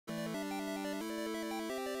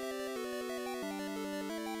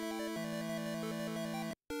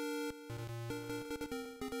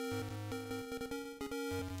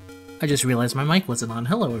I just realized my mic wasn't on.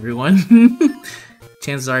 Hello, everyone.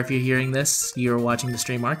 Chances are, if you're hearing this, you're watching the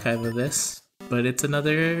stream archive of this, but it's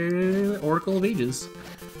another Oracle of Ages.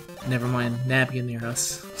 Never mind, Nabian near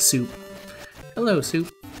us. Soup. Hello,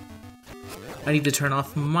 Soup. I need to turn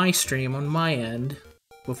off my stream on my end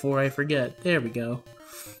before I forget. There we go.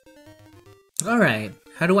 Alright,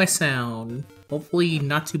 how do I sound? Hopefully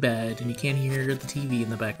not too bad, and you can't hear the TV in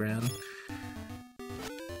the background.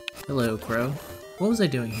 Hello, Crow. What was I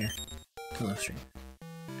doing here? Hello, stream.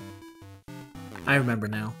 I remember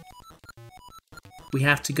now. We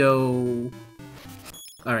have to go...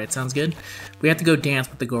 Alright, sounds good. We have to go dance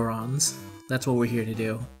with the Gorons. That's what we're here to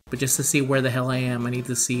do. But just to see where the hell I am, I need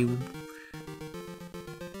to see...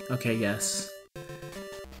 Okay, yes.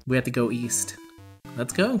 We have to go east.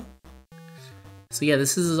 Let's go! So yeah,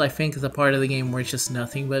 this is, I think, the part of the game where it's just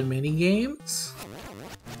nothing but mini-games?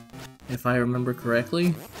 If I remember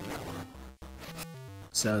correctly.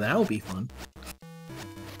 So that will be fun.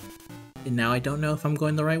 And now I don't know if I'm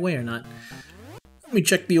going the right way or not. Let me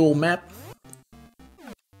check the old map.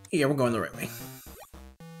 Yeah, we're going the right way.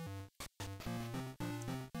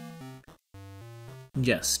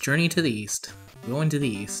 Yes, journey to the east. Going to the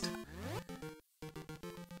east.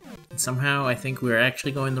 And somehow I think we're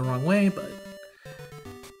actually going the wrong way, but...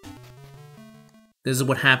 This is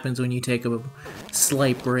what happens when you take a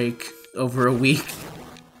slight break over a week.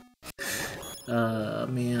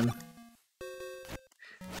 Man.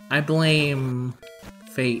 I blame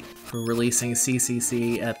Fate for releasing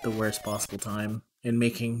CCC at the worst possible time and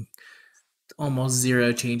making almost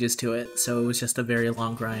zero changes to it, so it was just a very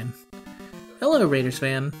long grind. Hello, Raiders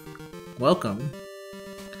fan. Welcome.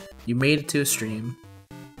 You made it to a stream.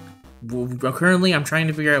 Well, currently, I'm trying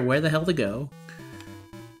to figure out where the hell to go.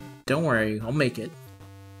 Don't worry, I'll make it.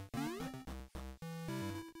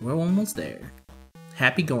 We're almost there.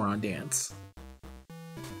 Happy Goron dance.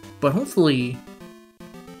 But hopefully...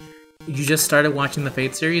 You just started watching the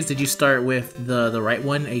Fate series? Did you start with the right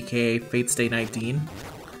one, aka Fate Stay Night Dean?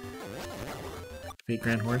 Fate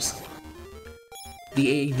Grand Horse?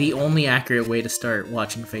 The only accurate way to start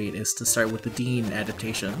watching Fate is to start with the Dean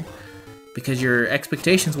adaptation. Because your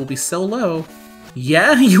expectations will be so low.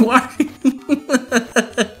 Yeah, you are!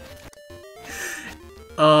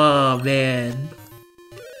 Oh, man.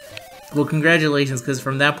 Well, congratulations, because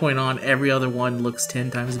from that point on, every other one looks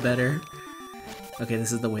 10 times better. Okay,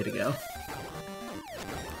 this is the way to go.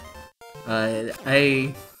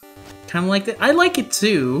 I kind of liked it. I like it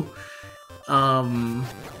too.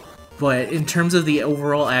 But in terms of the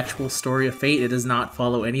overall actual story of Fate, it does not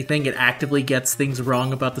follow anything. It actively gets things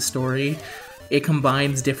wrong about the story. It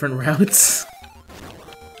combines different routes.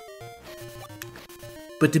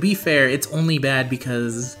 But to be fair, it's only bad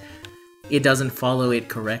because it doesn't follow it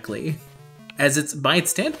correctly. As it's by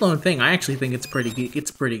its standalone thing, I actually think it's pretty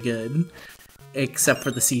good. Except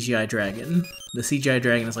for the CGI dragon. The CGI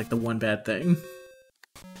dragon is like the one bad thing.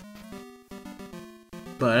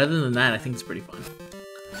 But other than that, I think it's pretty fun.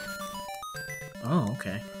 Oh,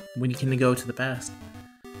 okay. When you can go to the past.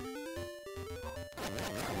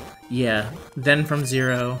 Yeah, then from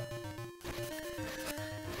zero.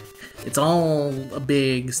 It's all a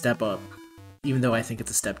big step up. Even though I think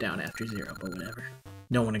it's a step down after zero, but whatever.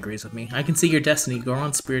 No one agrees with me. I can see your destiny.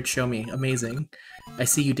 Goron spirit show me. Amazing. I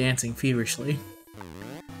see you dancing feverishly.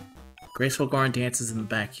 Graceful Goron dances in the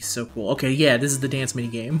back. He's so cool. Okay, yeah, this is the dance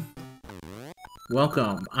minigame.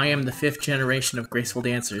 Welcome. I am the 5th generation of graceful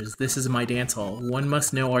dancers. This is my dance hall. One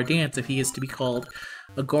must know our dance if he is to be called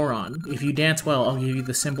a Goron. If you dance well, I'll give you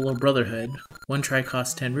the symbol of brotherhood. One try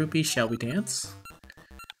costs 10 rupees. Shall we dance?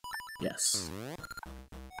 Yes.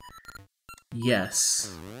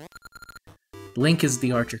 Yes. Link is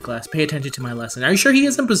the archer class. Pay attention to my lesson. Are you sure he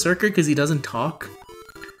isn't Berserker because he doesn't talk?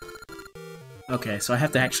 Okay, so I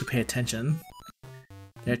have to actually pay attention.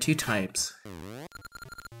 There are 2 types.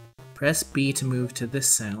 Press B to move to this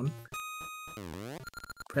sound.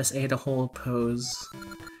 Press A to hold pose.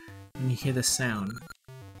 And you hear the sound.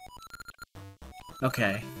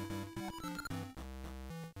 Okay.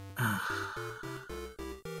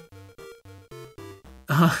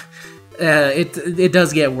 It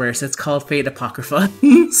does get worse. It's called Fate Apocrypha.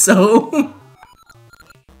 So...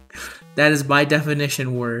 that is by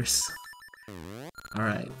definition worse.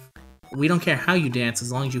 Alright. We don't care how you dance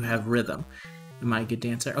as long as you have rhythm. Am I a good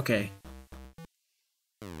dancer? Okay.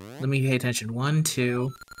 Let me pay attention. 1, 2...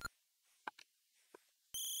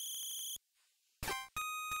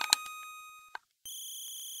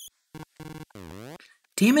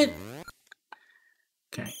 Damn it!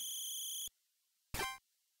 Okay.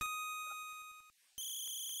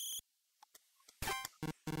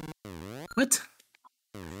 What?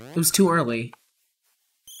 It was too early.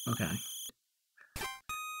 Okay.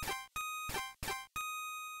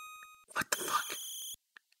 What the fuck?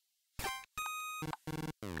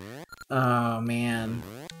 Oh, man.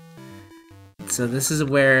 So this is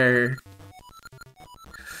where...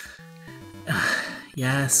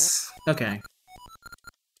 Yes. Okay.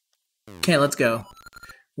 Okay, let's go.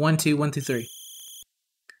 1, 2, 1, 2, 3.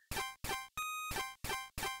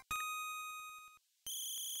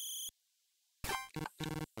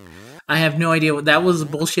 I have no idea what that was. A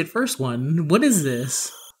bullshit first one. What is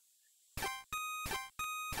this?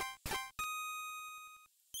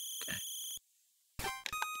 Okay.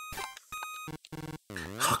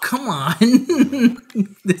 Oh, come on.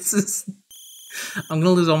 This is... I'm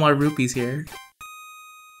gonna lose all my rupees here.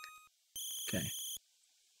 Okay.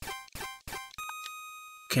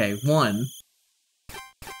 Okay, 1.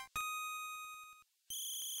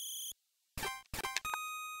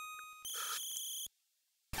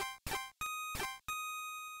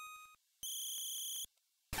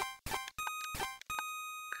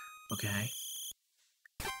 Okay.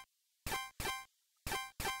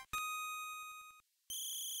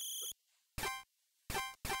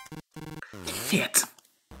 Shit.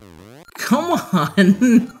 Come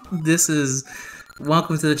on. This is...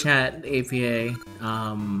 Welcome to the chat, APA.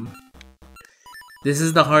 This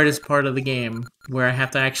is the hardest part of the game, where I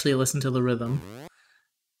have to actually listen to the rhythm.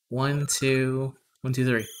 1, 2, 1, 2,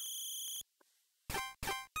 3.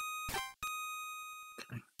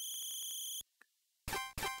 Okay.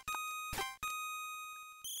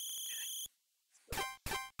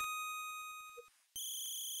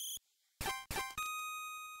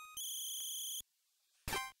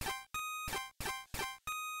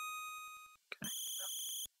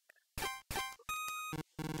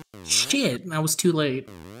 Shit, I was too late.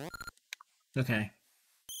 Okay.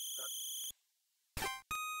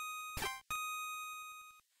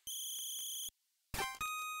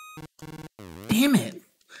 Damn it!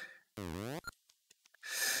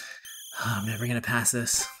 Oh, I'm never gonna pass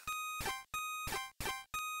this.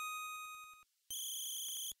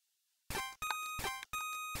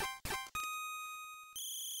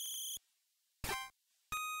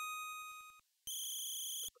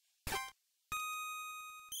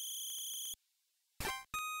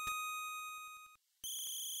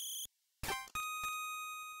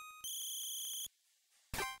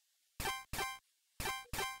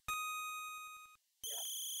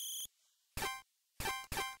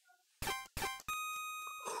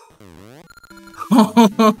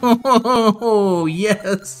 Oh,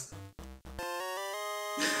 yes!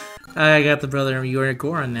 I got the brother. You're a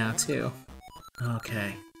Goron now, too.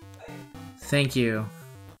 Okay. Thank you.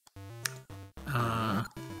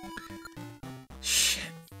 Shit.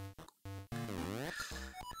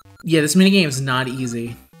 Yeah, this minigame is not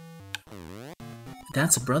easy.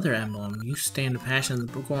 That's a brother emblem. You stand a passion in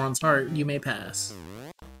the Goron's heart, you may pass.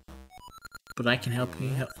 But I can help you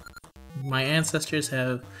help. My ancestors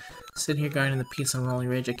have sit here guarding the peace and rolling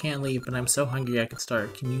rage. I can't leave, but I'm so hungry I could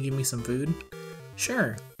starve. Can you give me some food?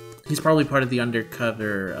 Sure. He's probably part of the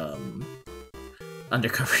undercover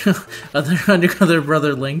undercover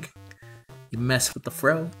brother Link. You mess with the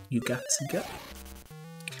fro, you got to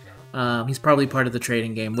go. He's probably part of the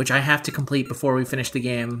trading game, which I have to complete before we finish the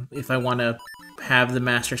game if I want to have the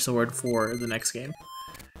Master Sword for the next game.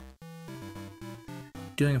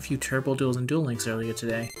 Doing a few turbo duels and Duel Links earlier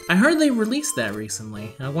today. I heard they released that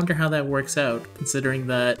recently. I wonder how that works out, considering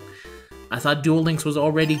that I thought Duel Links was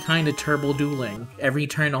already kind of turbo dueling. Every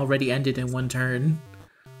turn already ended in one turn.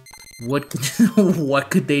 What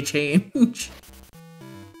what could they change?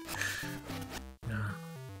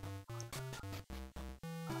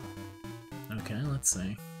 Okay, let's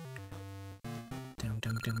see.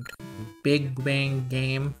 Big Bang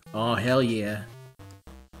game. Oh, hell yeah.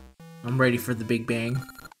 I'm ready for the Big Bang.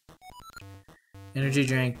 Energy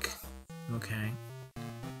drink. Okay.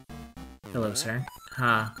 Hello, sir.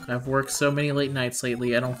 Ha. I've worked so many late nights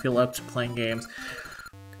lately, I don't feel up to playing games.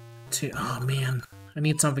 Oh, man. I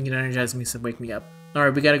need something to energize me, so wake me up.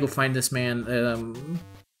 Alright, we gotta go find this man,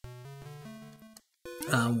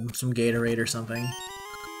 some Gatorade or something.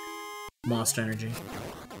 Monster Energy.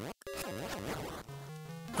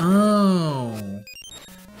 Oh!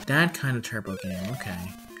 That kind of turbo game, okay.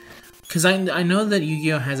 Because I know that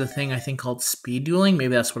Yu-Gi-Oh! Has a thing, I think, called speed dueling.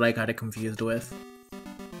 Maybe that's what I got it confused with.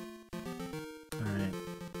 Alright.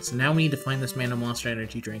 So now we need to find this man a Monster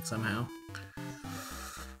Energy drink somehow.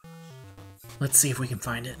 Let's see if we can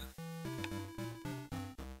find it.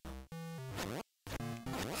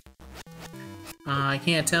 I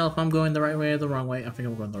can't tell if I'm going the right way or the wrong way. I think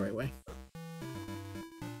I'm going the right way.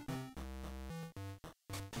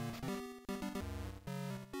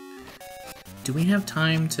 do we have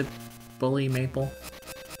time to bully Maple?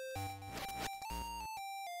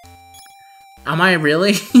 Am I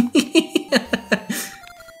really?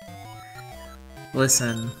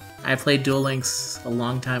 Listen, I played Duel Links a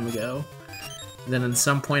long time ago. Then at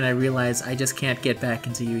some point I realized I just can't get back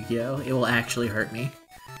into Yu-Gi-Oh! It will actually hurt me.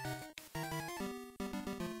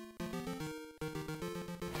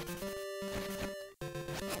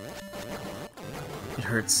 It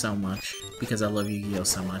hurts so much, because I love Yu-Gi-Oh!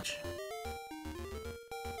 So much.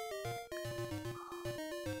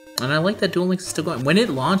 And I like that Duel Links is still going. When it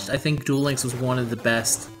launched, I think Duel Links was one of the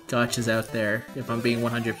best gachas out there, if I'm being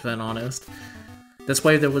 100% honest. That's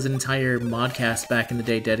why there was an entire modcast back in the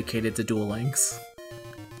day dedicated to Duel Links.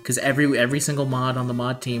 Because every single mod on the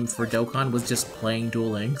mod team for Dokkan was just playing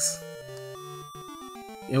Duel Links.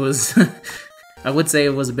 It was... I would say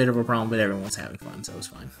it was a bit of a problem, but everyone was having fun, so it was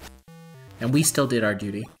fine. And we still did our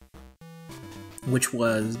duty. Which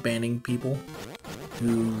was banning people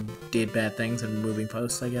who did bad things and moving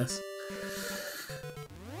posts, I guess.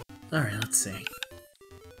 Alright, let's see.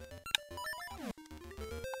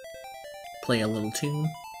 Play a little tune.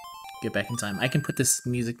 Get back in time. I can put this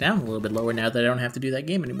music down a little bit lower now that I don't have to do that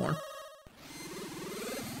game anymore.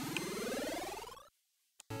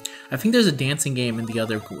 I think there's a dancing game in the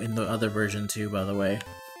other version too, by the way.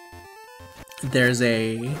 There's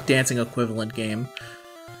a dancing equivalent game.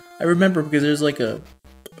 I remember because there's like a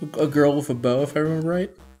girl with a bow, if I remember right.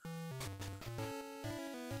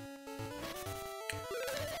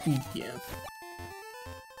 Yeah.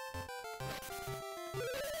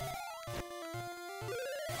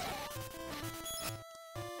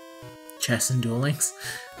 Chess and Duel Links.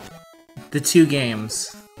 The two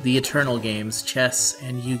games, the eternal games, chess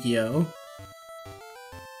and Yu-Gi-Oh!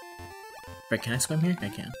 Right, can I swim here? I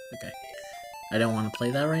can. Okay. I don't want to play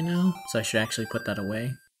that right now, so I should actually put that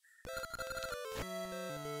away.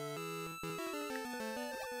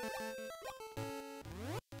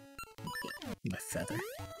 My feather.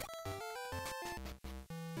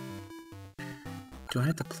 Do I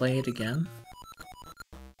have to play it again?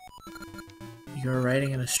 You're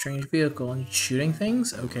riding in a strange vehicle and shooting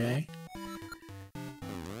things? Okay.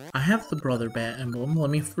 I have the brother bat emblem. Let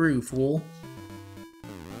me through, fool.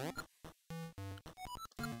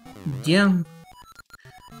 Yeah.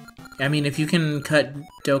 I mean, if you can cut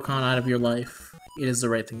Dokkan out of your life, it is the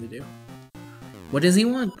right thing to do. What does he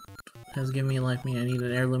want? Has given me life, mean I need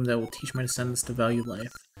an heirloom that will teach my descendants to value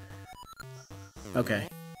life. Okay.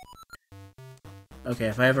 Okay,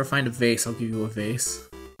 if I ever find a vase, I'll give you a vase.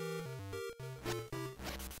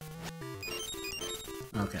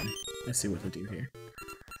 Okay, let's see what to do here.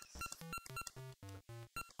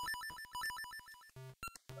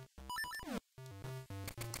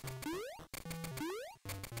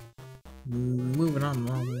 Moving on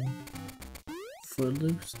along.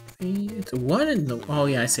 Footloose feet. What in the... Oh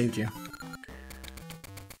yeah, I saved you.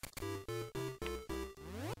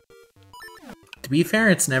 To be fair,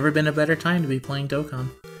 it's never been a better time to be playing Dokkan.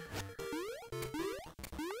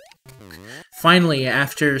 Finally,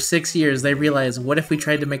 after 6 years, they realized, what if we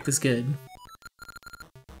tried to make this good?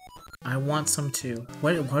 I want some too.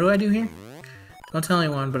 What do I do here? Don't tell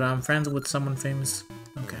anyone, but I'm friends with someone famous.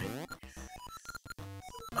 Okay.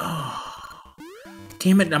 Oh.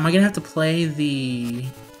 Damn it, am I gonna have to play the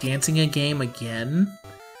dancing a game again?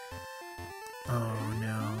 Oh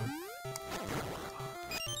no.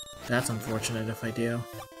 That's unfortunate if I do.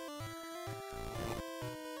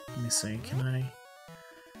 Let me see, can I...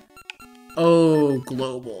 Oh,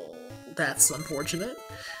 global. That's unfortunate.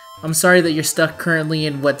 I'm sorry that you're stuck currently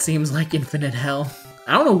in what seems like infinite hell.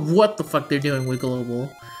 I don't know what the fuck they're doing with global.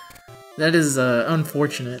 That is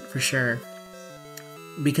unfortunate, for sure.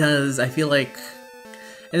 Because I feel like...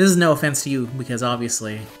 And this is no offense to you, because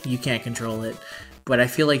obviously you can't control it. But I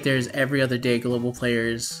feel like there's every other day global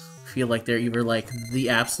players feel like they're either like the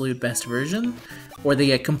absolute best version, or they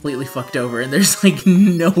get completely fucked over and there's like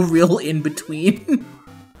no real in-between.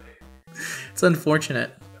 It's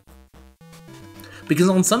unfortunate. Because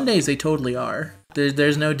on some days they totally are.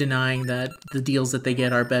 There's no denying that the deals that they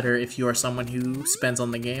get are better if you are someone who spends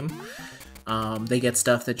on the game. They get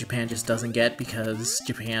stuff that Japan just doesn't get because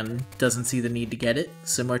Japan doesn't see the need to get it.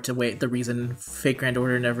 Similar to the reason Fake Grand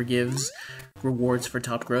Order never gives rewards for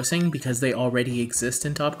top grossing, because they already exist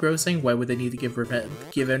in top grossing. Why would they need to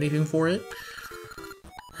give anything for it?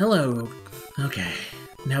 Hello. Okay.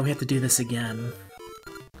 Now we have to do this again.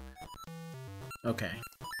 Okay.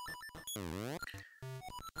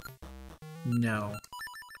 No.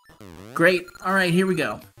 Great! Alright, here we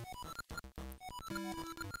go.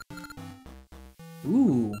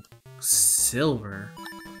 Ooh, silver.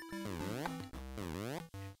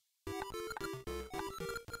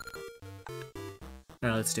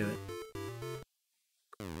 let's do it.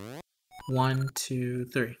 1, 2,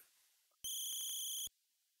 3.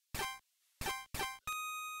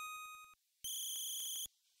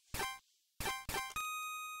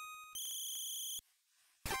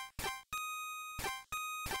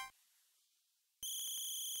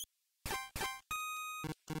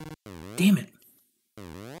 Damn it.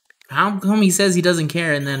 How come he says he doesn't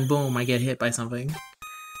care and then boom, I get hit by something?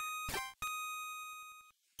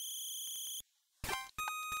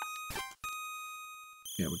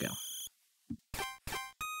 Here we go.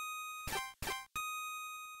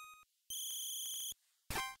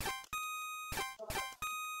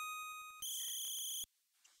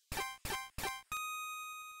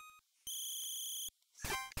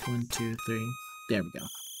 One, two, three. There we go.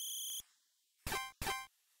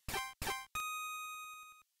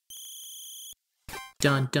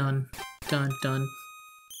 Dun, dun, dun, dun.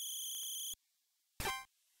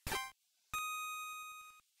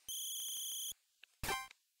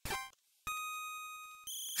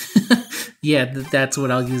 Yeah, that's what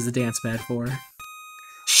I'll use the dance pad for.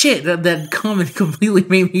 Shit, that comment completely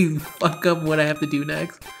made me fuck up what I have to do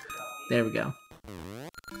next. There we go.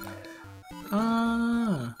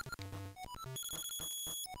 Ah.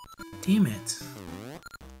 Damn it.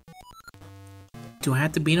 Do I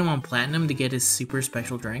have to beat him on Platinum to get his super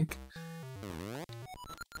special drink?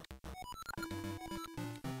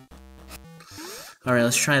 Alright,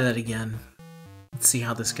 let's try that again. Let's see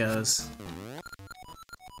how this goes.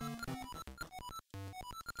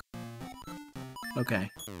 Okay.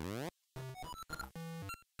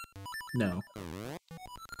 No.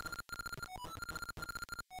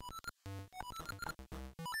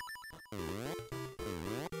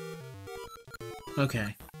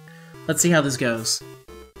 Okay. Let's see how this goes.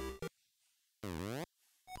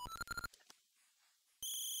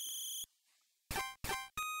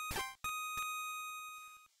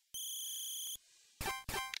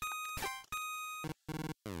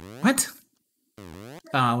 What?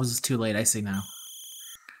 Oh, it was too late, I see now.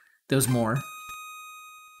 There's more.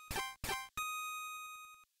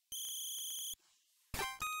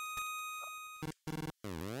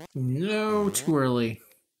 No, too early.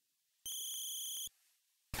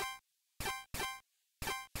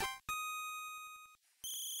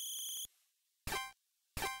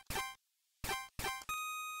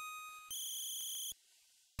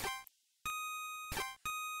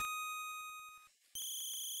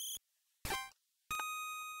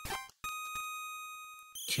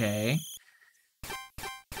 Okay.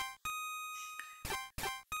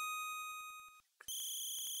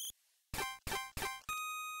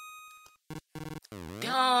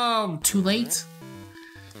 Oh, too late?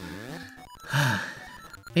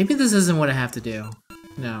 Maybe this isn't what I have to do.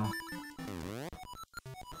 No.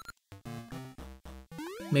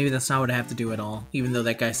 Maybe that's not what I have to do at all, even though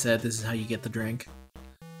that guy said this is how you get the drink.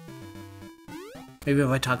 Maybe if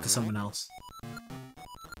I talk to someone else.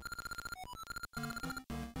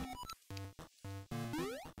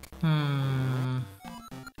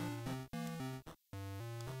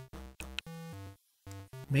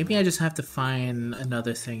 Maybe I just have to find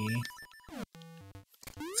another thingy.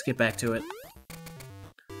 Let's get back to it.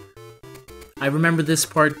 I remember this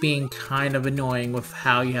part being kind of annoying with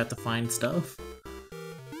how you have to find stuff.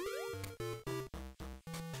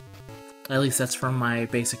 At least that's from my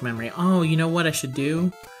basic memory. Oh, you know what I should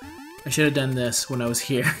do? I should have done this when I was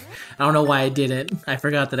here. I don't know why I didn't. I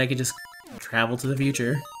forgot that I could just travel to the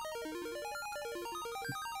future.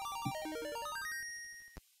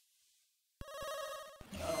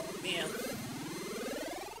 Oh, man.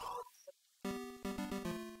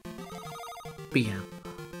 But yeah.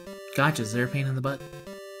 Gotchas, they're a pain in the butt.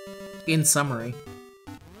 In summary.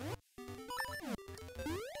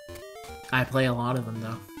 I play a lot of them,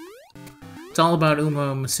 though. It's all about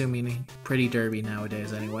Uma Musume Pretty Derby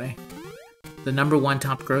nowadays, anyway. The #1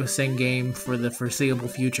 top-grossing game for the foreseeable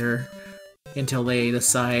future, until they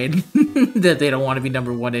decide that they don't want to be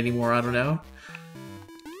 #1 anymore, I don't know.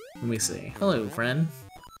 Let me see. Hello, friend.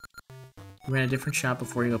 You ran a different shop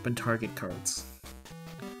before you opened Target cards.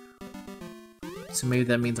 So maybe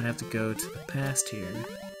that means I have to go to the past here.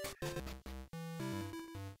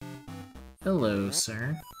 Hello,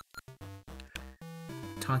 sir.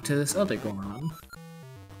 Talk to this other Goron.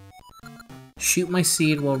 Shoot my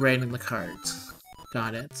seed while writing the cards.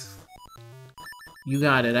 Got it. You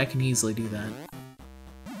got it, I can easily do that.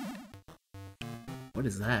 What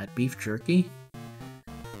is that? Beef jerky?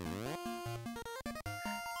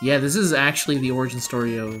 Yeah, this is actually the origin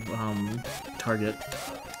story of, Target.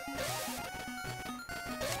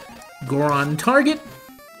 Goron Target!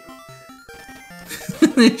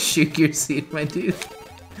 Shoot your seed, my dude.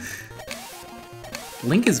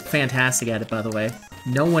 Link is fantastic at it, by the way.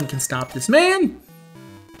 No one can stop this man!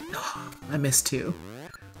 I missed 2.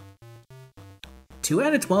 2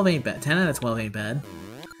 out of 12 ain't bad. 10 out of 12 ain't bad.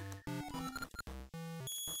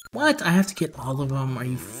 What? I have to get all of them? Are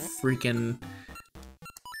you freaking...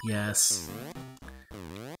 Yes.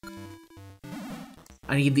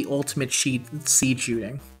 I need the ultimate seed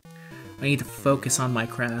shooting. I need to focus on my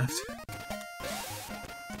craft.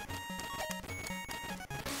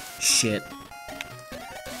 Shit.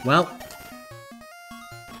 Well,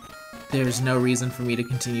 there's no reason for me to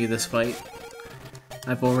continue this fight.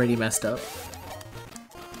 I've already messed up.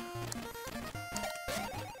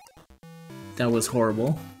 That was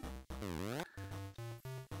horrible.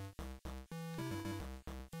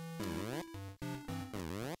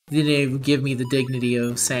 Didn't even give me the dignity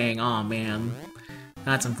of saying, "Aw, man,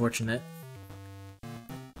 that's unfortunate."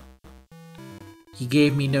 He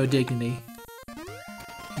gave me no dignity.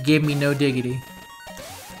 He gave me no diggity.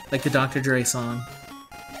 Like the Dr. Dre song.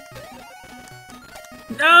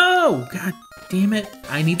 No! God damn it.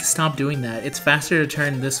 I need to stop doing that. It's faster to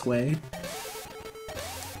turn this way.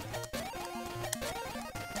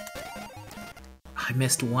 I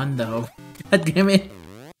missed 1 though. God damn it.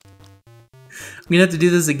 I'm gonna have to do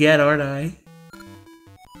this again, aren't I?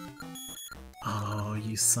 Oh,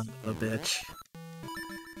 you son of a bitch.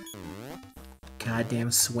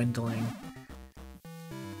 Goddamn swindling.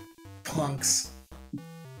 Plunks.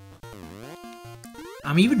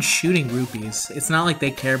 I'm even shooting rupees. It's not like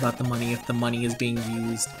they care about the money if the money is being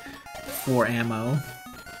used for ammo.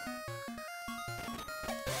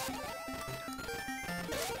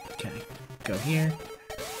 Okay, go here.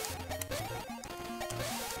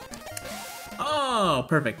 Oh,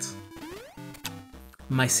 perfect.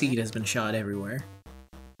 My seed has been shot everywhere.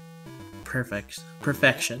 Perfect.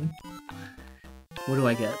 Perfection. What do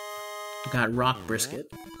I get? I got rock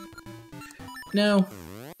brisket. No.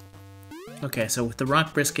 Okay, so with the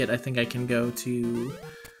rock brisket, I think I can go to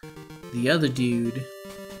the other dude.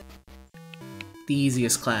 The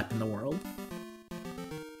easiest clap in the world.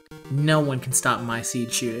 No one can stop my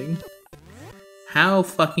seed shooting. How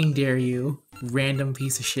fucking dare you, random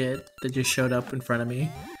piece of shit that just showed up in front of me.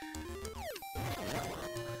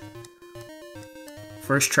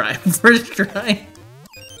 First try. First try.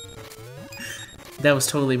 That was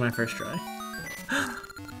totally my first try.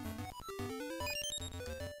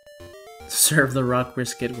 Serve the rock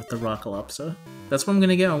brisket with the rock lobster. That's where I'm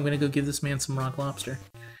gonna go. I'm gonna go give this man some rock lobster.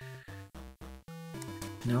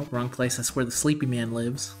 No, wrong place. That's where the sleepy man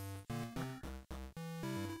lives.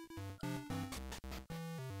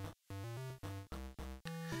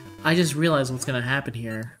 I just realized what's gonna happen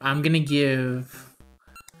here. I'm gonna give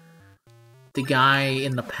the guy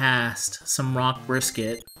in the past some rock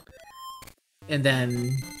brisket, and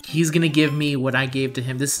then he's gonna give me what I gave to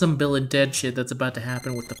him. This is some Bill and Ted shit that's about to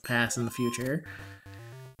happen with the past and the future.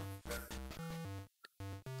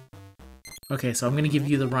 Okay, so I'm gonna give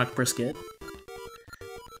you the rock brisket.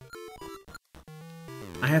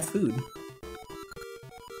 I have food.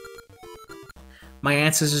 My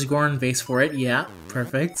ancestors Goron vase for it. Yeah,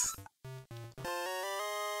 perfect.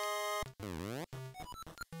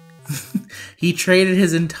 He traded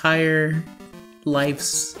his entire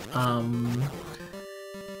life's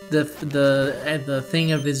the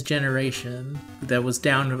thing of his generation that was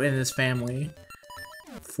down in his family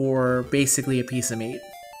for basically a piece of meat.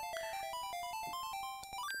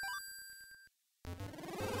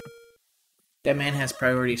 That man has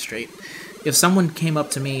priorities straight. If someone came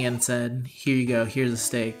up to me and said, "Here you go, here's a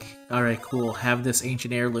steak. Alright, cool, have this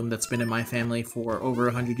ancient heirloom that's been in my family for over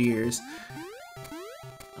 100 years.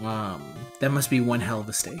 That must be one hell of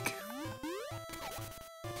a steak."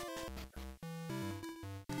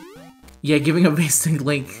 Yeah, giving a vase to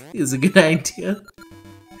Link is a good idea.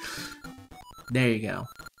 There you go.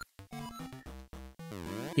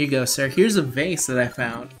 Here you go, sir. Here's a vase that I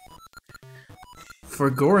found. For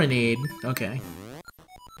Goronade. Okay.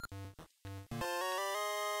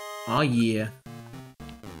 Oh yeah.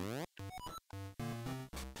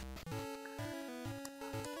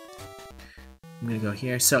 I'm gonna go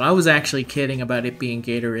here. So I was actually kidding about it being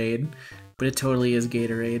Gatorade, but it totally is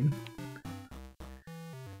Gatorade.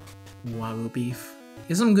 Wagyu beef.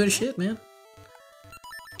 It's some good shit, man.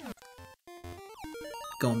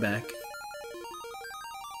 Going back.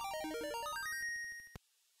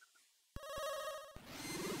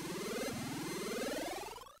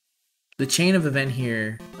 The chain of event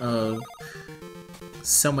here of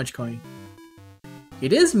so much coin.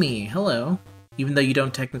 It is me! Hello. Even though you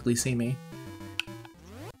don't technically see me.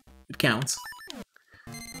 It counts.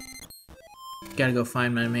 Gotta go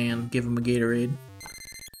find my man, give him a Gatorade.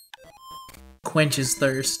 Quench his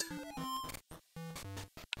thirst.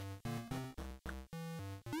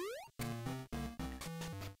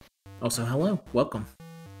 Also, hello. Welcome.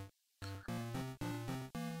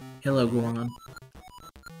 Hello, Goron.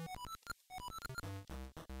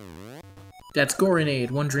 That's Goronade,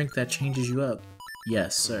 one drink that changes you up.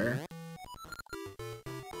 Yes, sir.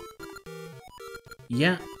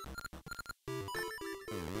 Yeah.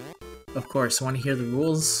 Of course, want to hear the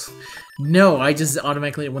rules? No, I just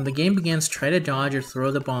automatically... When the game begins, try to dodge or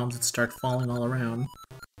throw the bombs that start falling all around.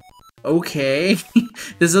 Okay.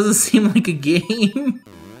 This doesn't seem like a game.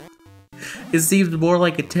 It seems more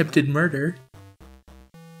like attempted murder.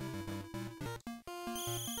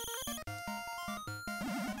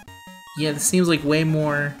 Yeah, this seems like way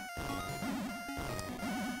more...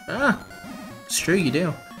 Ah! It's true, you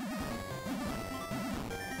do.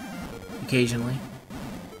 Occasionally.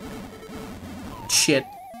 Shit.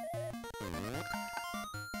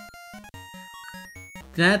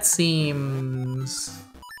 That seems...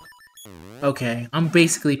 Okay, I'm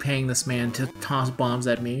basically paying this man to toss bombs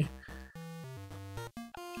at me.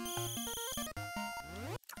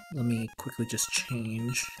 Let me quickly just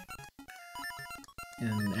change.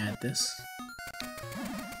 And add this.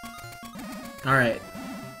 Alright.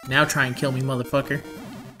 Now try and kill me, motherfucker.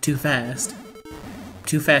 Too fast.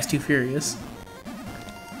 Too fast, too furious.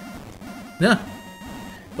 No!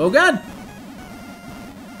 Oh god!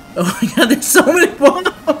 Oh my god, there's so many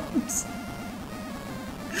bombs!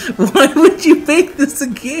 Why would you make this a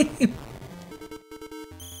game?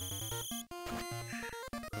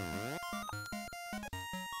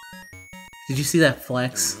 Did you see that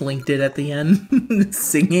flex Link did at the end?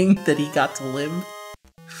 Singing that he got to live?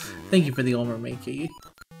 Thank you for the Ulmer Makey.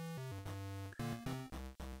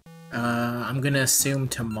 I'm gonna assume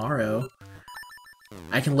tomorrow.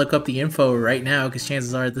 I can look up the info right now, because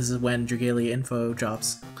chances are this is when Dragalia info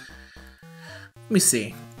drops. Let me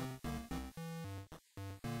see.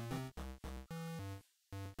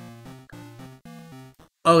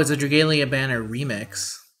 Oh, it's a Dragalia banner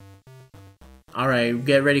remix. Alright,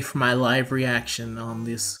 get ready for my live reaction on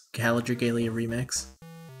this Gala Dragalia remix.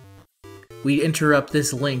 We interrupt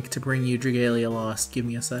this link to bring you Dragalia Lost. Give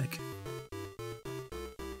me a sec.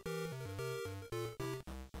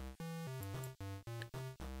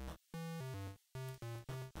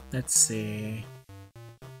 Let's see.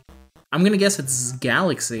 I'm gonna guess it's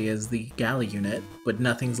Galaxy as the Gala unit, but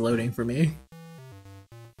nothing's loading for me.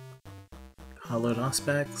 Hollowed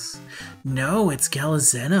aspects? No, it's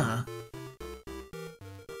Galazena.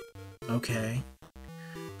 Okay.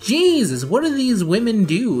 Jesus, what do these women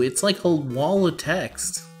do? It's like a wall of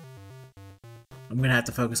text. I'm gonna have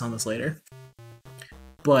to focus on this later.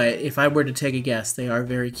 But if I were to take a guess, they are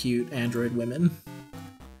very cute android women.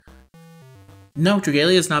 No,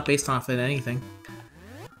 Dragalia is not based off of anything.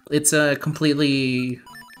 It's a completely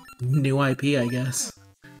new IP, I guess.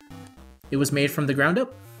 It was made from the ground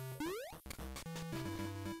up.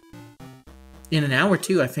 In an hour,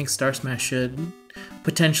 too, I think Star Smash should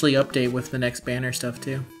potentially update with the next banner stuff,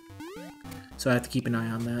 too. So I have to keep an eye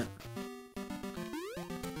on that.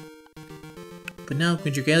 But no,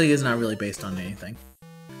 Dragalia is not really based on anything.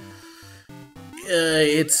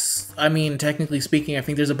 I mean, technically speaking, I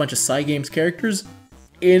think there's a bunch of Cygames characters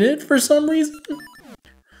in it for some reason.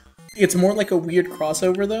 It's more like a weird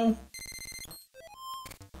crossover, though.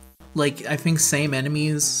 Like, I think same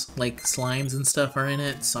enemies, like slimes and stuff, are in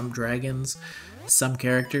it. Some dragons, some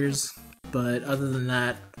characters. But other than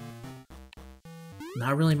that,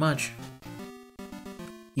 not really much.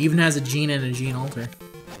 It even has a gene and a gene alter.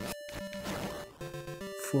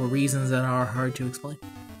 For reasons that are hard to explain.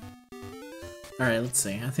 Alright, let's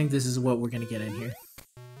see. I think this is what we're gonna get in here.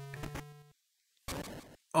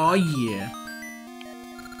 Oh yeah!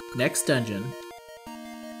 Next dungeon.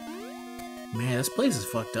 Man, this place is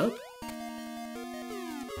fucked up.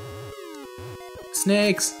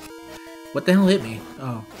 Snakes! What the hell hit me?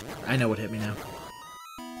 Oh, I know what hit me now.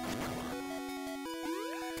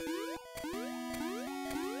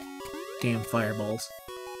 Damn fireballs.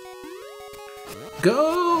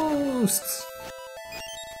 Ghosts!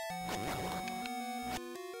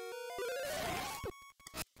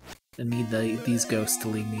 I need these ghosts to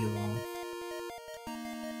leave me alone.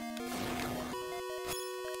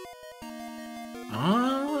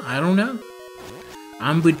 I don't know.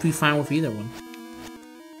 I would be fine with either one.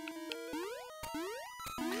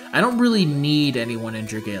 I don't really need anyone in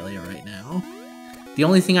Dragalia right now. The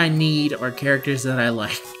only thing I need are characters that I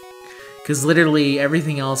like. Because literally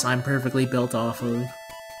everything else I'm perfectly built off of.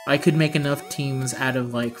 I could make enough teams out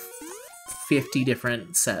of like 50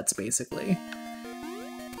 different sets, basically.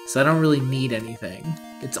 So I don't really need anything.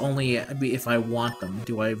 It's only if I want them,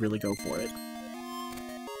 do I really go for it.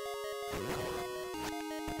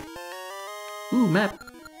 Ooh, map.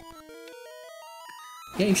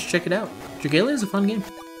 Yeah, you should check it out. Dragalia is a fun game.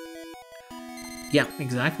 Yeah,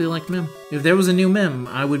 exactly like Mim. If there was a new Mim,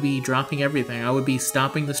 I would be dropping everything. I would be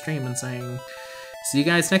stopping the stream and saying, see you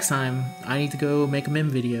guys next time. I need to go make a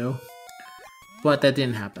Mim video. But that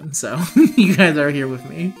didn't happen, so you guys are here with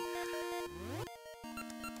me.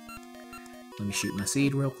 Let me shoot my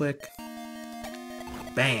seed real quick.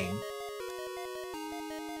 Bang.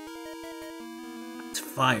 It's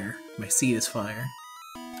fire. My seed is fire.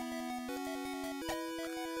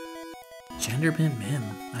 Gender bent Mim.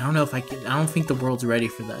 I don't know if I can. I don't think the world's ready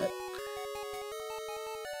for that.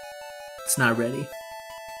 It's not ready.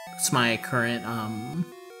 It's my current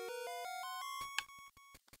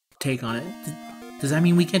take on it. Does that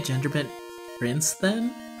mean we get gender bent Prince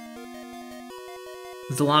then?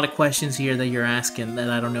 There's a lot of questions here that you're asking that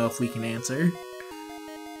I don't know if we can answer.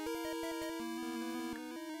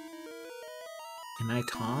 Can I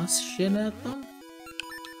toss shit at them?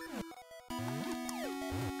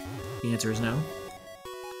 The answer is no.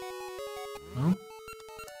 Well,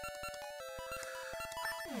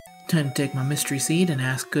 time to take my mystery seed and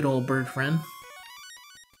ask good old bird friend.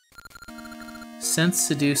 Sense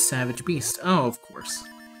seduce savage beast. Oh, of course.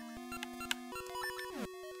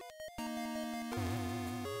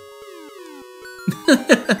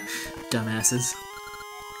 Dumbasses.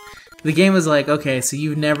 The game was like, okay, so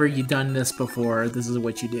you've done this before, this is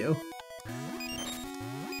what you do.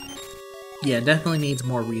 Yeah, definitely needs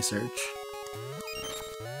more research.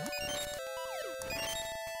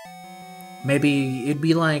 Maybe it'd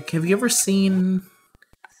be like, have you ever seen,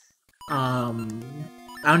 I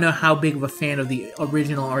don't know how big of a fan of the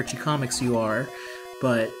original Archie comics you are,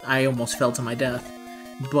 but I almost fell to my death.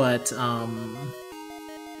 But,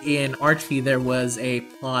 in Archie there was a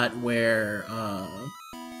plot where,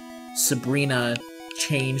 Sabrina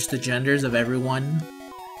changed the genders of everyone,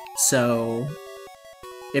 so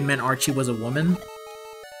it meant Archie was a woman.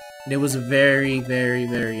 And it was very, very,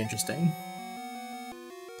 very interesting.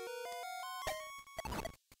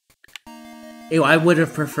 Ew, I would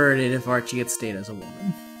have preferred it if Archie had stayed as a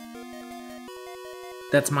woman.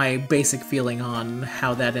 That's my basic feeling on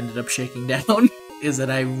how that ended up shaking down, is that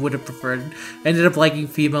I would have preferred... ended up liking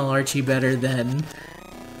female Archie better than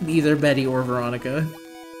either Betty or Veronica.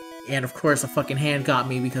 And of course, a fucking hand got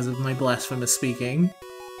me because of my blasphemous speaking.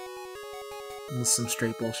 This is some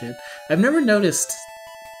straight bullshit. I've never noticed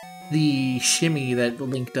the shimmy that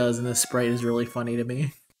Link does in this sprite is really funny to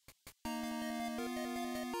me.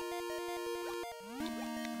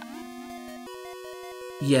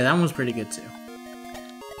 Yeah, that one's pretty good too.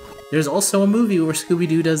 There's also a movie where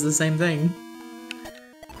Scooby-Doo does the same thing.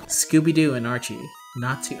 Scooby-Doo and Archie.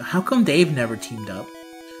 How come they've never teamed up?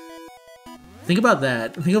 Think about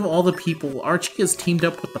that. Think of all the people. Archie has teamed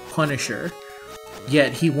up with the Punisher,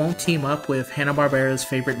 yet he won't team up with Hanna-Barbera's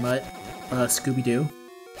favorite mutt, Scooby-Doo.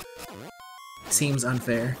 Seems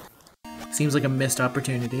unfair. Seems like a missed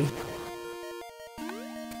opportunity.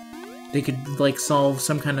 They could, like, solve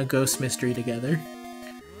some kind of ghost mystery together.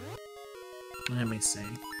 Let me see.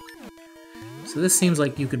 So this seems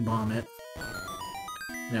like you could bomb it.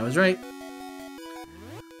 And I was right.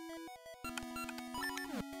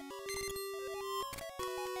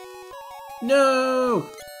 No!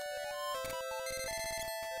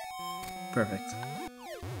 Perfect.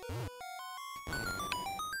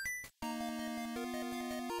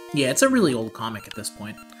 Yeah, it's a really old comic at this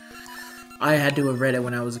point. I had to have read it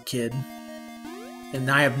when I was a kid. And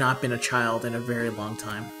I have not been a child in a very long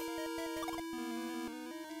time.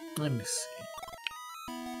 Let me see.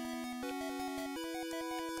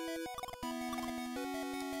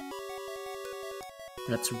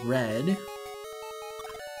 That's red.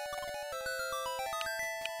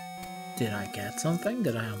 Did I get something?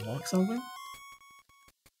 Did I unlock something?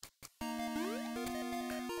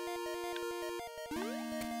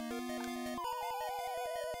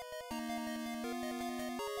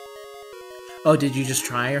 Oh, did you just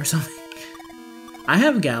try or something? I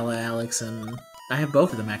have Gala, Alex, and I have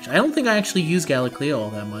both of them, actually. I don't think I actually use Galacleo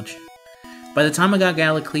all that much. By the time I got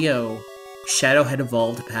Galacleo, Shadow had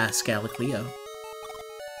evolved past Galacleo.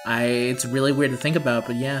 It's really weird to think about,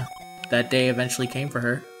 but yeah, that day eventually came for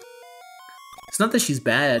her. It's not that she's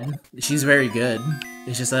bad, she's very good.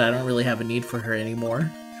 It's just that I don't really have a need for her anymore.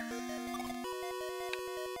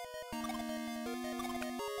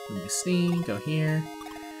 Let me see, go here.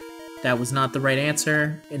 That was not the right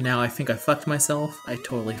answer, and now I think I fucked myself. I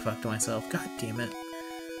totally fucked myself. God damn it.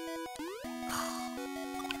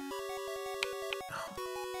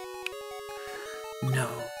 No.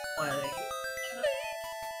 Why?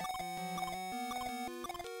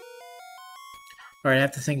 Alright, I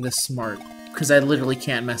have to think this smart, because I literally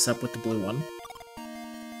can't mess up with the blue one.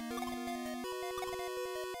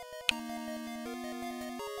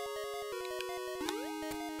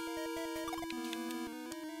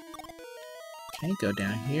 Okay, go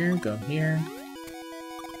down here, go here.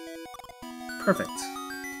 Perfect.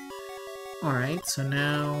 Alright, so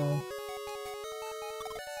now...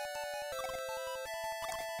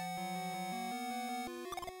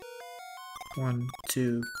 One,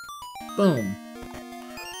 two, boom.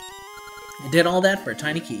 I did all that for a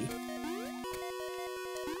tiny key.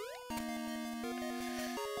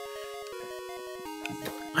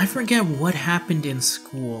 I forget what happened in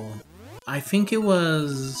school. I think it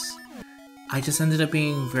was... I just ended up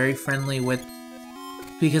being very friendly with...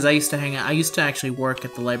 Because I used to hang out... I used to actually work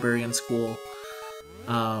at the library in school.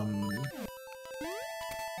 And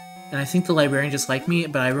I think the librarian just liked me,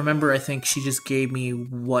 but I remember I think she just gave me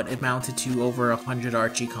what amounted to over 100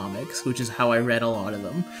 Archie comics, which is how I read a lot of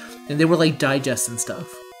them. And they were like digests and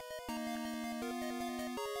stuff.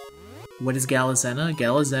 What is Galazena?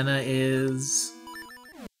 Galazena is...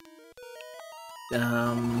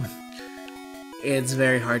 It's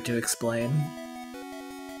very hard to explain.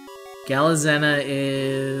 Galazena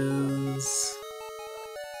is...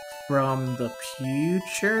 from the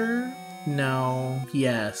future? No.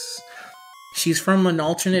 Yes. She's from an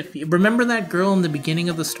alternate... Remember that girl in the beginning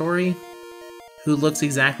of the story? Who looks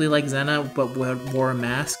exactly like Xena, but wore a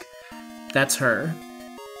mask? That's her.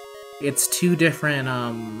 It's two different,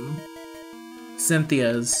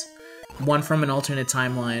 Cynthias. One from an alternate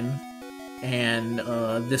timeline, and,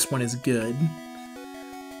 this one is good.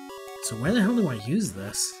 So where the hell do I use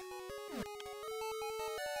this?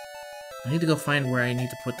 I need to go find where I need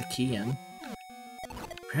to put the key in.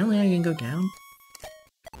 Apparently I can go down.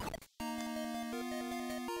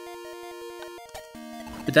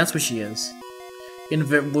 But that's what she is.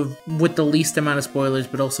 With the least amount of spoilers,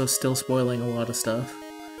 but also still spoiling a lot of stuff.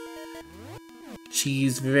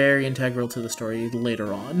 She's very integral to the story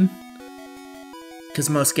later on. Because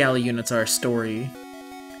most galley units are story.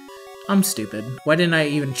 I'm stupid. Why didn't I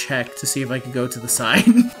even check to see if I could go to the side?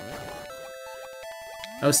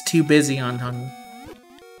 I was too busy on...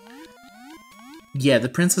 Yeah, the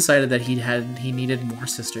prince decided that he needed more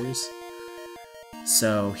sisters.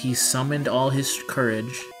 So he summoned all his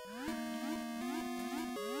courage.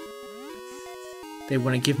 They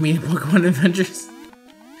want to give me Pokemon Adventures.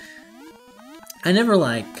 I never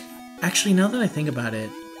actually, now that I think about it,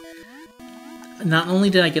 not only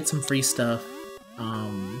did I get some free stuff,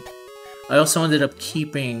 I also ended up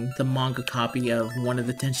keeping the manga copy of one of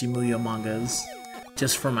the Tenchi Muyo mangas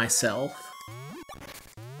just for myself.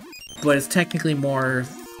 But it's technically more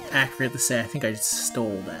accurate to say I think I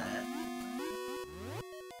stole that.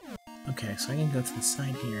 Okay, so I can go to the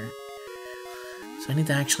side here. So I need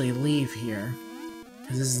to actually leave here,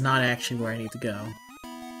 because this is not actually where I need to go.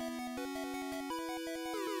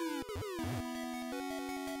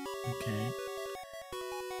 Okay.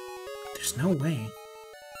 There's no way.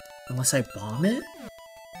 Unless I bomb it?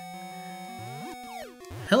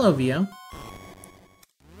 Hello, Vio.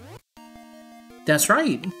 That's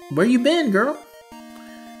right. Where you been, girl?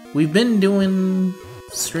 We've been doing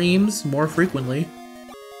streams more frequently.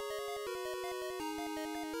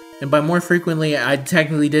 And by more frequently, I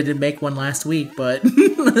technically didn't make one last week, but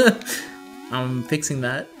I'm fixing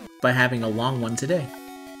that by having a long one today.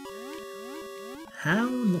 How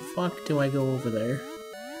in the fuck do I go over there?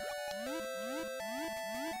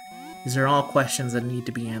 These are all questions that need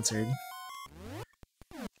to be answered.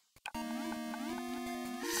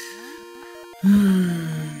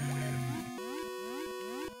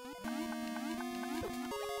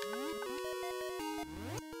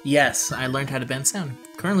 Yes, I learned how to bend sound.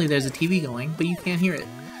 Currently there's a TV going, but you can't hear it.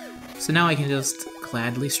 So now I can just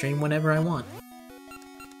gladly stream whenever I want.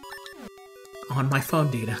 On my phone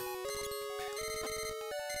data.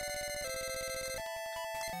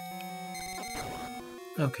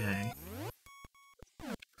 Okay.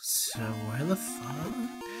 So where the fuck?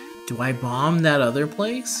 Do I bomb that other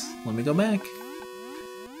place? Let me go back.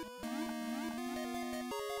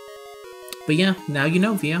 But yeah, now you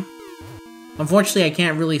know, Via. Unfortunately, I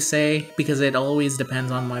can't really say because it always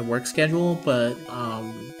depends on my work schedule, but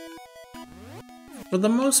for the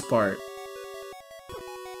most part.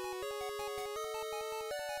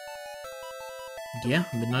 Yeah,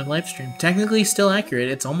 midnight livestream. Technically still accurate,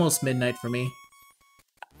 it's almost midnight for me.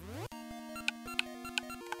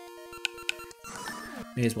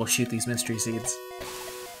 May as well shoot these mystery seeds.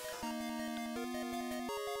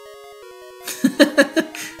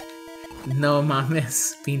 No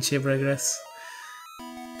mames, pinche progress.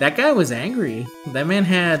 That guy was angry. That man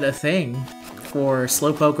had a thing for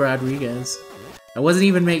Slowpoke Rodriguez. I wasn't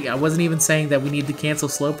even saying that we need to cancel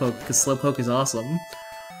Slowpoke because Slowpoke is awesome.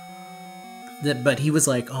 But he was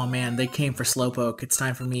like, "Oh man, they came for Slowpoke. It's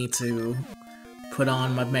time for me to put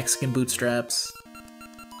on my Mexican bootstraps."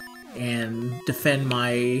 and defend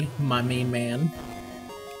my main man.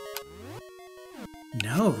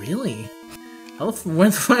 No, really? How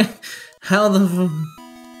the...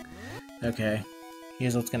 Okay,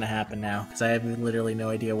 here's what's gonna happen now, because I have literally no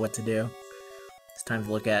idea what to do. It's time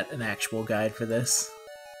to look at an actual guide for this.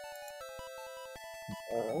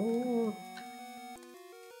 Oh.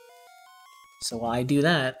 So while I do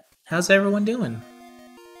that, how's everyone doing?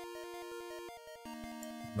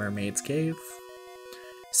 Mermaid's Cave.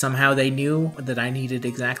 Somehow they knew that I needed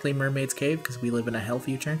exactly Mermaid's Cave because we live in a hell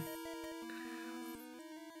future.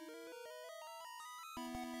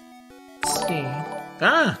 Let's see.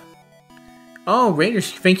 Ah! Oh,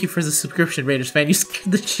 Raiders, thank you for the subscription, Raiders fan. You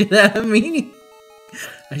scared the shit out of me.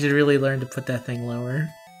 I should really learn to put that thing lower.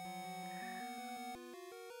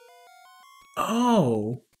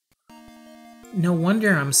 Oh! No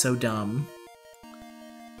wonder I'm so dumb.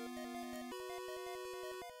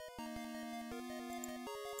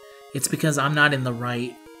 It's because I'm not in the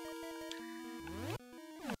right...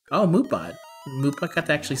 Oh, Moopbot. Moopbot got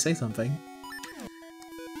to actually say something.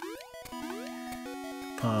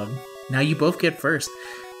 Pog. Now you both get first.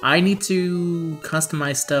 I need to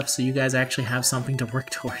customize stuff so you guys actually have something to work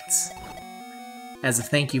towards. As a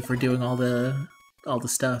thank you for doing all the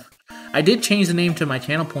stuff. I did change the name to my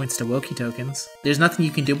channel points to Wokey tokens. There's nothing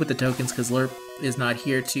you can do with the tokens because Lerp is not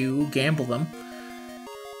here to gamble them.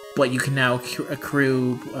 But you can now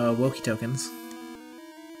accrue Wokey tokens.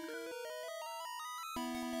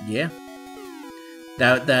 Yeah.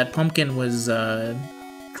 That pumpkin was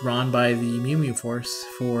drawn by the Mew Mew Force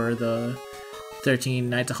for the 13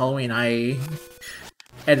 Nights of Halloween. I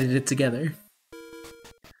edited it together.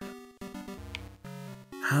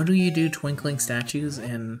 How do you do twinkling statues?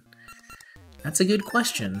 And that's a good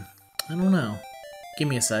question. I don't know. Give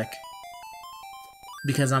me a sec.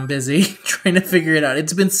 Because I'm busy trying to figure it out.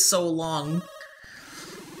 It's been so long.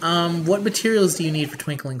 What materials do you need for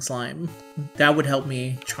twinkling slime? That would help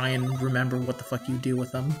me try and remember what the fuck you do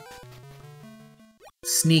with them.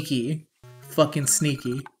 Sneaky. Fucking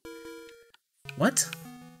sneaky. What?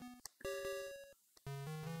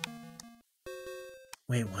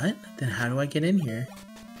 Wait, what? Then how do I get in here?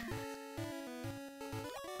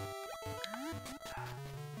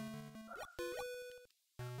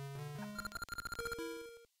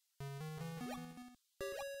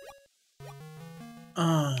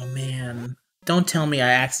 Oh, man. Don't tell me I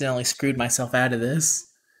accidentally screwed myself out of this.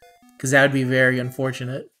 Because that would be very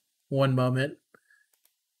unfortunate. One moment.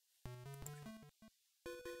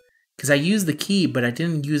 Because I used the key, but I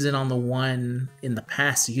didn't use it on the one in the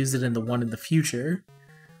past. I used it in the one in the future.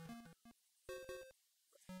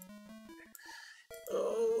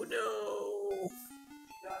 Oh, no.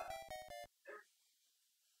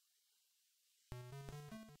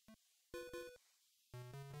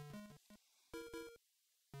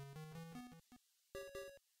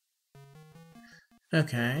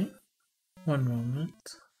 Okay. One moment.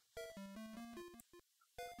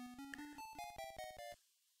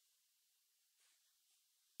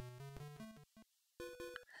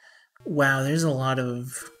 Wow, there's a lot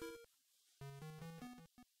of...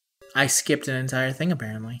 I skipped an entire thing,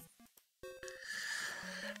 apparently.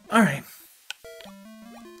 Alright.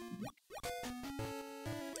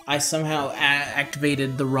 I somehow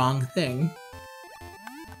activated the wrong thing.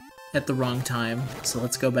 At the wrong time, so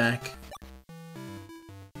let's go back.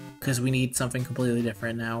 Because we need something completely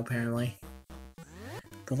different now, apparently.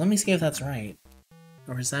 But let me see if that's right.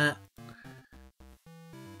 Or is that...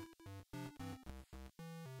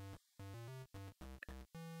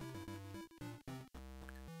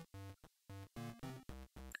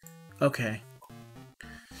 Okay.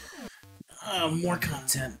 More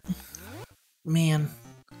content. Man.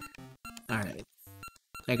 Alright.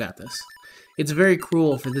 I got this. It's very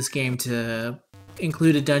cruel for this game to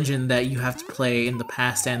include a dungeon that you have to play in the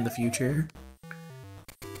past and the future.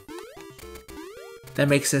 That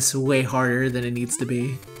makes this way harder than it needs to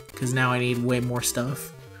be, because now I need way more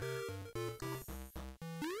stuff.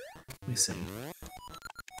 Let me see.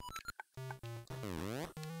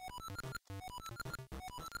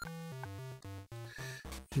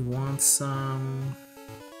 He wants some...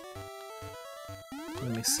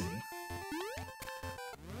 Let me see.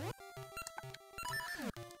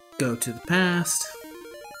 Go to the past.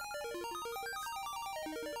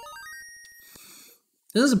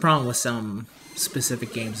 This is a problem with some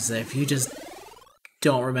specific games, is that if you just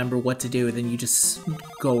don't remember what to do, then you just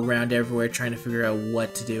go around everywhere trying to figure out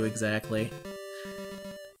what to do exactly.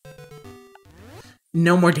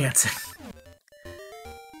 No more dancing.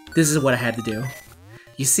 This is what I had to do.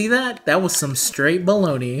 You see that? That was some straight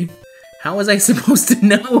baloney. How was I supposed to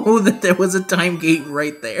know that there was a time gate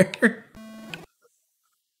right there?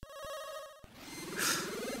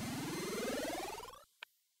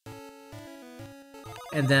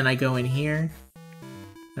 And then I go in here.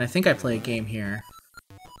 And I think I play a game here.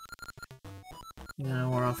 No,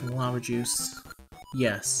 we're offering lava juice.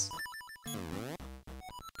 Yes.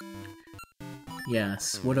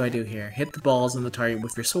 Yes. What do I do here? Hit the balls on the target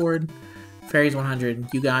with your sword. Fairies 100.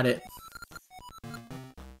 You got it.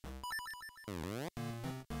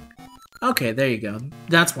 Okay, there you go.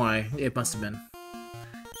 That's why it must have been.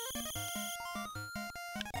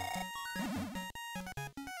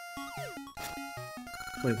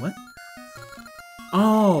 Wait, what?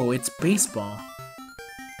 Oh, it's baseball.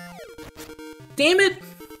 Damn it!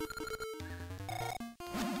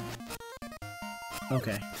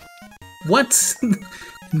 Okay. What?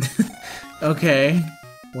 Okay.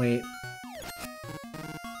 Wait.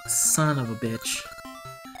 Son of a bitch.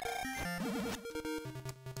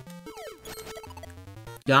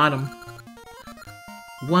 Got him.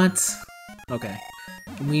 What? Okay.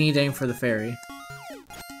 We need to aim for the fairy.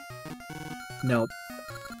 Nope.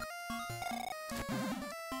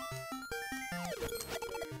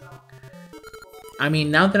 I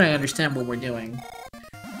mean, now that I understand what we're doing...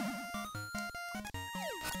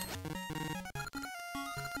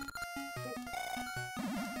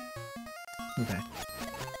 Okay.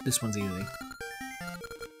 This one's easy.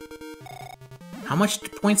 How much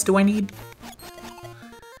points do I need?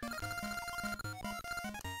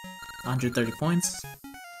 130 points.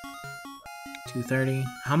 230.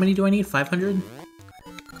 How many do I need? 500?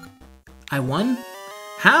 I won?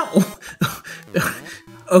 How?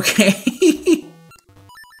 Okay.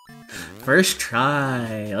 First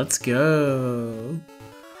try. Let's go.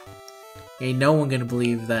 Ain't no one gonna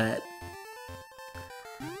believe that.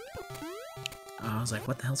 Oh, I was like,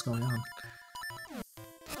 what the hell's going on?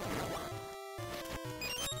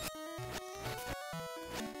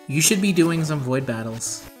 You should be doing some void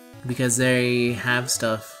battles, because they have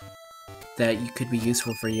stuff that could be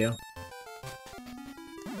useful for you.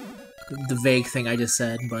 The vague thing I just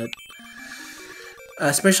said, but...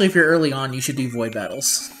 especially if you're early on, you should do void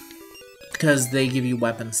battles. Because they give you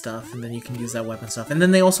weapon stuff, and then you can use that weapon stuff. And then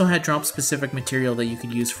they also had drop-specific material that you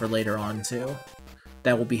could use for later on, too.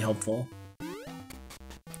 That will be helpful.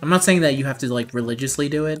 I'm not saying that you have to, like, religiously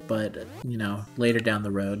do it, but, you know, later down the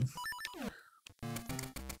road.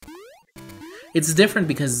 It's different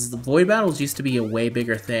because the void battles used to be a way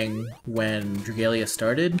bigger thing when Dragalia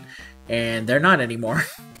started, and they're not anymore.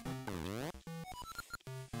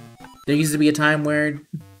 There used to be a time where,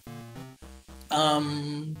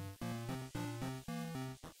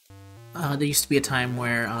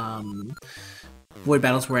 void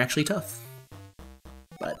battles were actually tough.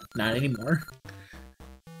 But not anymore.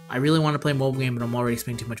 I really want to play a mobile game, but I'm already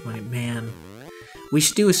spending too much money. Man, we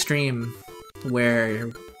should do a stream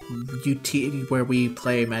where where we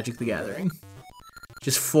play Magic the Gathering.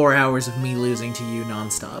 Just 4 hours of me losing to you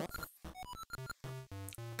nonstop.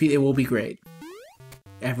 It will be great.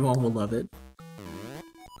 Everyone will love it.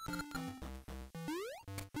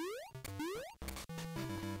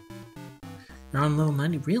 You're on level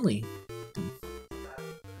 90? Really?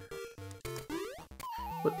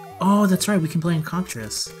 What? Oh, that's right, we can play in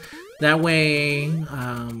Contras. That way,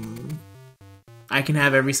 I can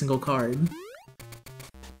have every single card.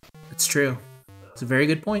 It's true. It's a very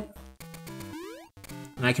good point.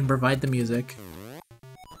 And I can provide the music.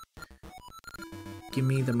 Give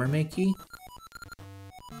me the mermaid key.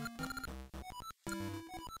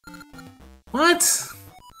 What?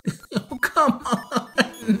 Oh, come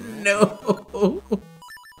on! No!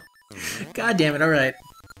 God damn it, alright.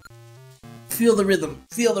 Feel the rhythm,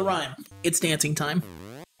 feel the rhyme. It's dancing time.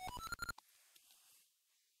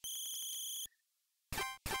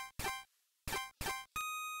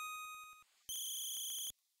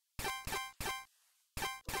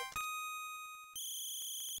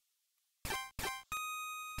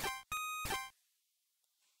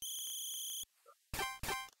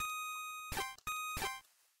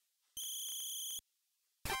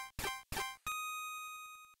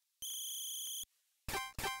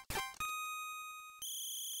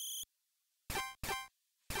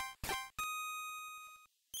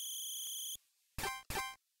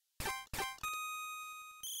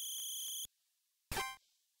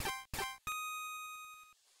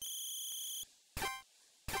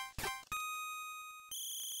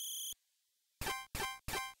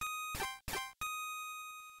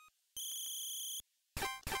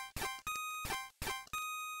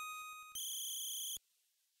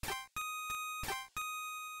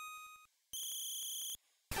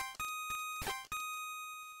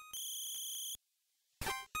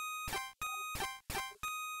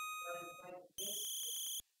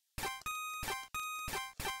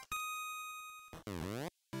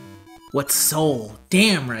 What soul?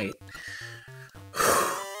 Damn right.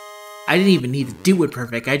 I didn't even need to do it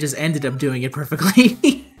perfect, I just ended up doing it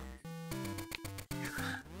perfectly.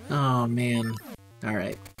 Oh man.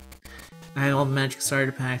 Alright. I had all the magic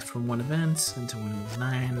starter packs from one event into one of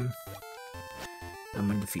 9.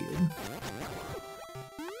 I'm undefeated.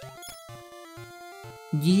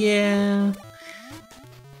 Yeah.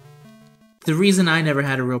 The reason I never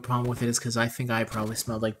had a real problem with it is because I think I probably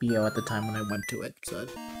smelled like BO at the time when I went to it. So,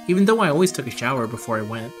 even though I always took a shower before I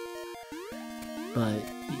went. But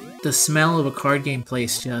the smell of a card game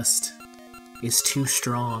place just is too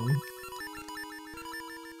strong.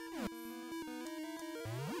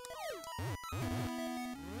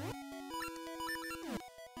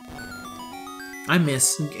 I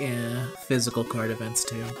miss physical card events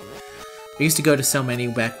too. I used to go to so many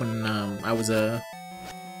back when I was a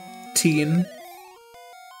teen.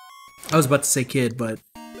 I was about to say kid, but,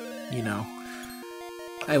 you know,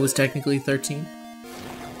 I was technically 13.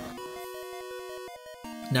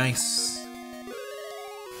 Nice.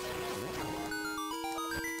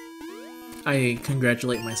 I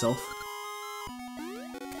congratulate myself.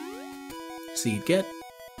 Seed get.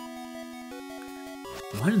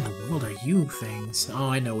 What in the world are you things? Oh,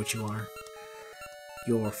 I know what you are.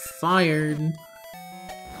 You're fired.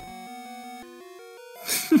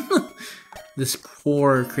 This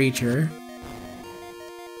poor creature.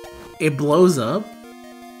 It blows up?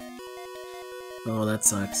 Oh, that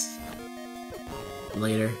sucks.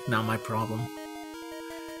 Later, not my problem.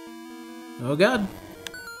 Oh god.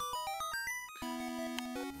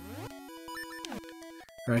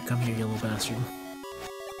 Alright, come here, you little bastard.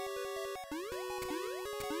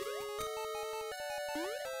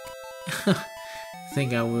 I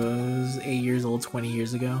think I was 8 years old 20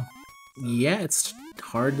 years ago. Yeah, it's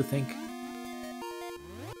hard to think.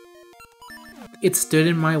 It stood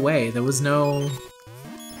in my way. There was no...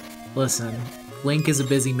 Listen, Link is a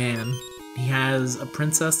busy man. He has a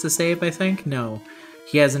princess to save, I think? No.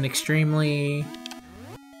 He has an extremely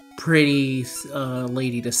pretty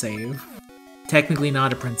lady to save. Technically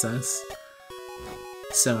not a princess.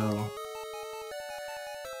 So...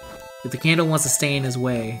 if the candle wants to stay in his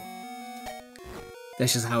way,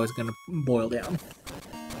 that's just how it's gonna boil down.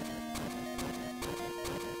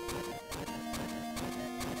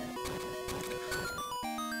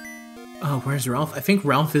 Oh, where's Ralph? I think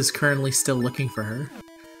Ralph is currently still looking for her.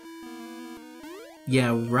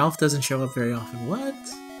 Yeah, Ralph doesn't show up very often. What?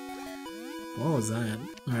 What was that?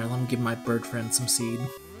 Alright, let me give my bird friend some seed.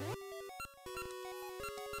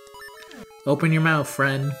 Open your mouth,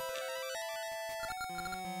 friend.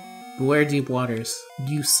 Beware deep waters.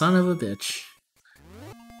 You son of a bitch.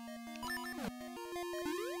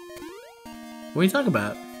 What are you talking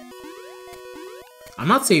about? I'm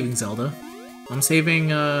not saving Zelda. I'm saving,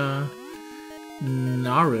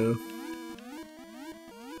 Naru.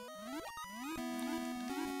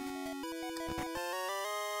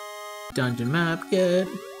 Dungeon map, get.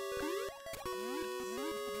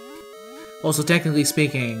 Also, technically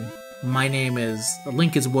speaking, my name is...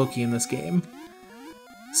 Link is Wokey in this game.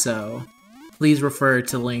 So, please refer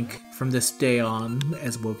to Link from this day on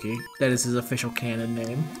as Wokey. That is his official canon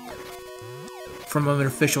name. From an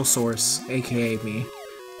official source, aka me.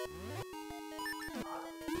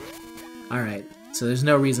 Alright, so there's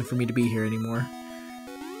no reason for me to be here anymore.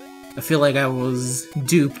 I feel like I was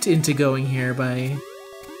duped into going here by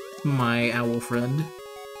my owl friend.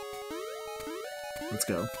 Let's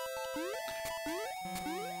go.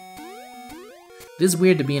 It is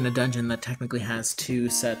weird to be in a dungeon that technically has 2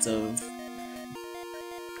 sets of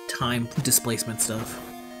time displacement stuff.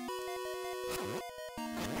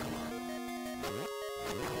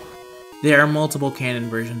 There are multiple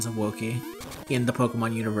canon versions of Wokey in the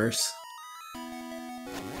Pokemon universe.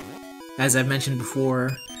 As I've mentioned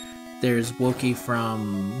before, there's Wokey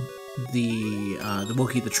from the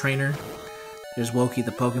Wokey the Trainer. There's Wokey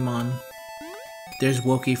the Pokemon. There's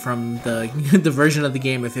Wokey from the the version of the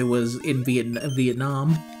game if it was in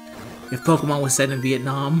Vietnam. If Pokemon was set in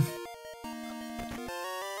Vietnam.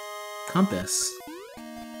 Compass.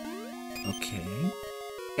 Okay.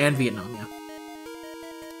 And Vietnam, yeah.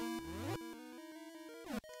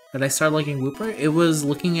 Did I start liking Wooper? It was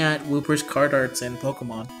looking at Wooper's card arts in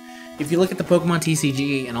Pokemon. If you look at the Pokemon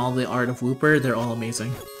TCG and all the art of Wooper, they're all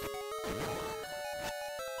amazing.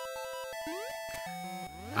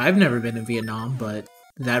 I've never been in Vietnam, but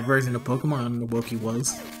that version of Pokemon Wokey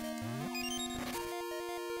was.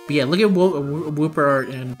 But yeah, look at Wooper art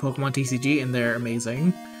in Pokemon TCG and they're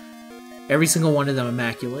amazing. Every single one of them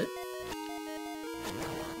immaculate.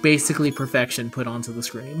 Basically perfection put onto the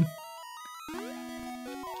screen.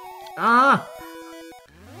 Ah!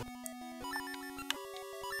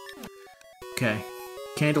 Okay.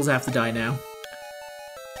 Candles have to die now.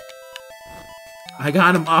 I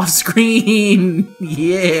got him off screen!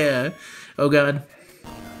 Yeah! Oh god.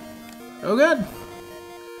 Oh god!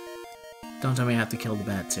 Don't tell me I have to kill the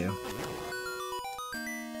bat too.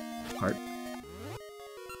 Heart.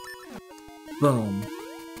 Boom.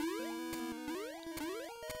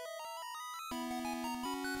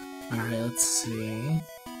 Alright, let's see.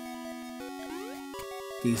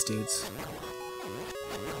 These dudes.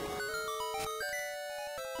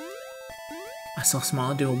 I saw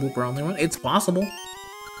Small do a Wooper only one. It's possible.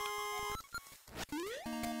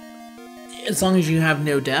 As long as you have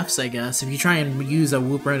no deaths, I guess. If you try and use a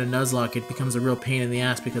Wooper and a Nuzlocke, it becomes a real pain in the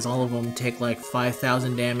ass because all of them take like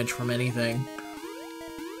 5,000 damage from anything.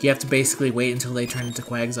 You have to basically wait until they turn into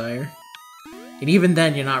Quagsire. And even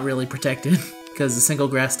then, you're not really protected, because the single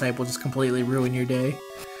grass type will just completely ruin your day.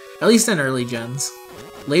 At least in early gens.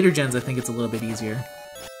 Later gens, I think it's a little bit easier.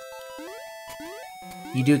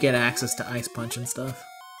 You do get access to Ice Punch and stuff.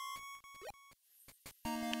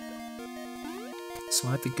 So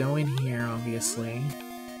I have to go in here, obviously.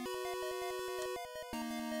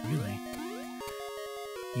 Really?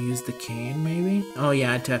 Use the cane, maybe? Oh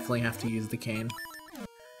yeah, I definitely have to use the cane.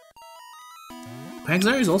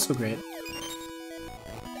 Quagsire is also great.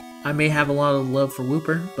 I may have a lot of love for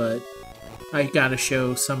Wooper, but I gotta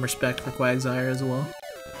show some respect for Quagsire as well.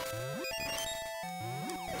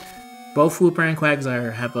 Both Wooper and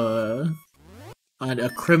Quagsire have a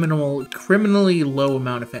criminally low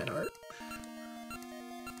amount of fan art.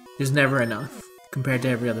 There's never enough compared to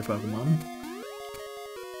every other Pokemon.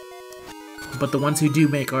 But the ones who do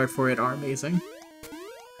make art for it are amazing.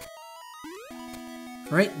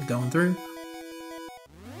 Right, going through.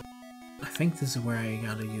 I think this is where I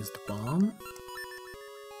gotta use the bomb.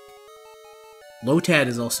 Lotad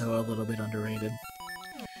is also a little bit underrated.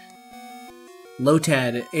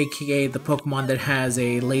 Lotad, aka the Pokemon that has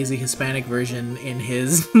a lazy Hispanic version in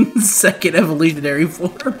his second evolutionary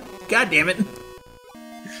form. God damn it.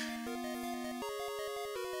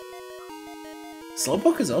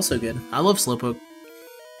 Slowpoke is also good. I love Slowpoke.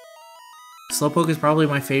 Slowpoke is probably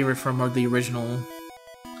my favorite from the original.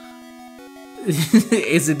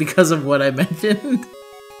 Is it because of what I mentioned?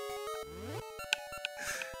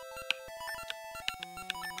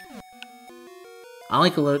 I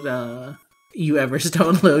like you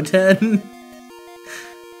Everstone Lotad.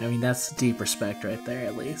 I mean, that's deep respect right there,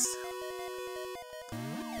 at least.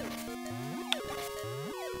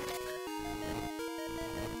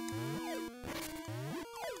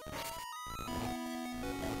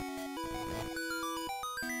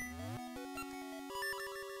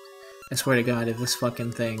 I swear to God, if this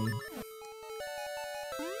fucking thing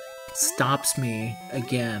stops me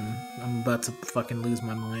again, I'm about to fucking lose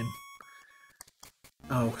my mind.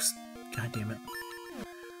 Oh, god damn it.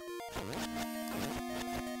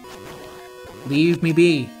 Leave me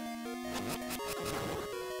be.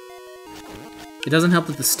 It doesn't help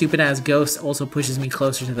that the stupid-ass ghost also pushes me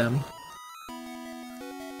closer to them.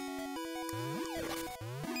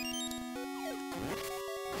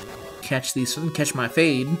 Catch my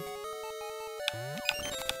fade.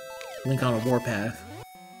 Link on a warpath.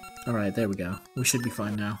 Alright, there we go. We should be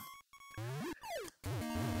fine now.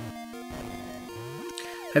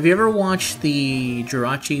 Have you ever watched the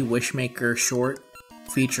Jirachi Wishmaker short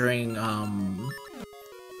featuring,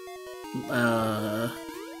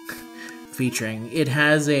 it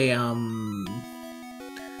has a,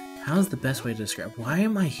 how's the best way to describe? Why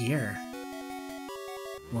am I here?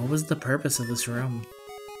 What was the purpose of this room?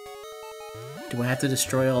 Do I have to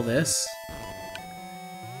destroy all this?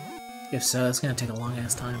 If so, that's gonna take a long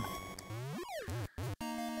ass time.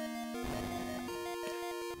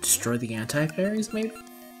 Destroy the anti-fairies, maybe?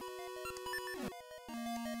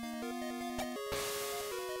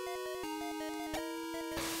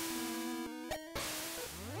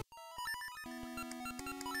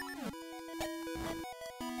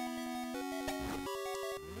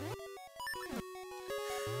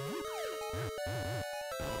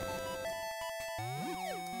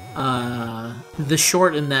 The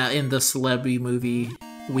short in the Celebi movie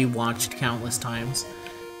we watched countless times.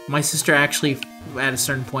 My sister actually, at a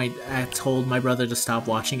certain point, told my brother to stop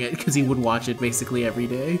watching it because he would watch it basically every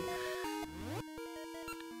day.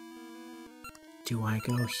 Do I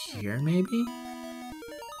go here, maybe?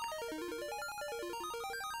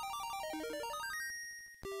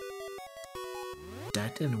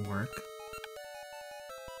 That didn't work.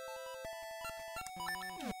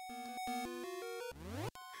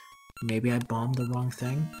 Maybe I bombed the wrong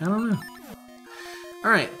thing? I don't know.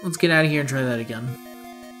 Alright, let's get out of here and try that again.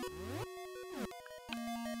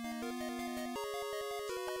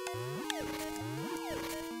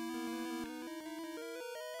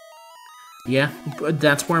 Yeah,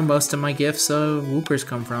 that's where most of my gifts of Whoopers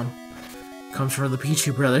come from. Comes from the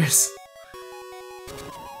Peachy Brothers.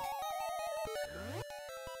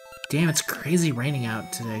 Damn, it's crazy raining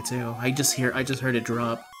out today too. I just heard it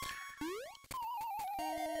drop.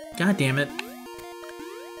 God damn it.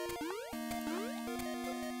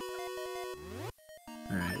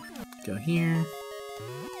 Alright, go here.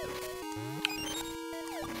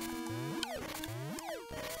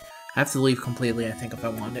 I have to leave completely, I think, if I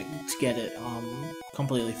want it to get it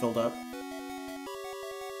completely filled up.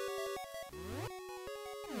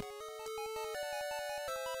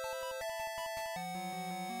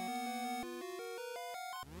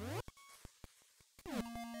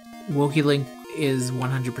 Wokey Link is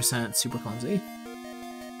 100% super clumsy.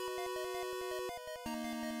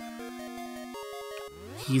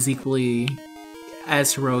 He's equally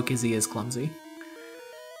as heroic as he is clumsy.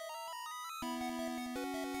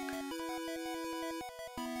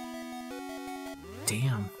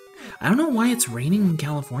 Damn. I don't know why it's raining in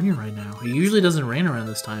California right now. It usually doesn't rain around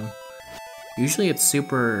this time. Usually it's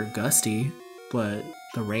super gusty, but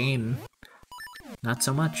the rain, not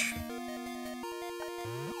so much.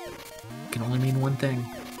 Can only mean one thing.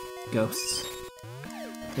 Ghosts.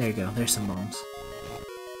 There you go, there's some bombs.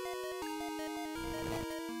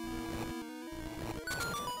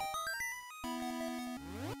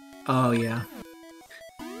 Oh yeah.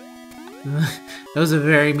 That was a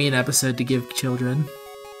very mean episode to give children.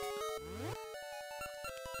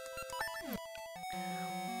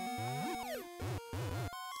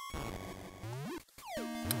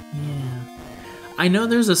 Yeah. I know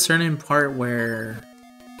there's a certain part where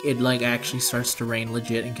it like actually starts to rain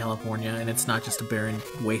legit in California and it's not just a barren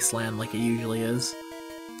wasteland like it usually is.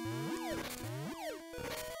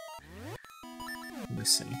 Let me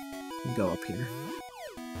see. Go up here.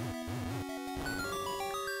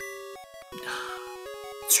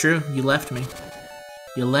 It's true, you left me.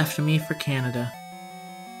 You left me for Canada.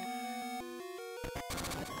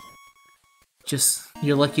 Just,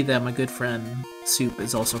 you're lucky that my good friend, Soup,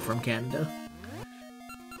 is also from Canada.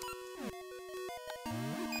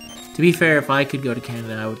 To be fair, if I could go to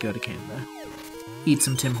Canada, I would go to Canada. Eat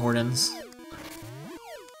some Tim Hortons.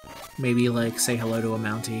 Maybe, like, say hello to a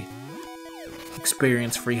Mountie.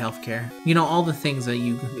 Experience free healthcare. You know, all the things that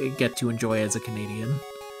you get to enjoy as a Canadian.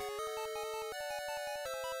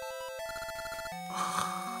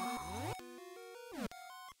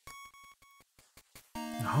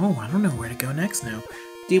 Oh, I don't know where to go next now.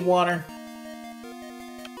 Deep water.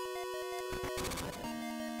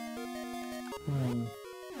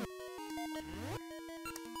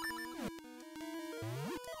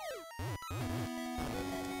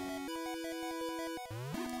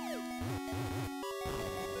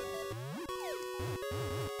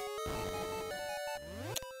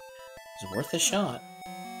 It's worth a shot.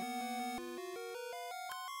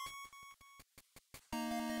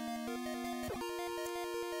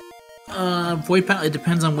 Void battle, it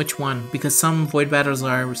depends on which one, because some void battles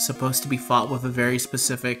are supposed to be fought with a very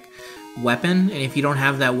specific weapon, and if you don't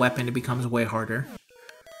have that weapon, it becomes way harder.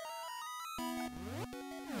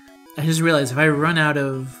 I just realized if I run out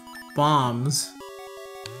of bombs...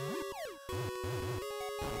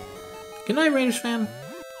 Good night, Raiders fan.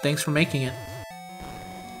 Thanks for making it.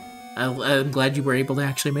 I'm glad you were able to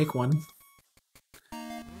actually make one.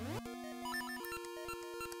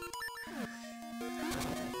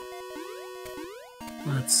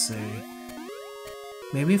 Let's see.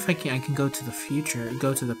 Maybe if I can go to the future,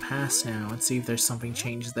 go to the past now and see if there's something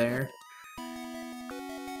changed there.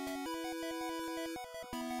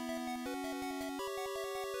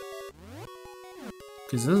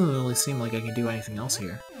 Because it doesn't really seem like I can do anything else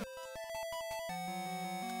here.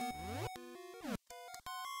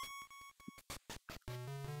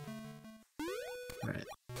 Right.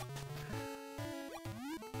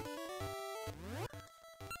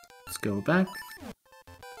 Let's go back.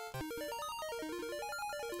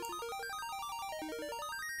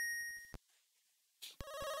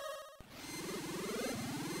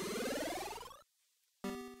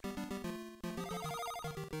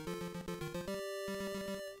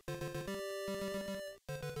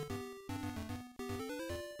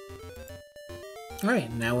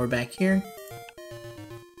 Alright, now we're back here.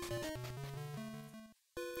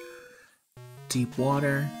 Deep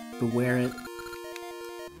water, beware it.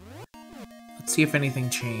 Let's see if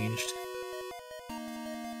anything changed.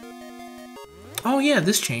 Oh yeah,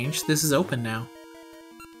 this changed. This is open now.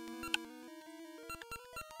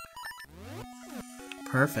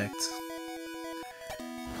 Perfect.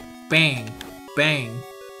 Bang! Bang!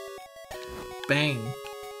 Bang!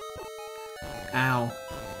 Ow.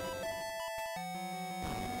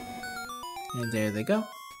 And there they go.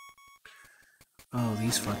 Oh,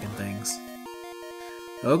 these fucking things.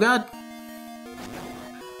 Oh god!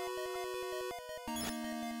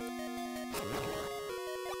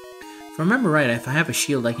 If I remember right, if I have a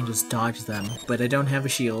shield, I can just dodge them. But I don't have a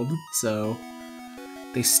shield, so...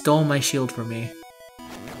 They stole my shield from me.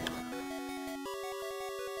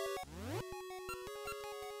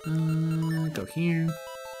 Go here.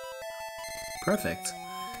 Perfect.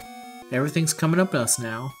 Everything's coming up to us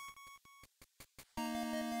now.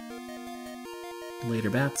 Later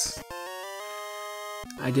bats.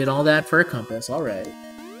 I did all that for a compass, alright.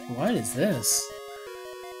 What is this?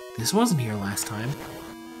 This wasn't here last time.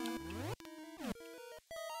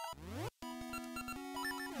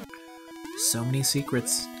 So many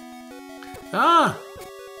secrets. Ah!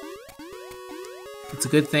 It's a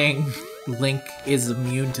good thing Link is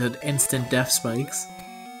immune to instant death spikes.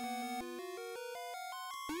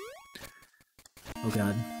 Oh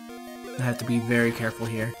god. I have to be very careful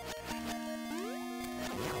here.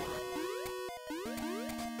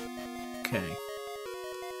 Okay.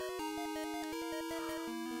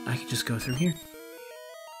 I can just go through here.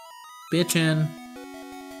 Bitchin'!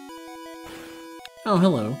 Oh,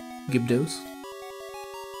 hello, Gibdos.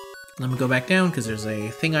 Let me go back down, because there's a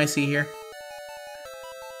thing I see here.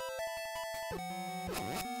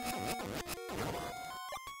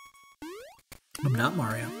 I'm not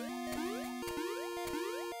Mario.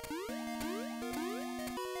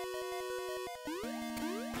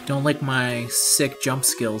 Don't let my sick jump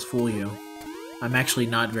skills fool you. I'm actually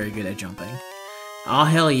not very good at jumping. Oh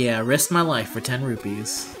hell yeah, risk my life for 10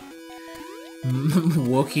 rupees.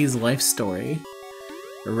 Wokey's life story.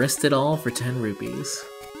 Risked it all for 10 rupees.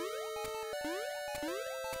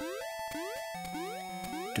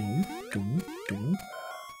 Doom, doom, doom.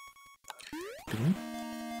 Doom.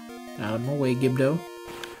 Out of my way, Gibdo.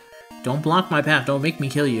 Don't block my path, don't make me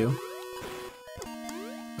kill you.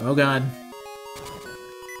 Oh god.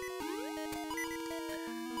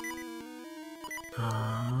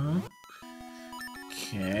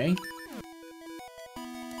 Okay.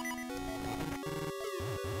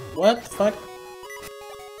 What the fuck?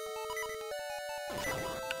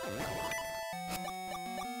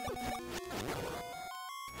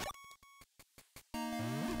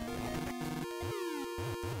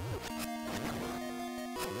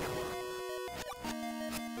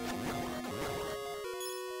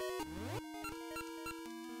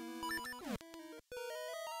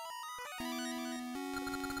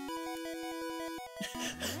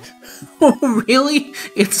 Oh, really?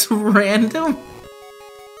 It's random?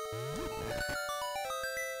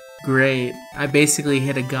 Great. I basically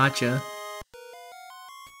hit a gotcha.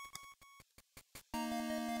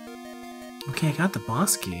 Okay, I got the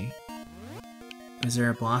boss key. Is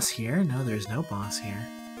there a boss here? No, there's no boss here.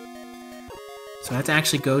 So I have to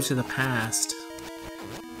actually go to the past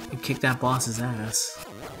and kick that boss's ass.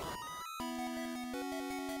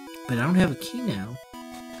 But I don't have a key now.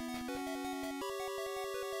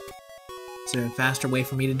 Is there a faster way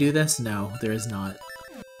for me to do this? No, there is not.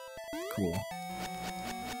 Cool.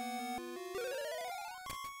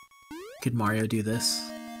 Could Mario do this?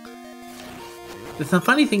 The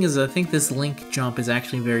funny thing is, I think this Link jump is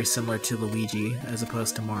actually very similar to Luigi, as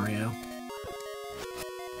opposed to Mario.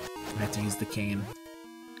 I have to use the cane.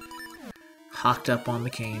 Hocked up on the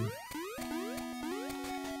cane.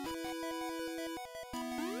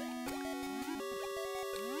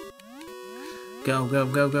 Go, go,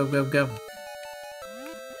 go, go, go, go.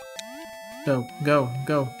 Go, go,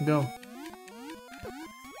 go, go.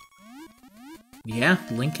 Yeah,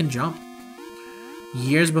 Link can jump.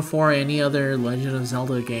 Years before any other Legend of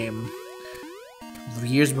Zelda game.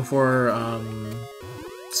 Years before,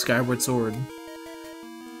 Skyward Sword.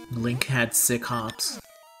 Link had sick hops.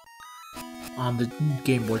 On the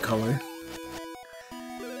Game Boy Color.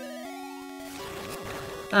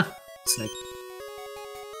 Ah, snake.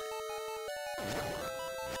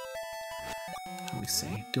 Let me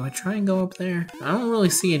see. Do I try and go up there? I don't really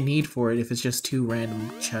see a need for it if it's just two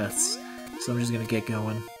random chests. So I'm just gonna get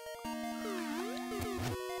going.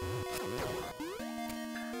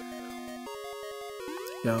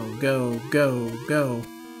 Go, go, go, go.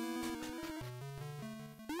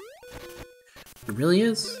 It really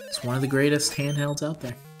is. It's one of the greatest handhelds out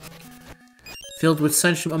there. Filled with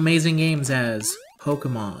such amazing games as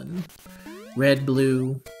Pokemon, Red,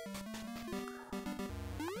 Blue,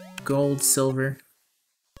 Gold, Silver.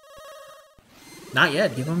 Not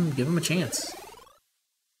yet. Give him a chance.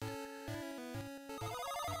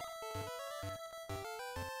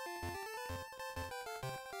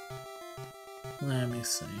 Let me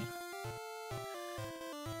see.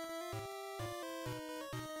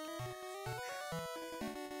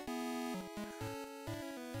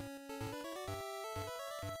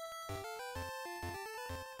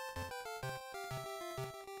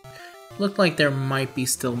 Looked like there might be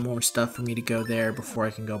still more stuff for me to go there before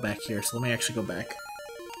I can go back here, so let me actually go back.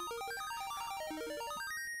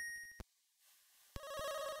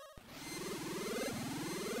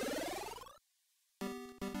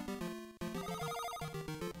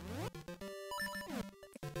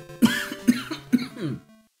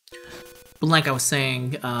 But like I was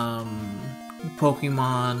saying,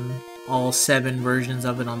 Pokemon, all 7 versions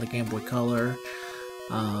of it on the Game Boy Color,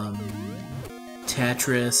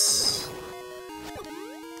 Tetris,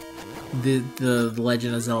 the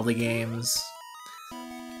Legend of Zelda games,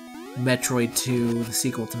 Metroid 2, the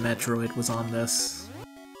sequel to Metroid, was on this.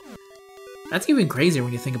 That's even crazier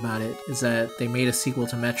when you think about it, is that they made a sequel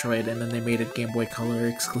to Metroid and then they made it Game Boy Color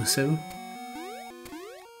exclusive.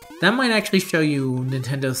 That might actually show you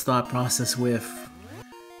Nintendo's thought process with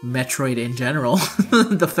Metroid in general.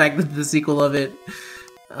 The fact that the sequel of it,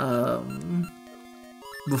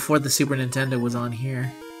 before the Super Nintendo was on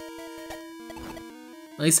here.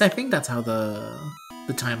 At least I think that's how the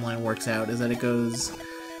timeline works out, is that it goes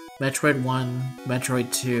Metroid 1,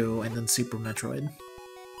 Metroid 2, and then Super Metroid.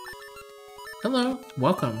 Hello,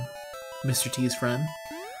 welcome, Mr. T's friend.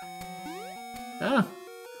 Ah.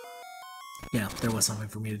 Yeah, there was something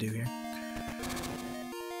for me to do here.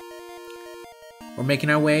 We're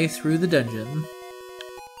making our way through the dungeon.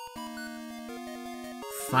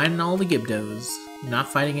 Finding all the Gibdos. Not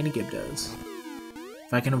fighting any Gibdos.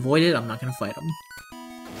 If I can avoid it, I'm not gonna fight them.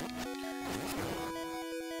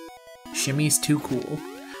 Shimmy's too cool.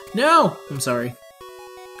 No! I'm sorry.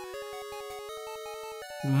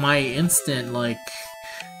 My instant, like,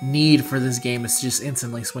 need for this game is to just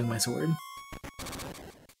instantly swing my sword.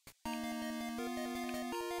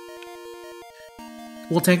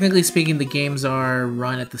 Well, technically speaking, the games are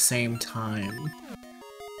run at the same time.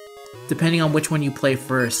 Depending on which one you play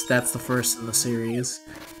first, that's the first in the series.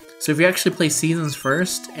 So if you actually play Seasons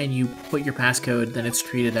first, and you put your passcode, then it's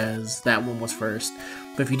treated as that one was first.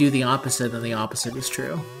 But if you do the opposite, then the opposite is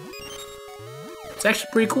true. It's actually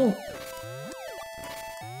pretty cool.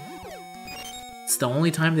 It's the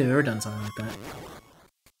only time they've ever done something like that.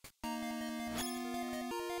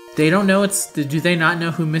 They don't know do they not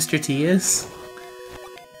know who Mr. T is?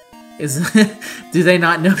 Do they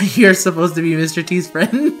not know you're supposed to be Mr. T's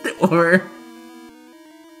friend? Or...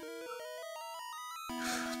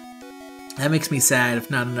 That makes me sad if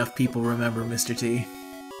not enough people remember Mr. T.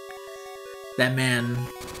 That man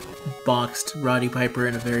boxed Roddy Piper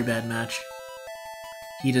in a very bad match.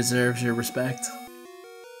 He deserves your respect.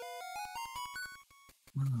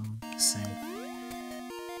 Oh, same.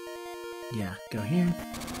 Yeah, go here.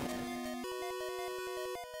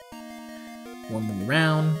 One more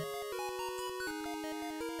round.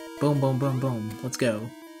 Boom, boom, boom, boom. Let's go.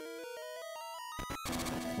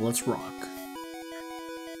 Let's rock.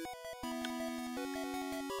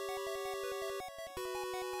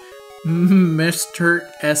 Mr.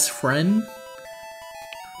 S. Friend?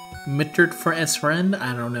 Mr. for S. Friend?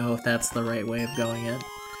 I don't know if that's the right way of going it.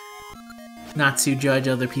 Not to judge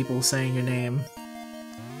other people saying your name.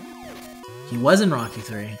 He was in Rocky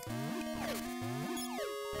 3.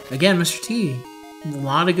 Again, Mr. T. A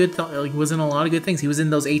lot of good he was in a lot of good things. He was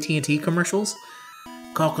in those AT&T commercials.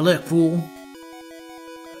 Call collect, fool.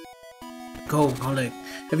 Go collect.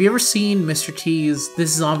 Have you ever seen Mr. T's?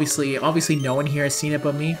 This is obviously no one here has seen it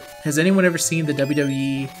but me. Has anyone ever seen the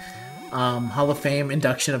WWE Hall of Fame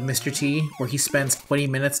induction of Mr. T, where he spends 20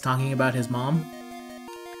 minutes talking about his mom?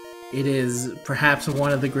 It is perhaps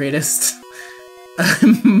one of the greatest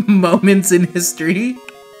moments in history.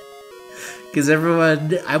 Because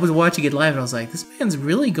I was watching it live and I was like, this man's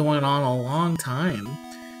really going on a long time.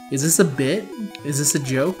 Is this a bit? Is this a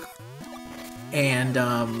joke? And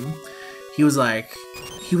he was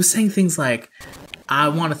saying things like, I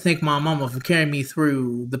want to thank my mama for carrying me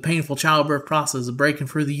through the painful childbirth process of breaking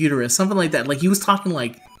through the uterus. Something like that. Like, he was talking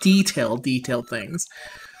like detailed things.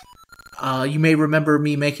 You may remember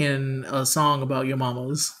me making a song about your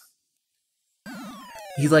mamas.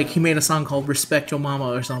 He made a song called Respect Your Mama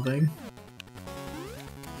or something.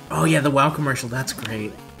 Oh yeah, the WoW commercial, that's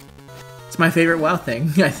great. It's my favorite WoW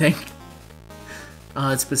thing, I think.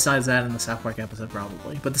 It's besides that in the South Park episode,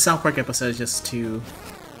 probably. But the South Park episode is just too...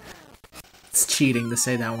 It's cheating to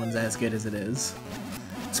say that one's as good as it is.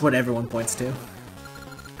 It's what everyone points to.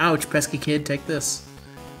 Ouch, pesky kid, take this.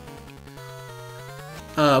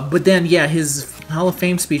 But then, yeah, his Hall of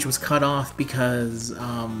Fame speech was cut off because,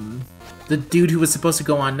 the dude who was supposed to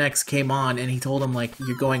go on next came on and he told him, like,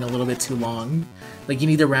 you're going a little bit too long. Like, you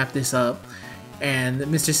need to wrap this up. And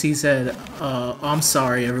Mr. C said, I'm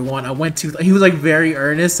sorry, everyone. I went too... He was, like, very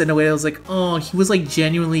earnest in a way that was like, oh, he was, like,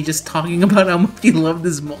 genuinely just talking about how much he loved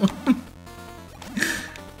his mom.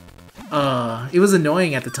 It was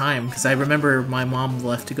annoying at the time, because I remember my mom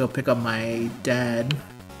left to go pick up my dad.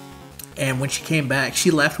 And when she came back,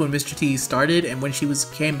 she left when Mr. T started, and when she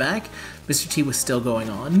came back, Mr. T was still going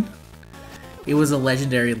on. It was a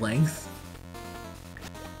legendary length.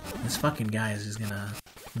 This fucking guy is just gonna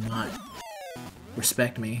not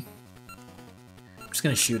respect me. I'm just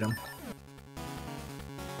gonna shoot him.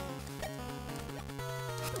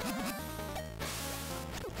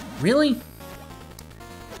 Really?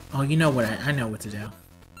 Oh, you know what? I know what to do.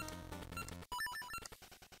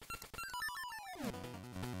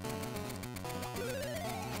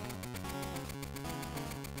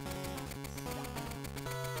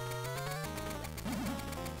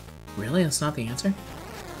 Really? That's not the answer?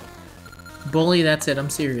 Bully, that's it. I'm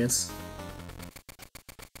serious.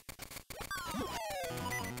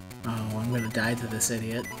 Oh, I'm gonna die to this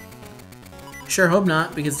idiot. Sure hope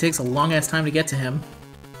not, because it takes a long-ass time to get to him.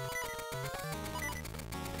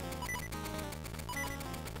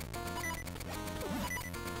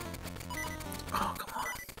 Oh, come on.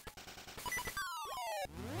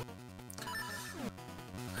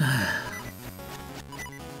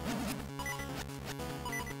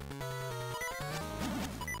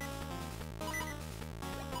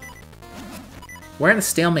 We're at a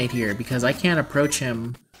stalemate here, because I can't approach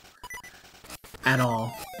him at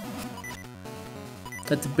all. I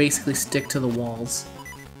have to basically stick to the walls.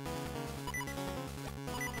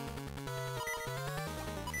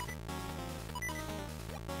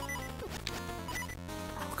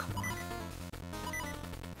 Oh, come on.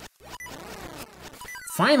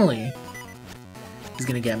 Finally! He's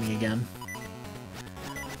gonna get me again.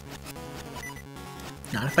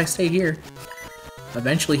 Not if I stay here.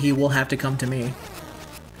 Eventually he will have to come to me.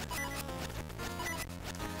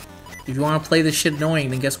 If you want to play this shit annoying,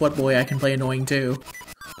 then guess what, boy? I can play annoying too.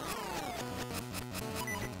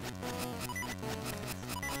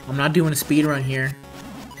 I'm not doing a speedrun here.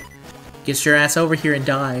 Get your ass over here and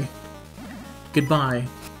die. Goodbye.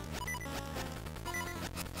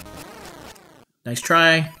 Nice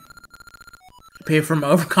try. Pay for my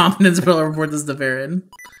overconfidence, but I'll report this to Farron.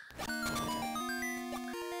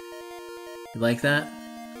 You like that?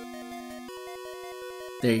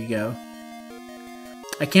 There you go.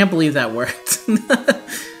 I can't believe that worked.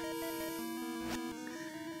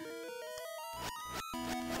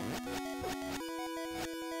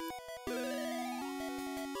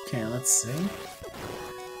 Okay, let's see.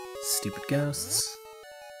 Stupid ghosts.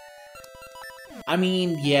 I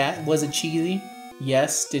mean, yeah, was it cheesy?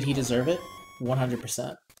 Yes. Did he deserve it?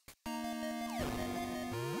 100%.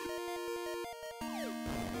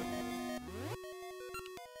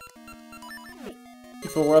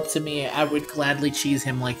 If it were up to me, I would gladly cheese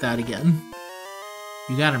him like that again.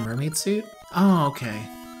 You got a mermaid suit? Oh, okay.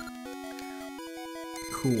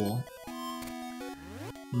 Cool.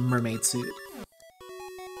 Mermaid suit.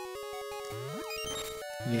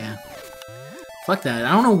 Yeah. Fuck that.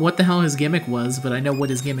 I don't know what the hell his gimmick was, but I know what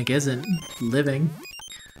his gimmick isn't. Living.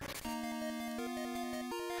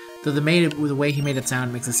 Though the way he made it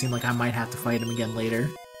sound makes it seem like I might have to fight him again later.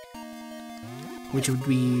 Which would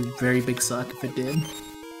be very big suck if it did.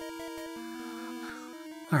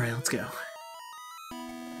 Alright, let's go.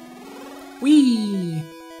 Whee!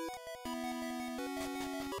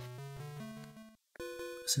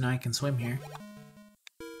 So now I can swim here.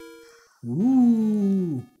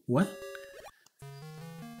 Ooh! What?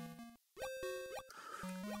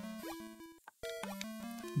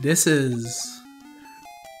 This is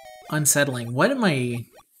unsettling. What am I...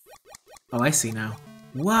 Oh, I see now.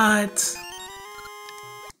 What?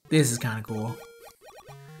 This is kind of cool.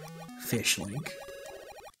 Fish link.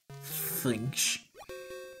 Finch.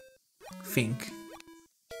 Fink.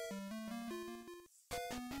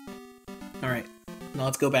 Alright, now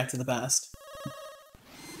let's go back to the past.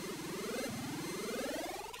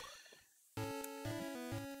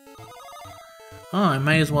 Oh, I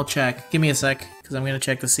might as well check. Give me a sec, because I'm going to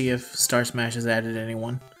check to see if Star Smash has added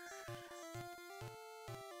anyone.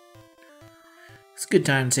 It's a good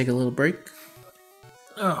time to take a little break.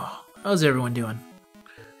 Oh, how's everyone doing?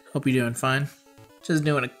 Hope you're doing fine. Just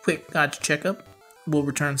doing a quick gotcha checkup. We'll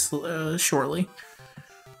return shortly.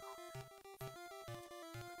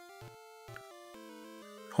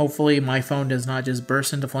 Hopefully my phone does not just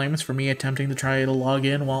burst into flames for me attempting to try to log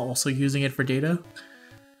in while also using it for data.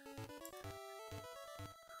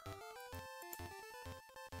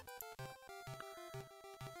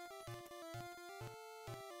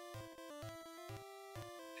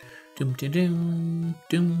 Doom dum dum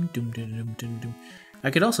doom doom dum dum dum. I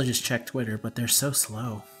could also just check Twitter, but they're so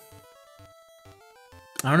slow.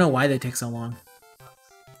 I don't know why they take so long.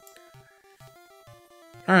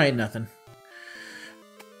 Alright, nothing.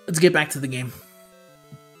 Let's get back to the game.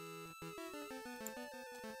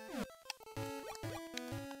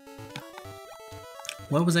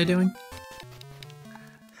 What was I doing?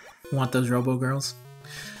 Want those Robo Girls?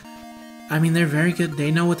 I mean, they're very good.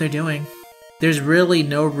 They know what they're doing. There's really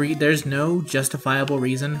there's no justifiable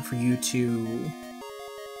reason for you to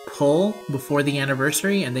pull before the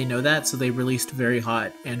anniversary, and they know that, so they released very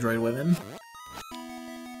hot Android women.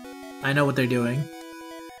 I know what they're doing,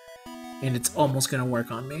 and it's almost gonna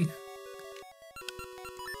work on me.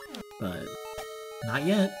 But not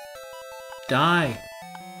yet. Die.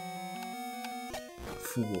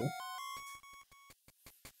 Fool.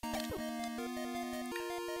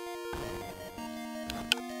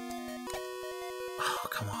 Oh,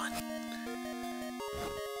 come on.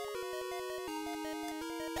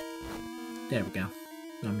 There we go.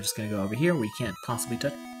 I'm just gonna go over here where you can't possibly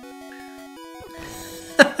touch.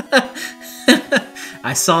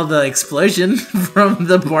 I saw the explosion from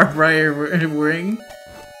the barbed wire ring.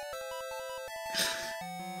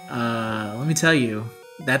 Let me tell you,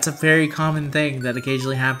 that's a very common thing that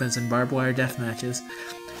occasionally happens in barbed wire death matches.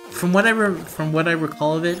 From what I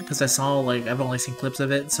recall of it, because I saw, like, I've only seen clips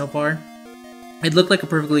of it so far, it looked like a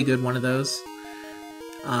perfectly good one of those.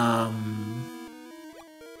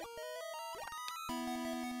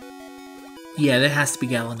 Yeah, there has to be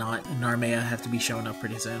Galanot and Narmea have to be showing up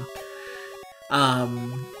pretty soon.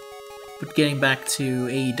 But getting back to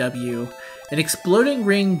AEW, an exploding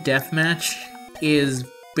ring deathmatch is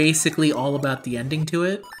basically all about the ending to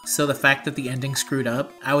it, so the fact that the ending screwed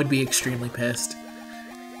up, I would be extremely pissed.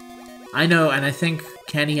 I know, and I think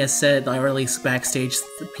Kenny has said, or at least backstage,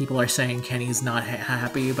 people are saying Kenny's not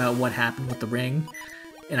happy about what happened with the ring,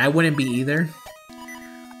 and I wouldn't be either.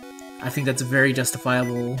 I think that's a very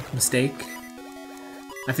justifiable mistake.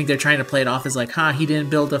 I think they're trying to play it off as like, he didn't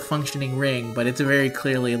build a functioning ring, but it's very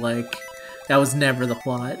clearly like, that was never the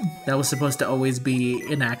plot. That was supposed to always be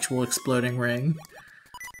an actual exploding ring.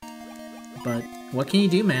 But what can you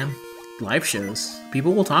do, man? Live shows.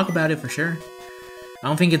 People will talk about it for sure. I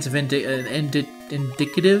don't think it's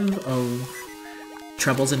indicative of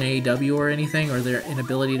troubles in AEW or anything, or their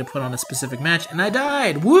inability to put on a specific match. And I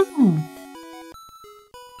died! Woo!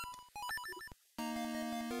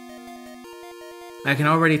 I can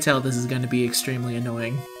already tell this is going to be extremely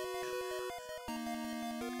annoying.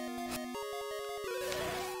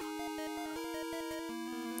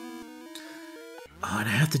 Oh, and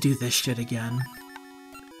I have to do this shit again.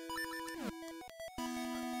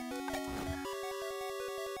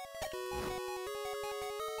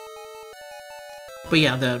 But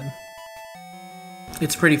yeah,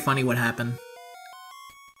 it's pretty funny what happened.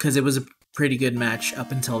 Because it was a pretty good match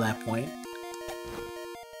up until that point.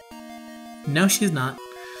 No, she's not.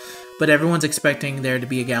 But everyone's expecting there to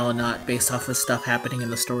be a Galanot based off of stuff happening in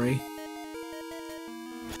the story.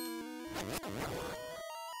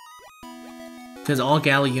 Because all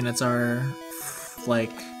Gala units are,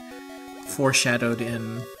 like, foreshadowed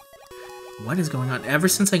in... What is going on? Ever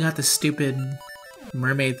since I got this stupid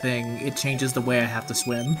mermaid thing, it changes the way I have to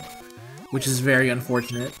swim. Which is very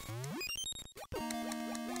unfortunate.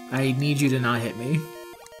 I need you to not hit me.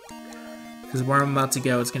 Because where I'm about to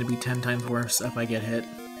go, it's going to be 10 times worse if I get hit.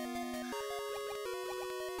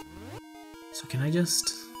 So can I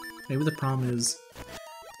just... Maybe the problem is...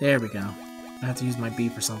 There we go. I have to use my B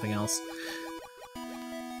for something else.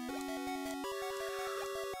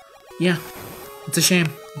 Yeah, it's a shame,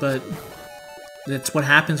 but that's what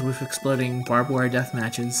happens with exploding barbed wire death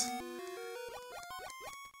matches.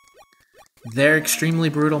 They're extremely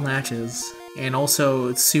brutal matches, and also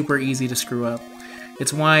it's super easy to screw up.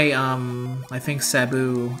 It's why, I think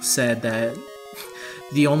Sabu said that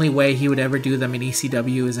the only way he would ever do them in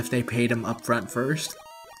ECW is if they paid him upfront first.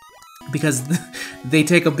 Because they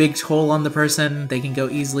take a big toll on the person, they can go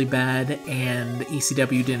easily bad, and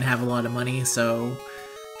ECW didn't have a lot of money, so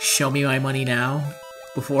show me my money now,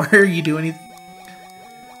 before you do anything.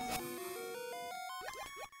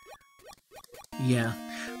 Yeah.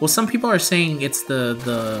 Well, some people are saying it's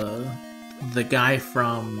the guy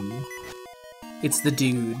from... It's the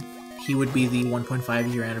dude. He would be the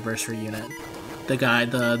 1.5 year anniversary unit. The guy,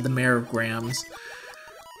 the mayor of Grams.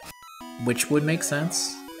 Which would make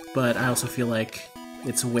sense, but I also feel like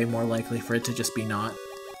it's way more likely for it to just be not.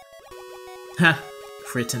 Ha!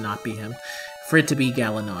 For it to not be him. For it to be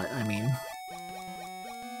Galanot, I mean.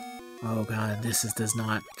 Oh god, this does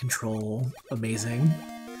not control amazing.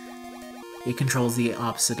 It controls the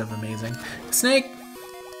opposite of amazing. Snake!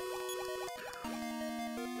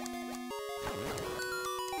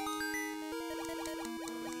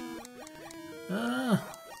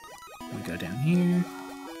 Let me go down here.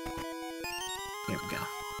 Here we go.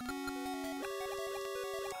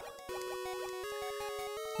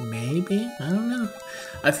 Maybe? I don't know.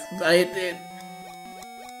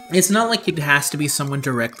 It's not like it has to be someone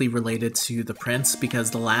directly related to the prince,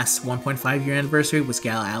 because the last 1.5 year anniversary was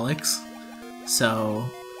Gal Alex. So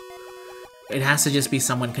it has to just be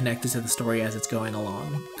someone connected to the story as it's going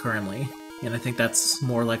along currently. And I think that's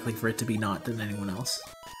more likely for it to be not than anyone else.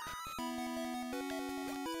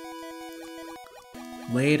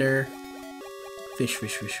 Later. Fish,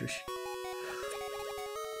 fish, fish, fish.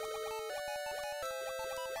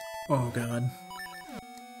 Oh god.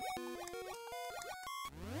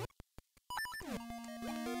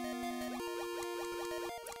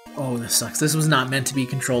 Oh, this sucks. This was not meant to be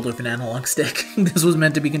controlled with an analog stick. This was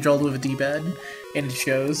meant to be controlled with a D-pad, and it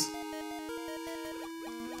shows.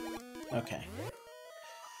 Okay.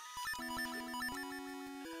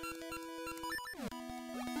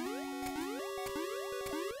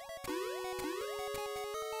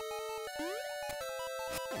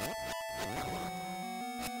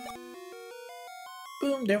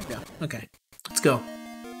 Boom, there we go. Okay, let's go.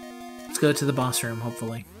 Let's go to the boss room,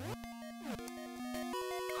 hopefully.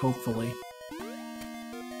 Hopefully.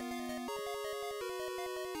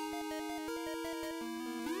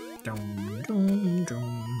 Dum, dum,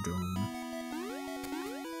 dum, dum.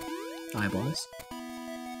 Eyeballs.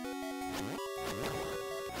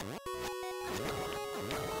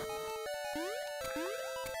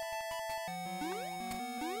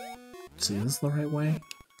 See, is this the right way?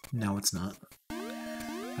 No, it's not.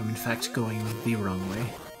 I'm in fact going the wrong way.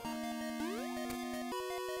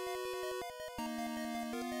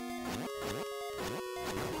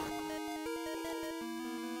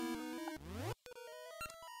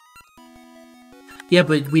 Yeah,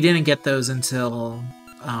 but we didn't get those until,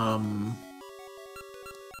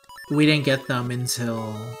 we didn't get them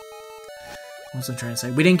until, what was I trying to say?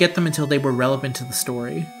 We didn't get them until they were relevant to the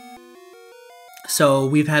story. So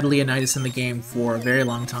we've had Leonidas in the game for a very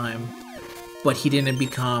long time, but he didn't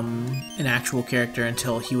become an actual character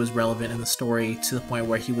until he was relevant in the story to the point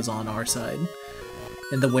where he was on our side.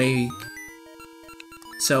 And the way...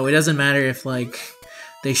 So it doesn't matter if, like,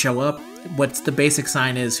 they show up. What's the basic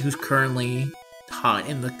sign is who's currently hot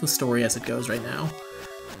in the story as it goes right now.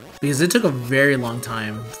 Because it took a very long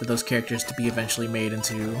time for those characters to be eventually made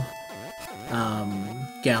into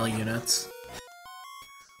galley units.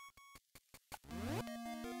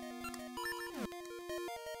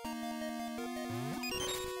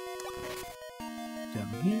 Down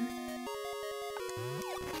here.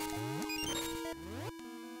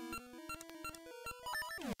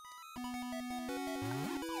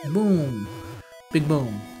 Boom! Big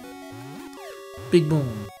boom. Big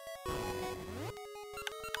boom.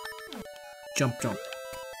 Jump, jump.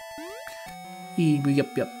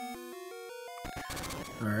 Yep.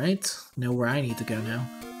 Alright, know where I need to go now.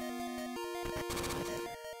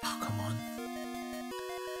 Oh, come on.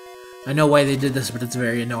 I know why they did this, but it's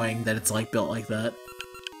very annoying that it's like built like that.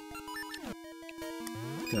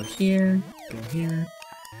 Go here, go here,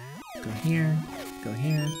 go here, go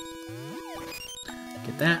here.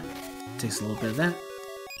 Get that. Takes a little bit of that.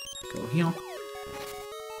 Go heal.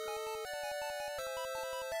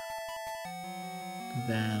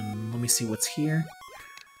 Then, let me see what's here.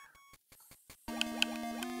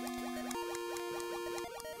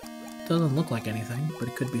 Doesn't look like anything, but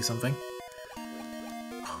it could be something.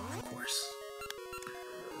 Oh, of course.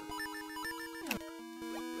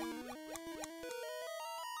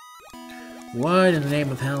 What in the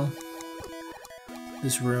name of hell?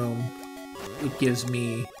 This room, it gives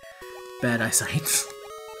me bad eyesight.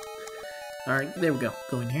 Alright, there we go.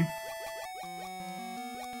 Go in here.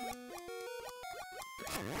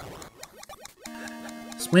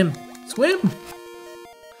 Swim! Swim!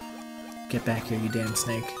 Get back here, you damn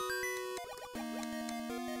snake.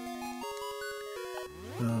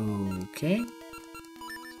 Okay.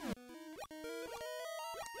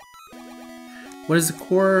 What is the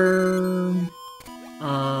core?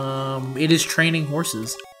 It is training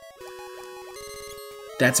horses.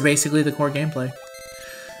 That's basically the core gameplay.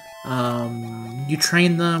 You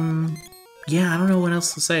train them... Yeah, I don't know what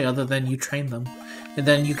else to say other than you train them. And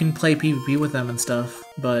then you can play PvP with them and stuff,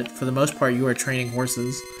 but for the most part you are training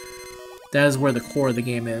horses. That is where the core of the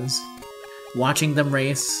game is. Watching them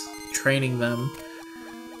race, training them.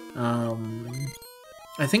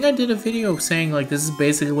 I think I did a video saying, like, this is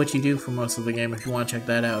basically what you do for most of the game if you want to check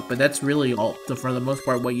that out, but that's really all, for the most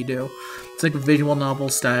part, what you do. It's like a visual novel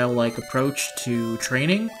style, like, approach to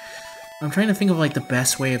training. I'm trying to think of, like, the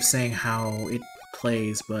best way of saying how it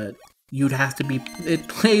plays, but you'd have to be... It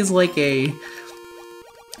plays like a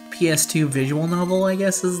PS2 visual novel, I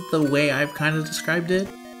guess, is the way I've kind of described it.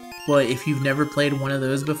 But if you've never played one of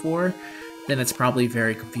those before, then it's probably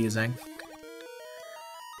very confusing.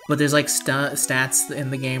 but there's like stats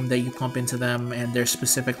in the game that you pump into them, and there's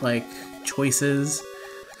specific like choices.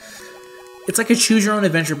 It's like a choose your own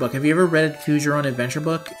adventure book. Have you ever read a choose your own adventure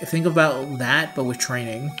book? Think about that, but with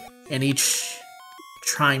training. And each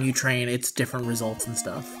time you train, it's different results and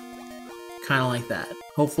stuff. Kind of like that.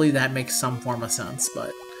 Hopefully that makes some form of sense,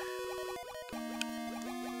 but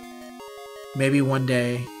maybe one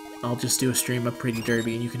day I'll just do a stream of Pretty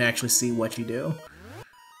Derby and you can actually see what you do.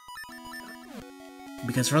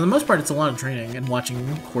 Because for the most part, it's a lot of training and watching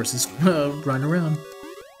horses run around.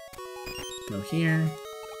 Go here.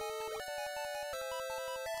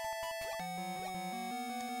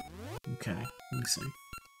 Okay, let me see.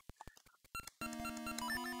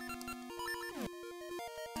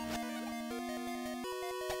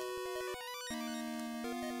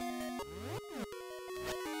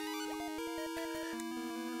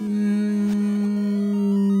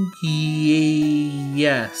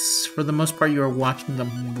 Yes, for the most part you are watching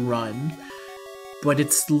them run, but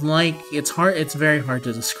it's very hard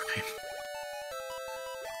to describe.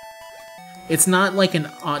 It's not like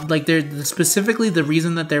specifically the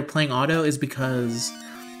reason that they're playing auto is because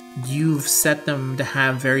you've set them to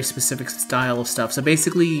have very specific style of stuff. So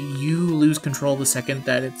basically you lose control the second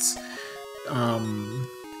that it's,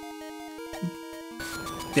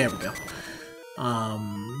 there we go.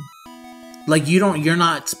 Like you're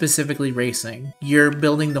not specifically racing. You're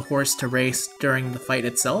building the horse to race during the fight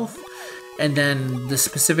itself, and then the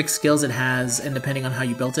specific skills it has, and depending on how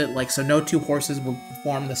you built it, like, so no two horses will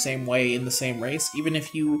perform the same way in the same race. Even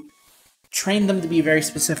if you train them to be very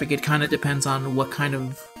specific, it kind of depends on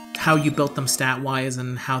how you built them stat-wise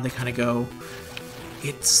and how they kind of go.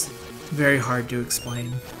 It's very hard to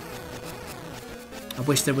explain. I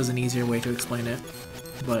wish there was an easier way to explain it,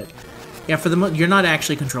 but yeah, you're not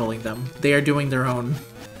actually controlling them. They are doing their own.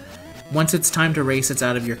 Once it's time to race, it's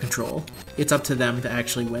out of your control. It's up to them to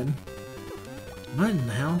actually win. What in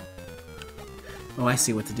the hell? Oh, I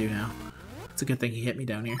see what to do now. It's a good thing he hit me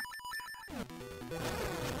down here.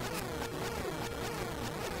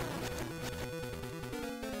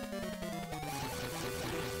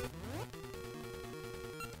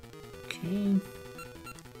 Okay.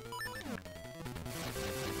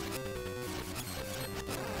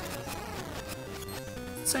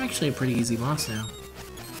 It's actually a pretty easy boss now.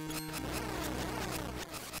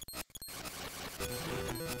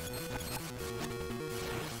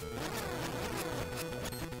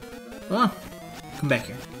 Oh, come back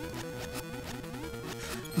here.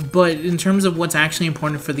 But in terms of what's actually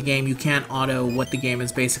important for the game, you can't auto what the game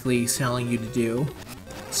is basically telling you to do.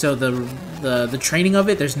 So the training of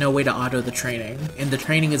it, there's no way to auto the training, and the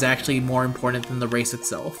training is actually more important than the race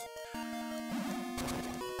itself.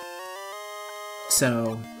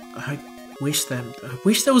 So I wish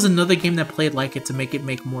there was another game that played like it to make it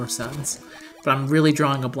make more sense. But I'm really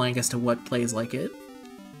drawing a blank as to what plays like it.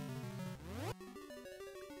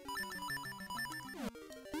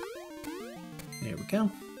 There we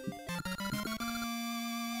go.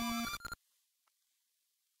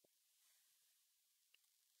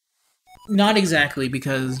 Not exactly,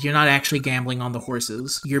 because you're not actually gambling on the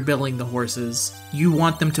horses. You're building the horses. You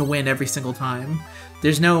want them to win every single time.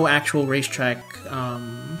 There's no actual racetrack,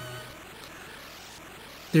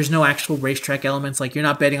 elements. Like, you're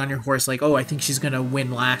not betting on your horse like, oh, I think she's gonna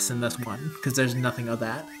win last in this one, because there's nothing of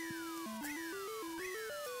that.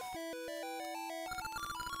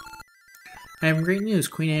 I have great news.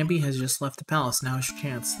 Queen Ambi has just left the palace. Now is your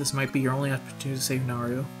chance. This might be your only opportunity to save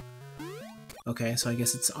Naru. Okay, so I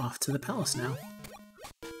guess it's off to the palace now.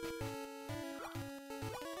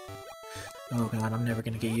 Oh god, I'm never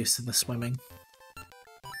gonna get used to the swimming.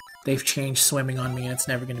 They've changed swimming on me and it's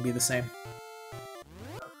never gonna be the same.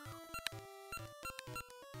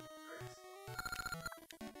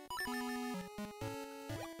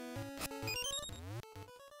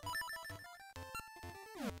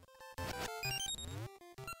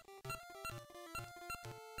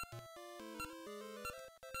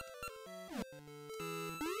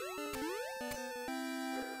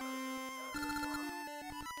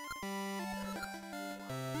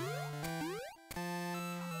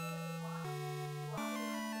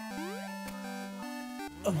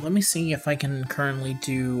 Oh, let me see if I can currently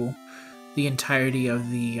do the entirety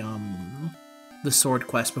of the sword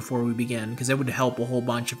quest before we begin, because it would help a whole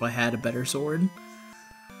bunch if I had a better sword.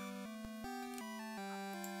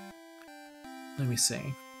 Let me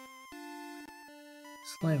see.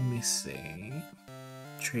 So let me see.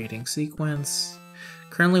 Trading sequence.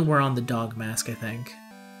 Currently we're on the dog mask, I think.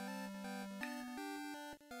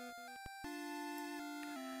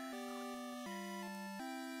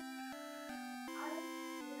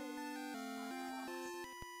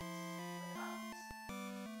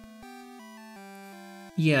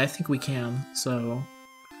 Yeah, I think we can, so...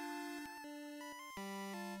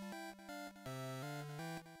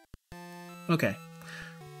 Okay.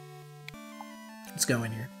 Let's go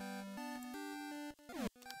in here.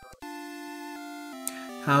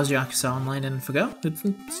 How's Yakuza Online in Fago?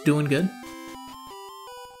 It's doing good.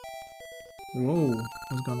 Whoa,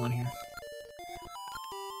 what's going on here?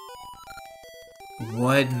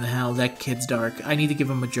 What in the hell? That kid's dark. I need to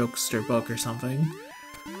give him a jokester book or something.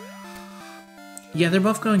 Yeah, they're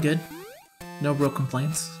both going good. No real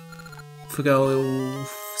complaints. Fago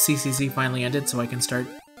CCC finally ended, so I can start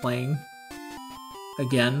playing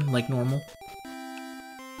again, like normal.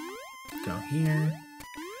 Go here.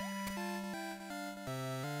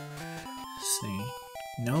 See.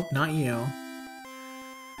 Nope, not you.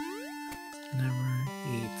 Never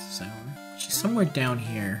eat sour. She's somewhere down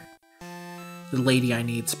here. The lady I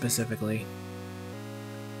need specifically.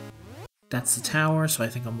 That's the tower, so I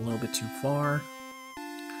think I'm a little bit too far.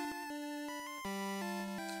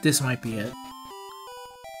 This might be it.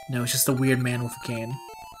 No, it's just a weird man with a cane.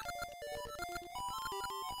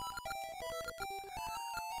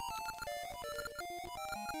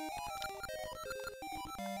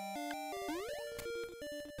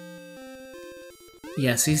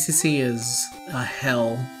 Yeah, CCC is a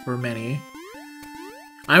hell for many.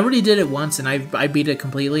 I already did it once and I beat it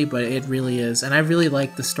completely, but it really is. And I really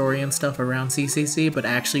like the story and stuff around CCC, but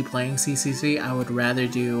actually playing CCC, I would rather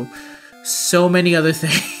do so many other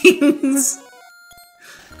things.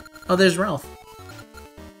 Oh, there's Ralph.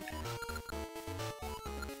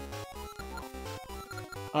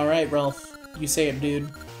 Alright, Ralph. You say it, dude.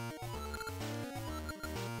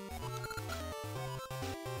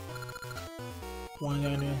 What am I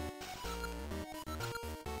gonna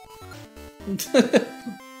do?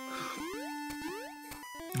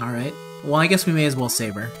 Alright. Well, I guess we may as well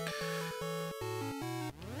save her.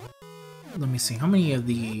 Let me see. How many of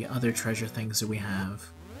the other treasure things do we have?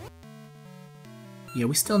 Yeah,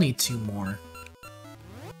 we still need 2 more.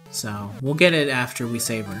 So, we'll get it after we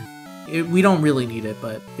save her. We don't really need it,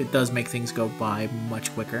 but it does make things go by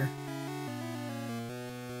much quicker.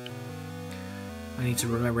 I need to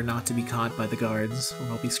remember not to be caught by the guards, or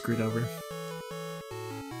I'll be screwed over.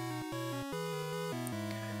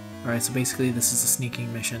 Alright, so basically this is a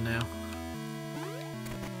sneaking mission now.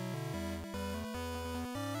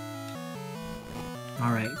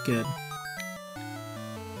 Alright, good.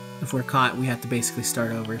 If we're caught, we have to basically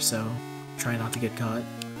start over, so try not to get caught.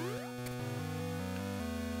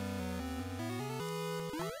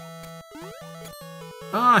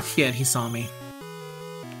 Ah, shit, he saw me.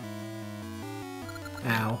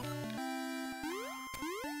 Ow.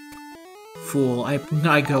 Fool, I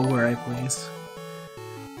go where I please.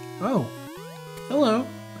 Oh. Hello.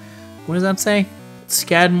 What does that say?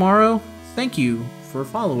 Scadmaro? Thank you for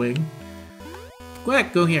following.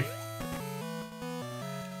 Quick, go here.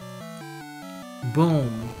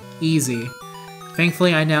 Boom. Easy.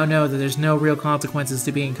 Thankfully, I now know that there's no real consequences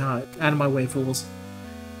to being caught. Out of my way, fools.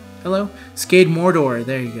 Hello? Skade Mordor.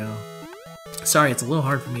 There you go. Sorry, it's a little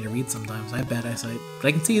hard for me to read sometimes. I have bad eyesight. But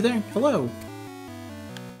I can see you there. Hello.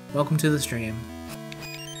 Welcome to the stream.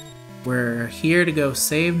 We're here to go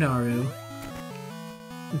save Naru.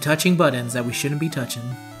 Touching buttons that we shouldn't be touching.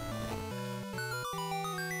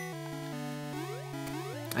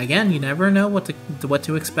 Again, you never know what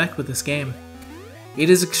to expect with this game. It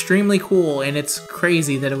is extremely cool, and it's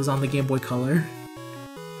crazy that it was on the Game Boy Color.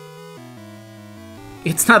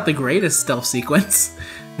 It's not the greatest stealth sequence,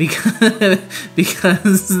 because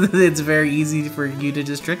it's very easy for you to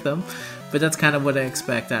just trick them, but that's kind of what I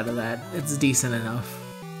expect out of that. It's decent enough.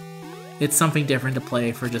 It's something different to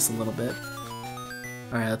play for just a little bit.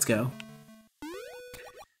 Alright, let's go.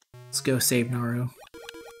 Let's go save Naru.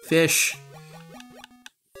 Fish!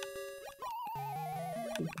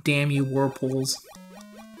 Damn you, whirlpools.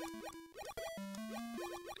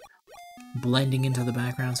 Blending into the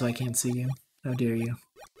background so I can't see you. How dare you.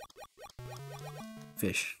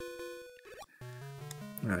 Fish.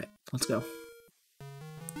 Alright, let's go.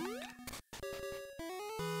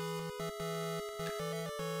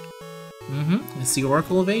 It's the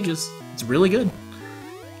Oracle of Ages. It's really good.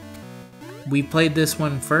 We played this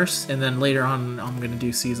one first, and then later on I'm gonna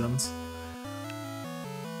do seasons.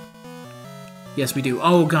 Yes, we do.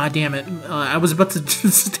 Oh, god damn it. I was about to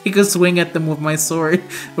just take a swing at them with my sword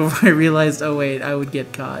before I realized, oh wait, I would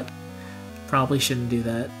get caught. Probably shouldn't do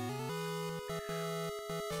that.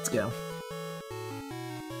 Let's go.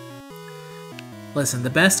 Listen, the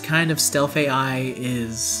best kind of stealth AI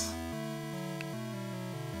is...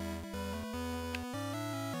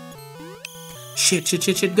 Shit, shit,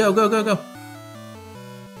 shit, shit, go, go, go, go!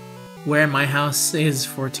 Where my house is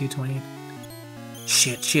for 220.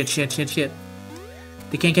 Shit, shit, shit, shit, shit.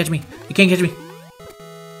 They can't catch me. They can't catch me.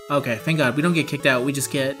 Okay, thank God. We don't get kicked out. We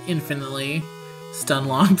just get infinitely stun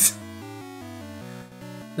locked.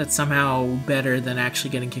 That's somehow better than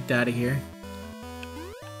actually getting kicked out of here.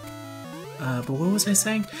 But what was I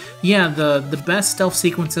saying? Yeah, the best stealth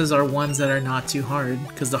sequences are ones that are not too hard,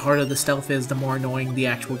 because the harder the stealth is, the more annoying the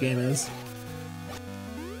actual game is.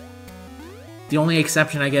 The only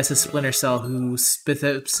exception, I guess, is Splinter Cell, whose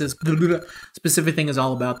specific thing is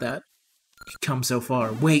all about that. You come so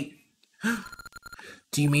far. Wait!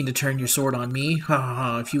 Do you mean to turn your sword on me? Ha ha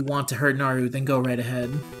ha, if you want to hurt Naru, then go right ahead.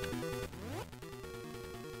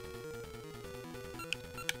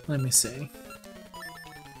 Let me see.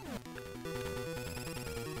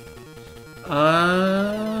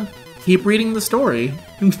 Keep reading the story.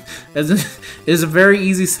 There's a very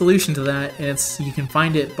easy solution to that, and you can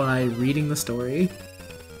find it by reading the story.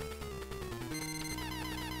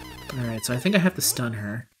 Alright, so I think I have to stun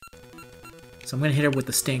her. So I'm gonna hit her with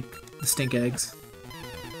the stink eggs.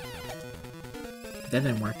 That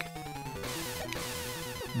didn't work.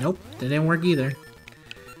 Nope, that didn't work either.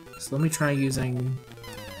 So let me try using...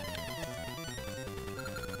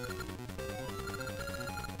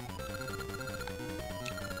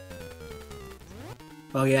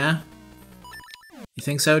 Oh yeah? You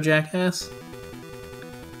think so, jackass?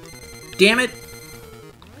 Damn it!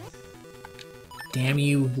 Damn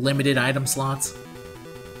you, limited item slots.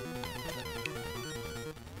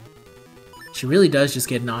 She really does just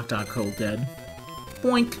get knocked out cold dead.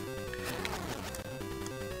 Boink!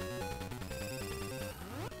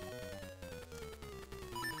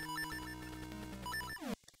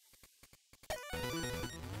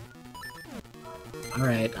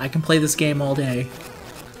 Alright, I can play this game all day.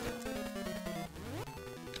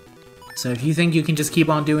 So if you think you can just keep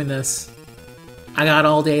on doing this, I got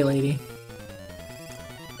all day, lady.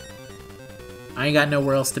 I ain't got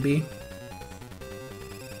nowhere else to be.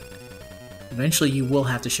 Eventually you will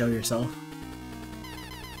have to show yourself.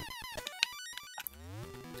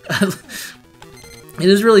 It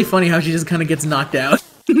is really funny how she just kind of gets knocked out.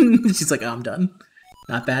 She's like, oh, I'm done.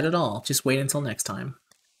 Not bad at all. Just wait until next time.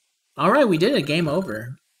 Alright, we did it. Game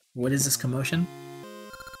over. What is this commotion?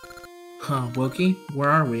 Huh, Wokey? Where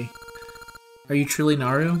are we? Are you truly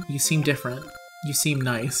Naru? You seem different. You seem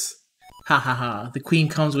nice. Ha ha ha. The queen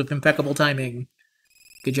comes with impeccable timing.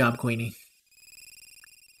 Good job, Queenie.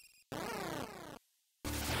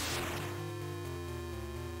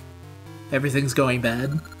 Everything's going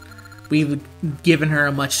bad. We've given her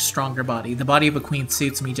a much stronger body. The body of a queen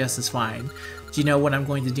suits me just as fine. Do you know what I'm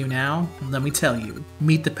going to do now? Let me tell you.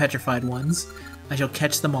 Meet the petrified ones. I shall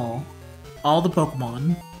catch them all. All the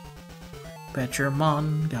Pokemon.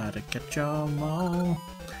 Petramon, gotta catch 'em all.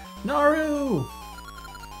 Naru!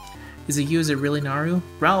 Is it you? Is it really Naru?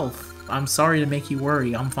 Ralph, I'm sorry to make you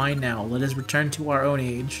worry. I'm fine now. Let us return to our own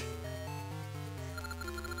age.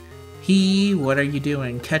 What are you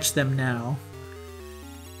doing? Catch them now.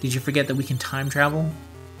 Did you forget that we can time travel?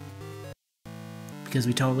 Because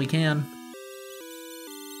we totally can.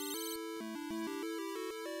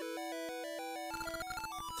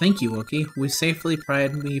 Thank you, Wokey. We safely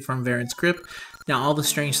pried me from Varen's grip. Now all the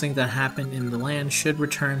strange things that happened in the land should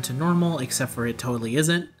return to normal, except for it totally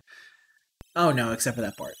isn't. Oh no, except for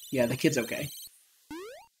that part. Yeah, the kid's okay.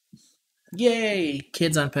 Yay!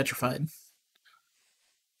 Kid's unpetrified.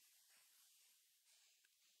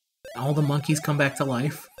 All the monkeys come back to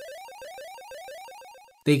life.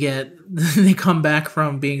 They come back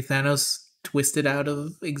from being Thanos twisted out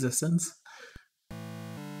of existence.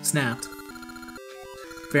 Snapped.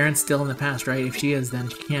 Varen's still in the past, right? If she is, then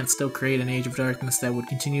she can't still create an age of darkness that would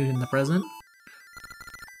continue in the present.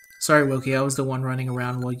 Sorry, Wokey, I was the one running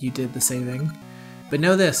around while you did the saving. But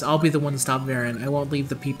know this, I'll be the one to stop Varen. I won't leave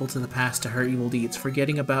the people to the past to her evil deeds.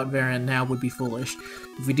 Forgetting about Varen now would be foolish.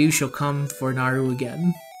 If we do, she'll come for Naru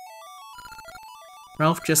again.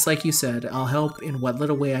 Ralph, just like you said, I'll help in what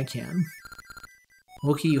little way I can.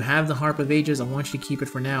 Wokey, you have the Harp of Ages. I want you to keep it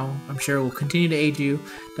for now. I'm sure it will continue to aid you.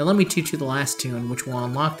 Now let me teach you the last tune, which will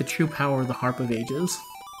unlock the true power of the Harp of Ages.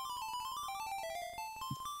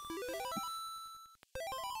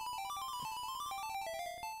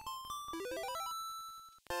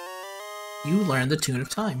 You learn the Tune of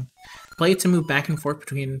Time. Play it to move back and forth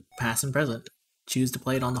between past and present. Choose to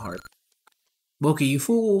play it on the harp. Wokey, you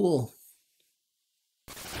fool!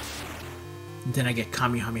 And then I get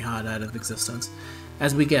Kamehameha out of existence.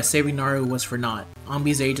 As we guessed, saving Naru was for naught.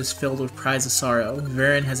 Ombi's age is filled with cries of sorrow.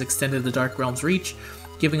 Varen has extended the Dark Realm's reach,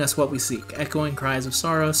 giving us what we seek. Echoing cries of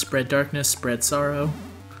sorrow, spread darkness, spread sorrow.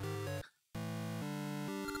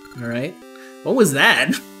 Alright. What was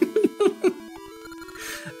that?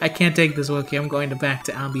 I can't take this, Wokey. I'm going back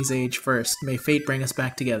to Ambi's age first. May fate bring us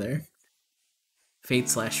back together.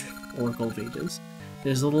 Fate/Oracle of Ages.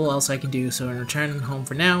 There's little else I can do, so in return home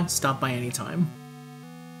for now, stop by any time.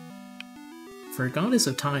 For a goddess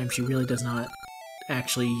of time, she really does not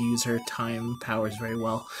actually use her time powers very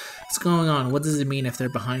well. What's going on? What does it mean if they're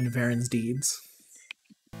behind Varen's deeds?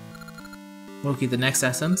 Wokey, the next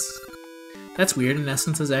essence? That's weird, an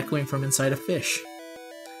essence is echoing from inside a fish.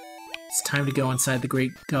 It's time to go inside the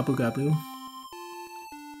great Gabu Gabu.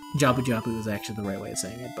 Jabu Jabu is actually the right way of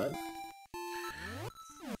saying it, but...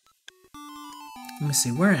 Let me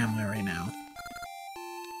see, where am I right now?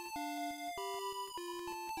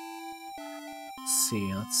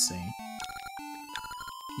 Let's see.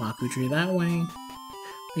 Maku tree that way.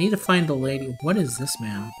 I need to find the lady. What is this,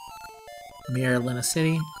 man? Mirrolina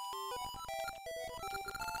City.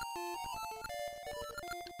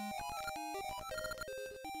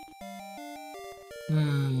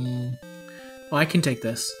 Oh, I can take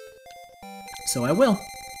this. So I will.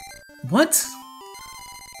 What?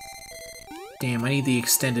 Damn, I need the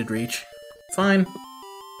extended reach. Fine.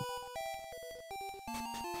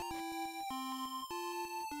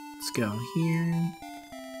 Let's go here.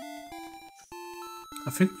 I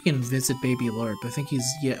think we can visit Baby Lurp. I think he's...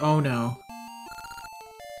 yeah. Oh no.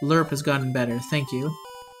 Lurp has gotten better. Thank you.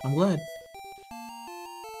 I'm glad.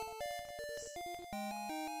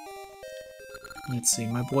 Let's see.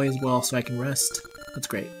 My boy is well, so I can rest. That's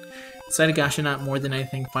great. Saidagasha, not more than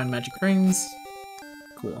anything, find magic rings.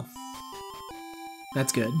 Cool.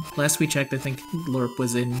 That's good. Last we checked, I think Lurp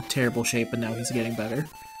was in terrible shape, but now he's getting better.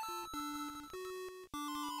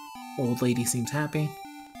 Old lady seems happy.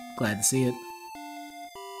 Glad to see it.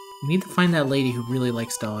 We need to find that lady who really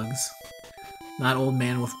likes dogs. Not old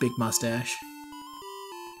man with big mustache.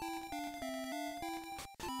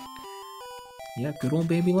 Yeah, good old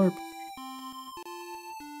Baby Lurp.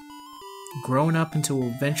 Grown up into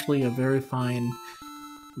eventually a very fine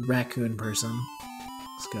raccoon person.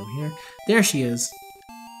 Let's go here. There she is.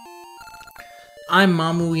 I'm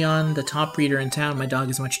Mamuyan, the top breeder in town. My dog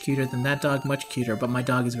is much cuter than that dog, much cuter, but my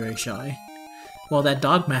dog is very shy. Well, that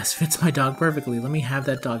dog mask fits my dog perfectly. Let me have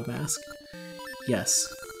that dog mask.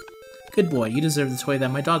 Yes. Good boy, you deserve the toy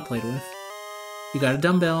that my dog played with. You got a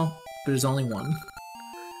dumbbell, but there's only one.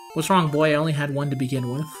 What's wrong, boy? I only had one to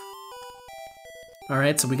begin with.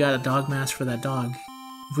 Alright, so we got a dog mask for that dog.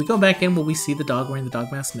 If we go back in, will we see the dog wearing the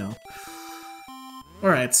dog mask? No.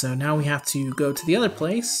 Alright, so now we have to go to the other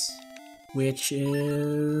place, which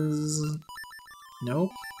is...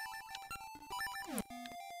 nope.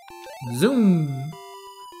 Zoom!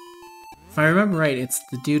 If I remember right, it's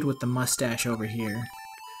the dude with the mustache over here.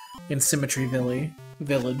 In Symmetry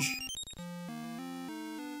Village.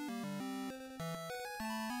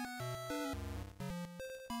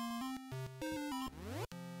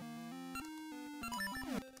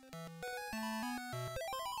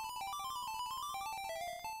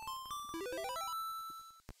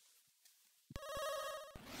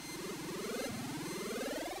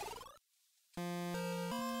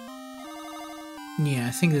 Yeah,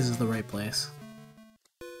 I think this is the right place.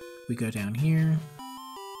 We go down here.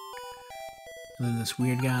 And then this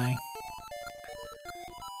weird guy.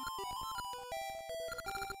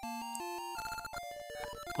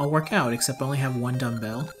 I'll work out, except I only have one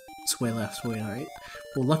dumbbell. Sway left, sway right.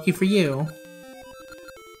 Well, lucky for you,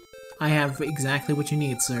 I have exactly what you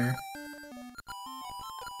need, sir.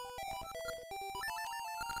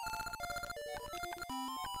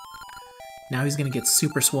 Now he's gonna get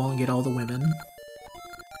super swole and get all the women.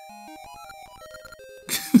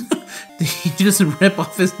 Did he just rip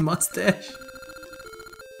off his mustache?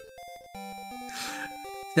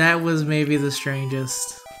 That was maybe the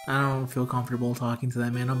strangest. I don't feel comfortable talking to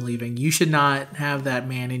that man. I'm leaving. You should not have that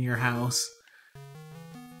man in your house.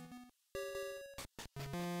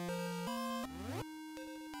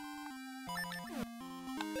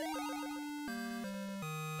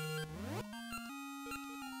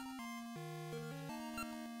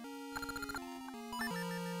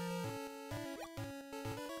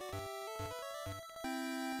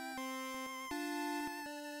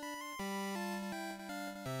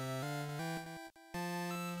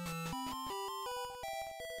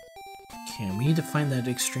 Okay, we need to find that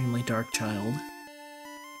extremely dark child.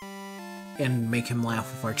 And make him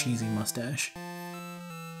laugh with our cheesy mustache.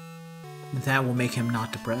 That will make him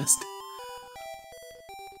not depressed.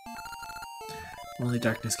 Only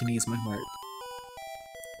darkness can ease my heart.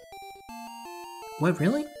 What,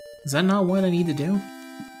 really? Is that not what I need to do?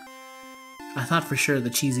 I thought for sure the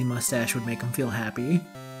cheesy mustache would make him feel happy.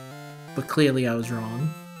 But clearly I was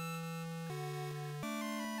wrong.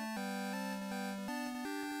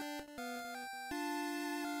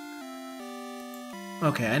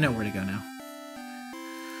 Okay, I know where to go now.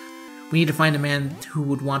 We need to find a man who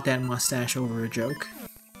would want that mustache over a joke.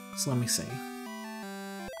 So let me see.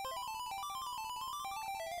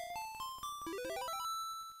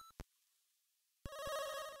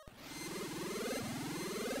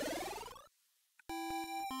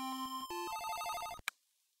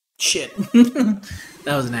 Shit.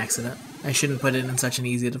 That was an accident. I shouldn't put it in such an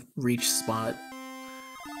easy to reach spot.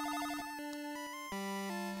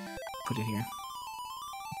 Put it here.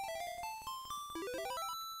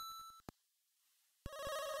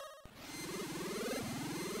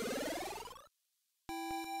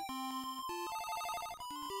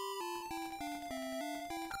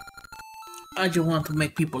 I just want to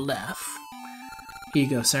make people laugh. Here you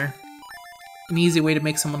go, sir. An easy way to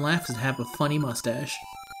make someone laugh is to have a funny mustache.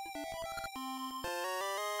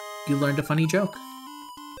 You learned a funny joke.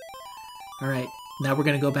 Alright, now we're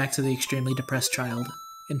gonna go back to the extremely depressed child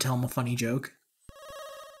and tell him a funny joke.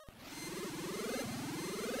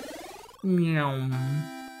 Meow.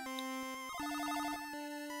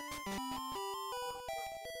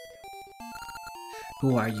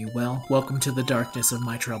 Who are you? Well, welcome to the darkness of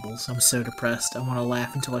my troubles. I'm so depressed. I want to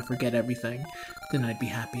laugh until I forget everything. Then I'd be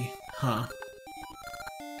happy. Huh.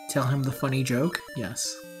 Tell him the funny joke?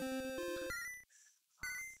 Yes.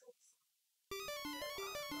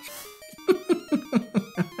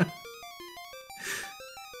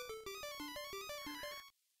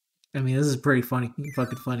 I mean, this is a pretty funny,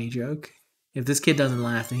 fucking funny joke. If this kid doesn't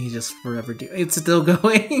laugh, then he's just forever it's still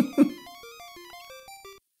going.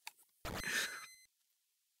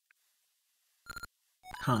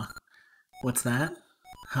 Huh. What's that?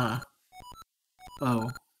 Huh.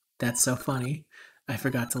 Oh. That's so funny. I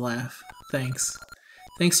forgot to laugh. Thanks.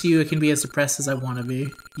 Thanks to you, I can be as depressed as I want to be.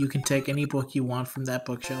 You can take any book you want from that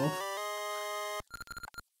bookshelf.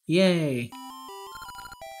 Yay!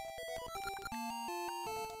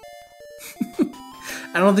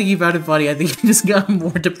 I don't think he found it funny. I think he just got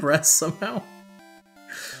more depressed somehow.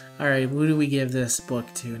 Alright, who do we give this book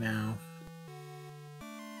to now?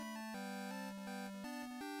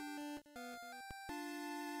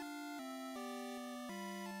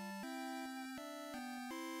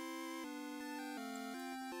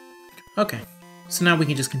 Okay, so now we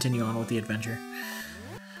can just continue on with the adventure.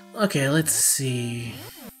 Okay, let's see.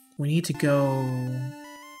 We need to go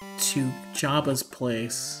to Jabba's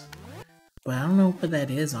place. But I don't know what that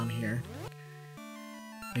is on here.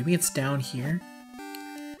 Maybe it's down here?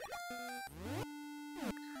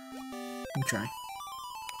 Let me try.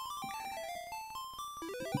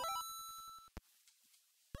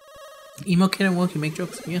 Emo Kid and Wokey make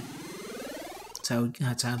jokes? Yeah.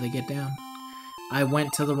 That's how they get down. I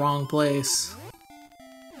went to the wrong place.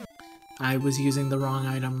 I was using the wrong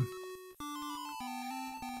item.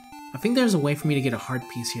 I think there's a way for me to get a heart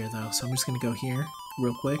piece here, though, so I'm just gonna go here,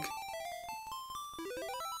 real quick.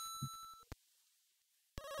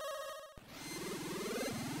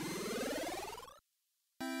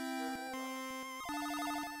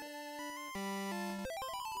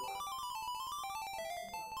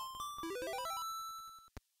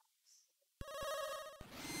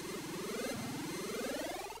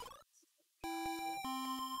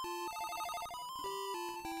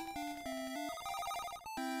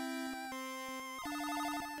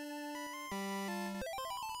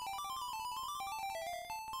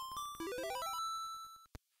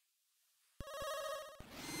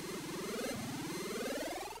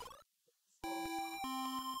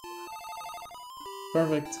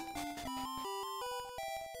 Perfect.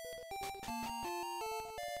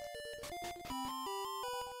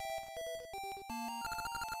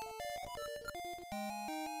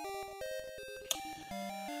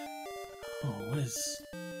 Oh, what is...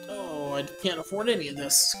 Oh, I can't afford any of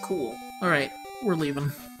this. Cool. Alright, we're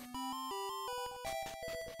leaving.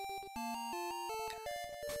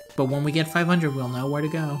 But when we get 500, we'll know where to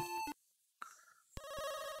go.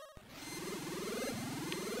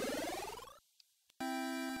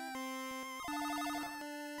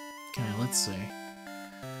 Okay, let's see.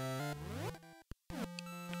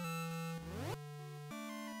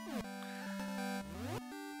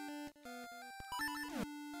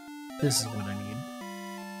 This is what I need.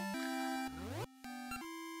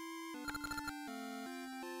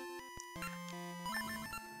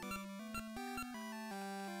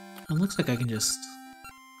 It looks like I can just...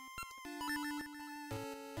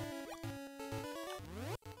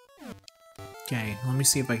 Okay, let me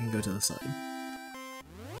see if I can go to the side.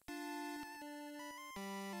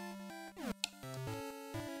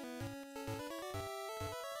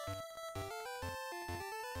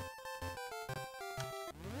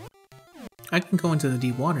 I can go into the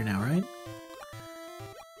deep water now, right?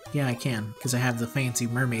 Yeah, I can, because I have the fancy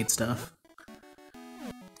mermaid stuff.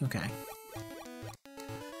 Okay.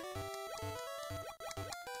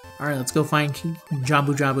 Alright, let's go find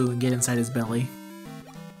Jabu Jabu and get inside his belly.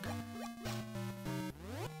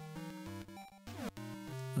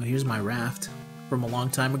 Oh, here's my raft from a long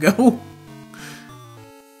time ago.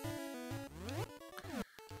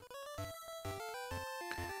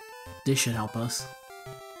 This should help us.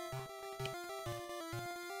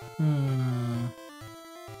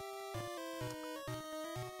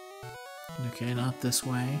 Okay, not this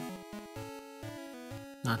way.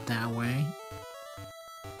 Not that way.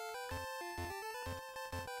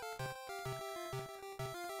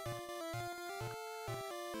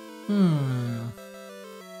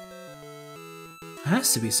 It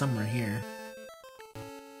has to be somewhere here.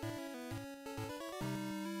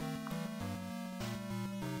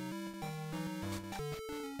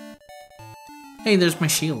 Hey, there's my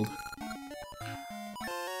shield.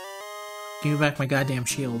 Give me back my goddamn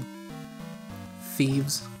shield.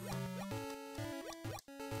 Thieves.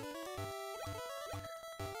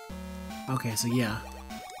 Okay, so yeah.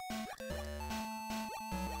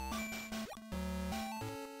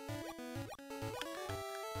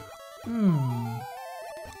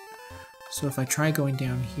 So if I try going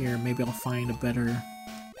down here, maybe I'll find a better...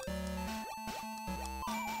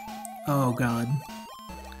 Oh god.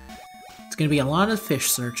 It's gonna be a lot of fish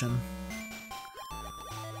searching.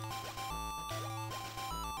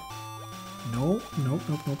 Nope, nope,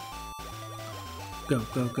 nope, nope. Go,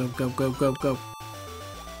 go, go, go, go, go, go.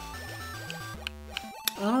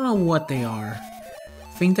 I don't know what they are.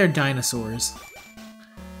 I think they're dinosaurs.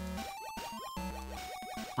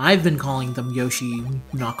 I've been calling them Yoshi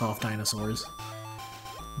knockoff dinosaurs.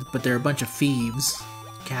 But they're a bunch of thieves.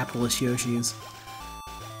 Capitalist Yoshis.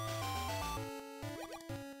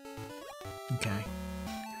 Okay.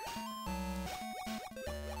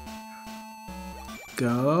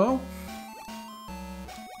 Go.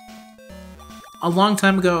 A long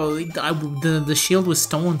time ago, the shield was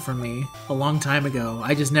stolen from me. A long time ago.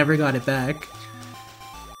 I just never got it back.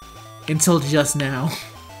 Until just now.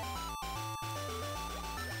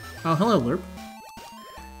 Oh, hello, Lerp.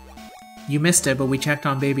 You missed it, but we checked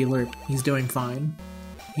on baby Lerp. He's doing fine.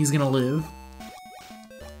 He's gonna live.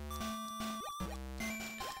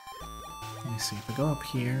 Let me see, if I go up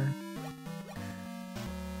here...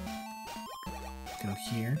 Go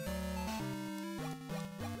here.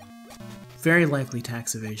 Very likely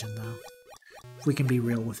tax evasion, though. If we can be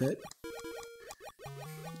real with it.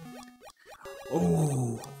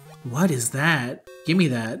 Oh, what is that? Give me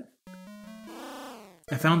that.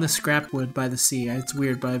 I found this scrap wood by the sea. It's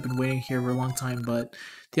weird, but I've been waiting here for a long time, but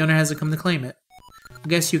the owner hasn't come to claim it. I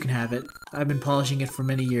guess you can have it. I've been polishing it for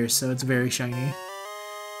many years, so it's very shiny.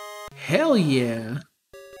 Hell yeah!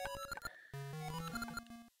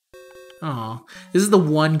 Aw, this is the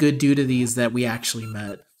one good dude of these that we actually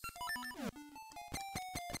met.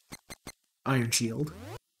 Iron Shield.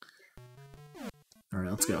 Alright,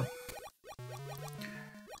 let's go.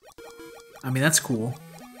 I mean, that's cool.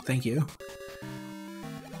 Thank you.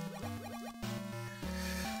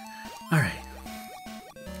 Alright.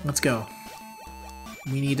 Let's go.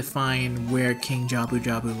 We need to find where King Jabu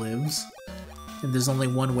Jabu lives. And there's only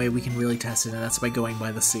one way we can really test it, and that's by going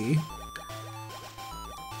by the sea.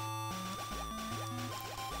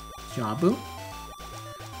 Jabu?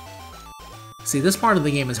 See, this part of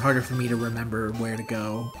the game is harder for me to remember where to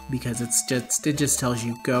go, because it just tells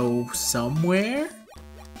you go somewhere?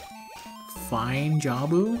 Find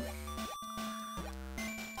Jabu?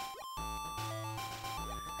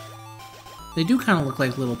 They do kind of look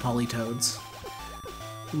like little polytoads.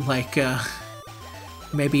 Like,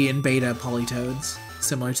 maybe in beta polytoads,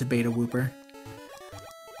 similar to beta Wooper.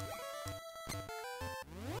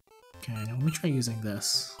 Okay, now let me try using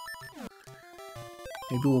this.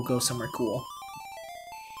 Maybe we'll go somewhere cool.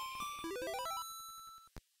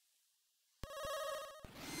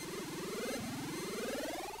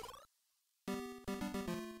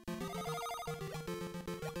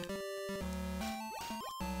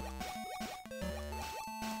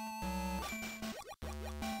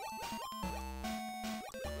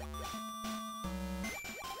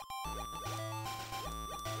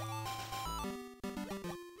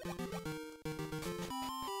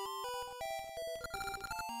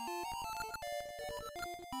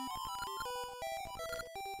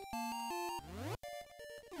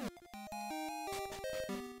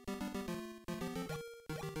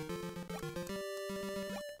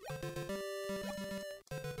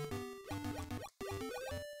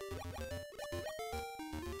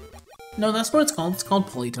 No, that's what it's called. It's called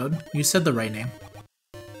Polytoad. You said the right name.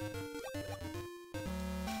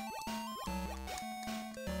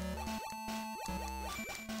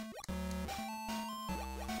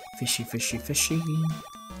 Fishy, fishy, fishy.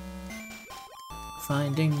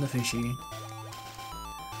 Finding the fishy.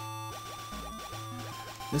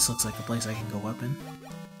 This looks like a place I can go up in.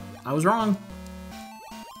 I was wrong.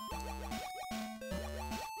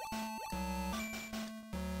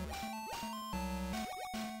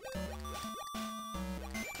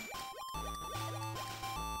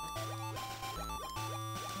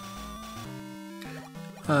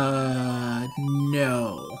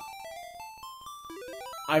 No.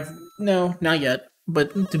 No, not yet.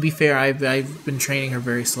 But to be fair, I've been training her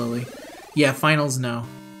very slowly. Yeah, finals, no.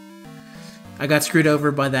 I got screwed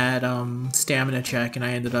over by that stamina check, and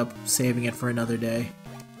I ended up saving it for another day.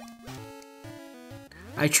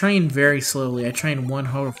 I train very slowly. I train one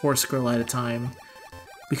horse girl at a time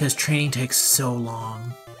because training takes so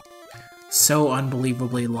long. So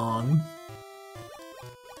unbelievably long.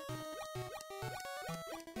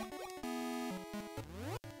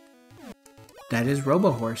 That is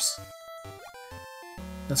Robo-Horse.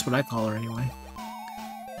 That's what I call her anyway.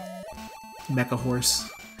 Mecha Horse.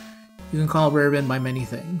 You can call Rariban by many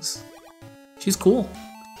things. She's cool.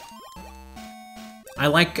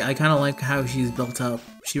 I kind of like how she's built up.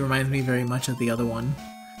 She reminds me very much of the other one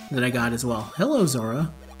that I got as well. Hello, Zora.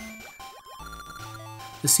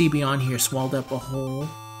 The sea beyond here swallowed up a hole.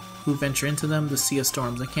 Who venture into them? The sea of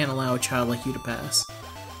storms. I can't allow a child like you to pass.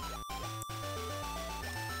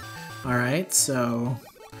 Alright, so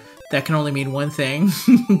that can only mean one thing.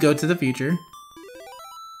 Go to the future.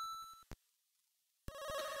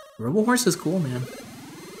 Robo-Horse is cool, man.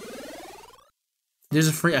 There's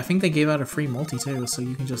a free... I think they gave out a free multi, too, so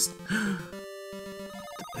you can just... the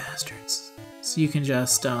bastards. So you can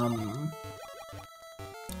just, what's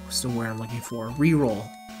the word I'm looking for? Reroll.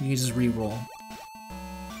 You can just reroll.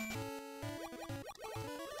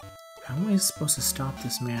 How am I supposed to stop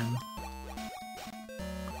this man?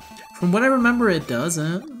 From what I remember, it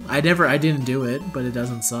doesn't. I didn't do it, but it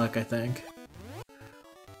doesn't suck, I think.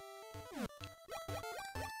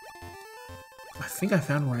 I think I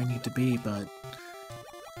found where I need to be, but...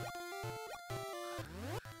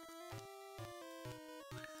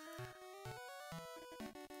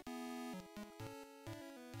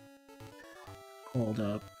 Hold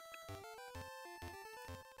up.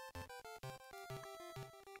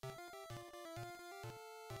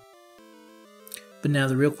 But now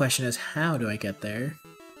the real question is, how do I get there?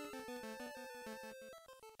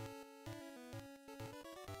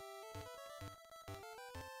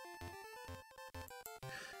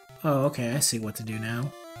 Oh, okay, I see what to do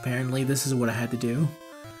now. Apparently this is what I had to do.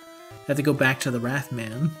 I had to go back to the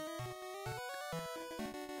Wrathman.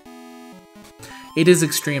 It is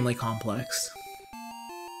extremely complex.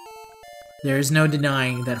 There is no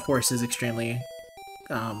denying that Horse is extremely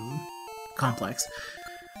complex.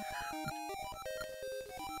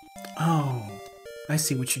 Oh, I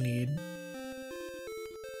see what you need.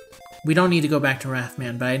 We don't need to go back to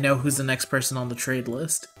Wrathman, but I know who's the next person on the trade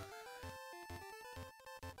list.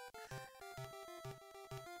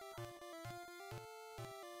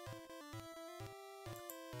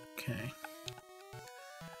 Okay.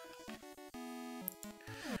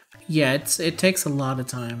 Yeah, it takes a lot of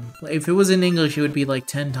time. If it was in English, it would be like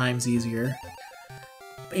 10 times easier.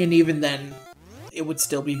 And even then, it would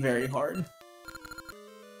still be very hard.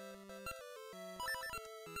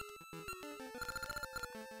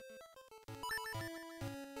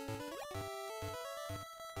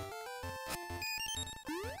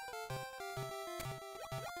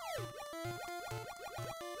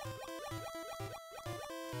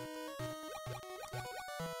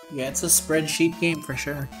 Yeah, it's a spreadsheet game for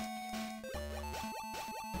sure.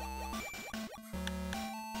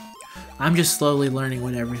 I'm just slowly learning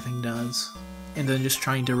what everything does, and then just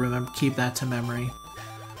trying to keep that to memory.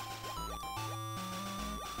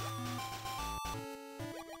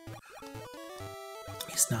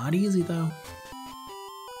 It's not easy though.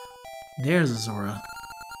 There's a Zora.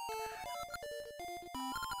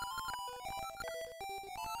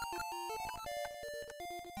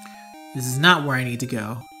 This is not where I need to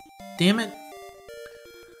go. Damn it.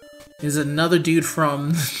 There's another dude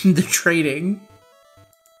from the trading.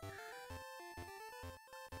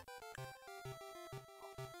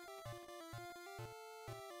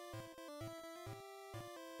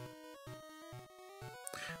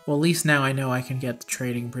 Well, at least now I know I can get the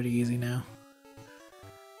trading pretty easy now.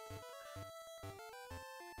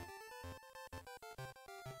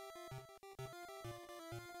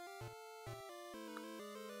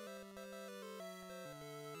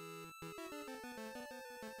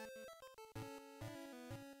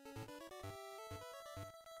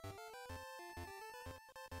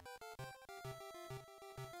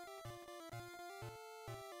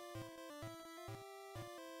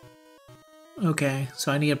 Okay,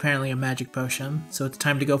 so I need apparently a magic potion. So it's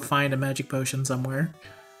time to go find a magic potion somewhere.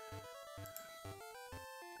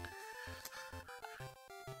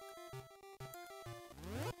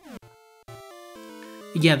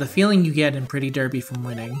 Yeah, the feeling you get in Pretty Derby from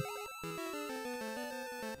winning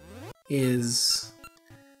is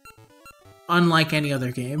unlike any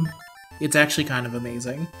other game. It's actually kind of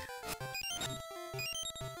amazing.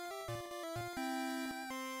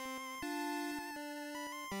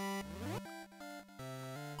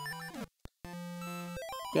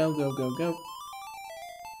 Go, go, go, go.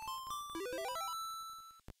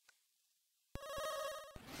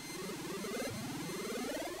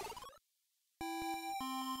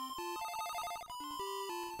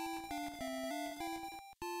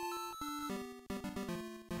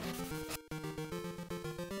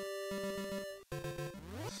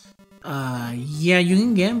 Yeah, you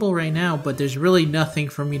can gamble right now, but there's really nothing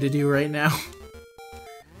for me to do right now.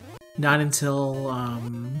 Not until,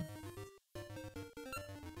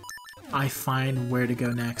 I find where to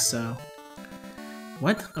go next, so...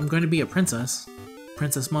 What? I'm going to be a princess.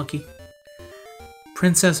 Princess Monkey.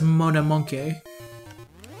 Princess Mona Monkey.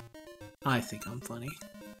 I think I'm funny.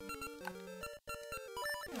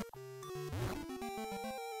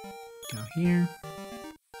 Go here.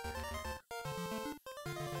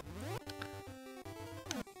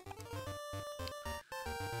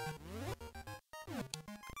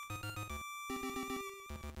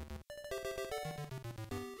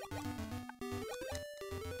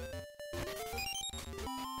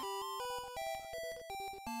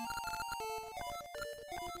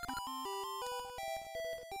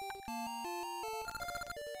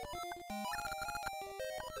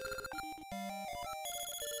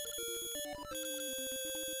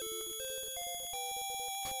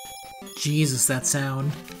 Jesus, that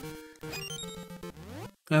sound.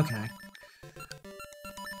 Okay.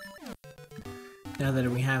 Now that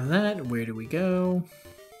we have that, where do we go?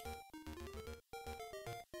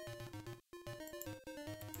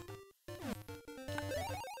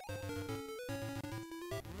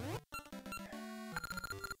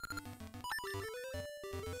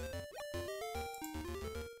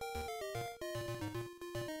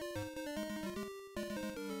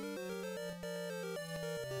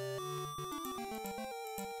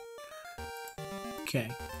 Okay.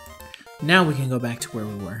 Now we can go back to where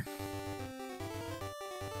we were.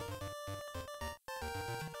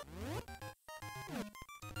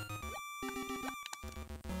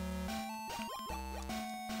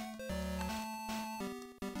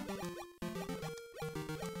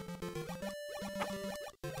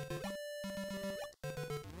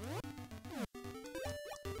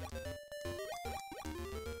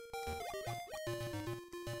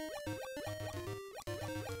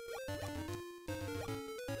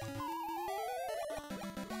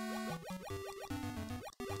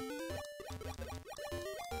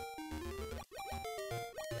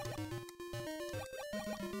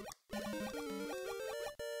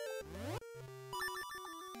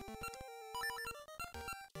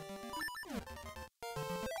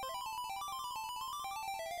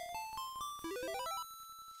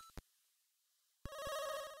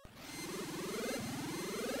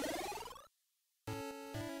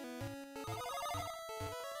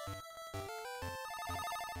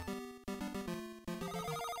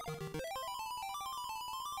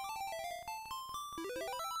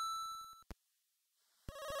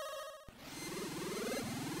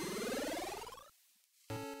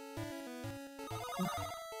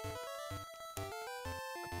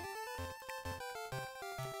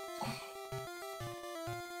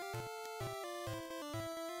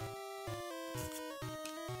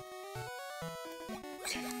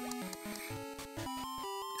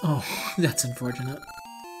 Oh, that's unfortunate.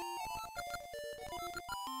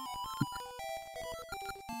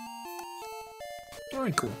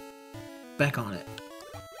 Alright, cool. Back on it.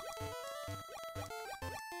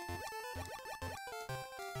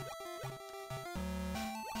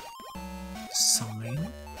 Sign.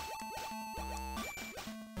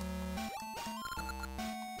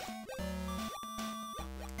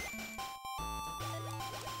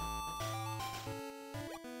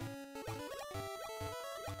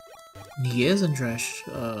 He is in Trash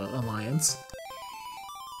Alliance.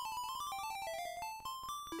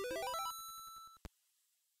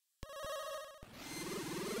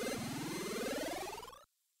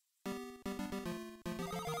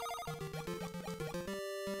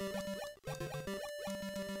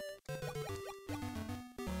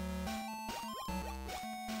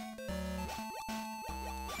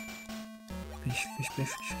 Fish, fish, fish,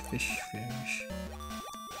 fish, fish, fish.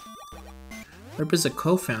 Herb is a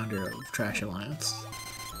co-founder of Trash Alliance.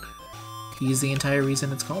 He's the entire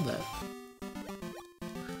reason it's called that.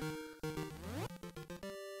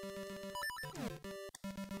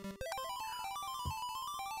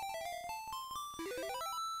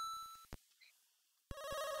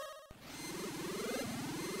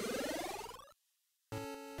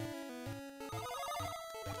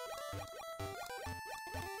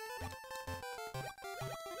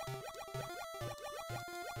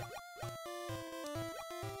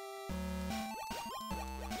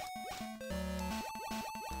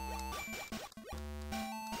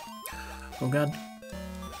 Oh god.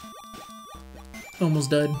 Almost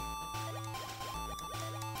died.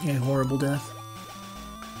 A horrible death.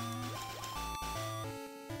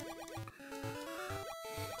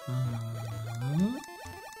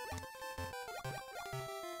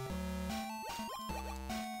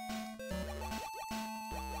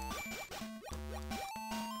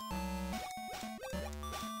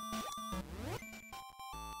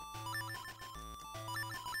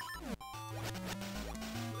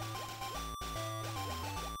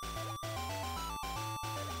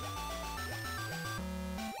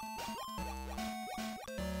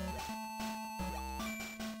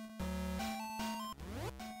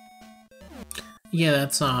 Yeah,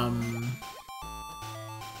 that's,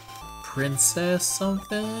 Princess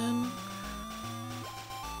something?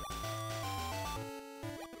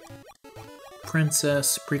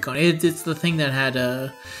 Princess Precon. It's the thing that had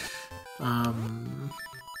a,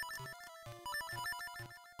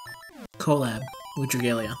 collab with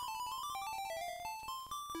Dragalia.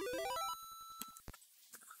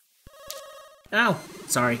 Ow!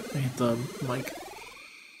 Sorry, I hit the mic.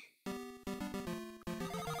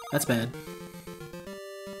 That's bad.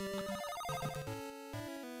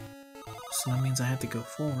 So that means I have to go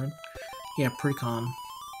forward. Yeah, Precon.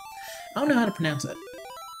 I don't know how to pronounce it.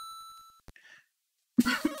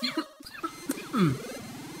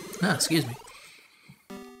 Ah, excuse me.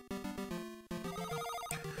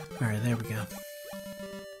 Alright, there we go.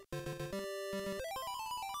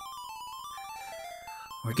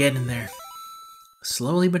 We're getting there.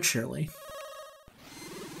 Slowly but surely.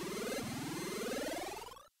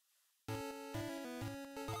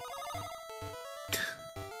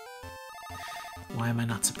 Why am I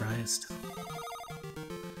not surprised?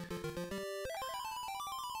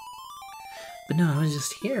 But no, I was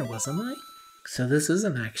just here, wasn't I? So this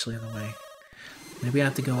isn't actually the way. Maybe I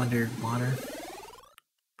have to go underwater.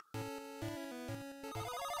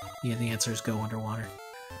 Yeah, the answer is go underwater.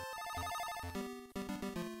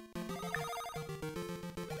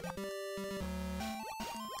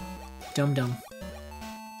 Dum dum.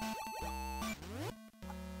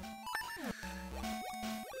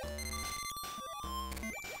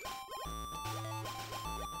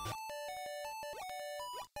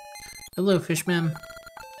 Hello, fishman.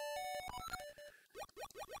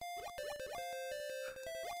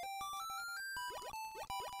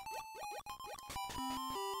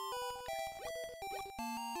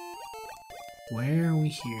 Where are we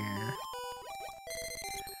here?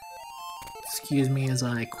 Excuse me as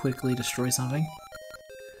I quickly destroy something.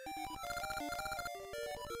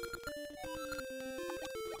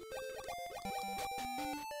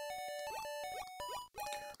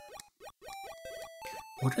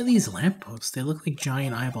 What are these lampposts? They look like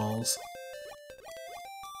giant eyeballs.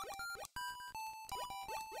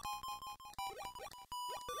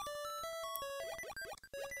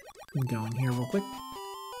 I'm going here real quick.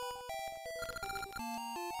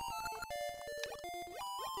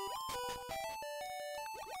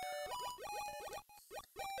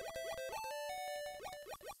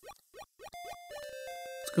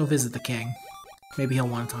 Let's go visit the king. Maybe he'll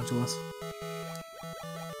want to talk to us.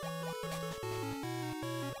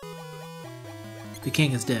 The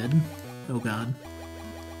king is dead. Oh god.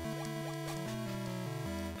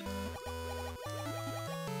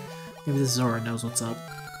 Maybe this Zora knows what's up.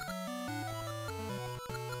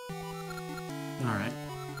 Alright.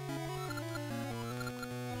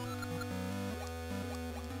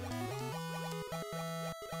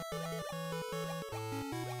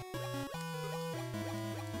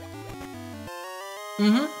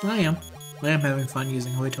 I am. I am having fun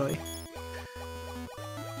using Hoi Toi.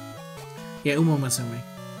 Yeah, Umomasumi.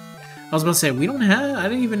 I was about to say, we don't have... I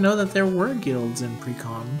didn't even know that there were guilds in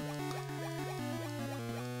Precon.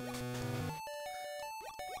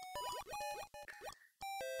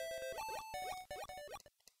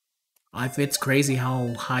 It's crazy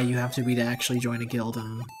how high you have to be to actually join a guild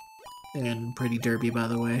in Pretty Derby, by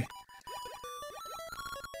the way.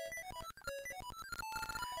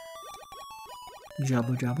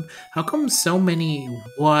 Jabu Jabu. How come so many...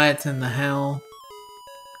 What in the hell?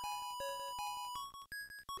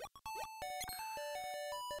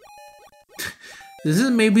 This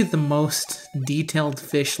is maybe the most detailed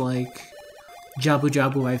fish-like Jabu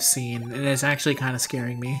Jabu I've seen, and it's actually kind of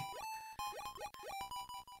scaring me.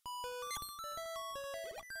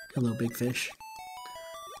 Hello, big fish.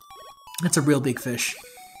 That's a real big fish.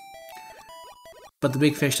 But the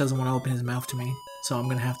big fish doesn't want to open his mouth to me, so I'm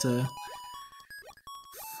gonna have to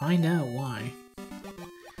find out why.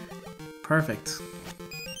 Perfect.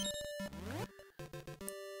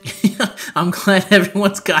 I'm glad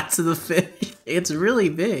everyone's got to the fish. It's really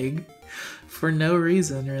big. For no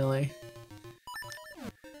reason, really.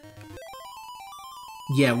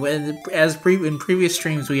 Yeah, in previous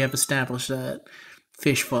streams we have established that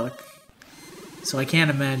fish fuck. So I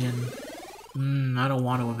can't imagine. I don't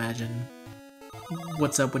want to imagine.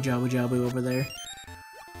 What's up with Jabu Jabu over there?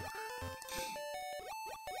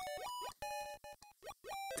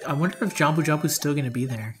 I wonder if Jabu Jabu's still gonna be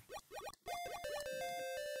there.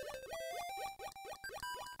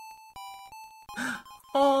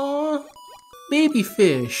 Aww, baby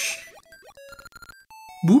fish.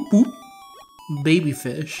 Boop boop. Baby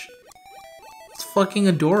fish. It's fucking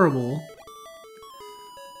adorable.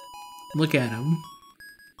 Look at him.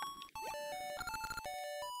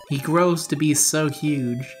 He grows to be so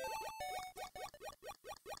huge.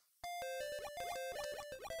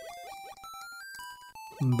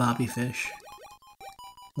 Bobby Fish.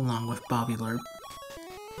 Along with Bobby Lerp.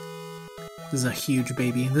 This is a huge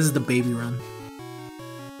baby. This is the baby run.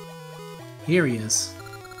 Here he is.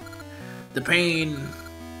 The pain!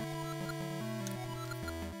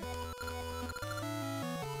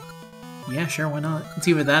 Yeah, sure, why not? It's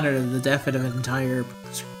either that or the death of an entire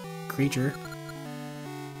creature.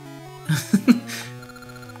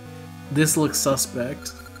 This looks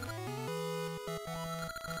suspect.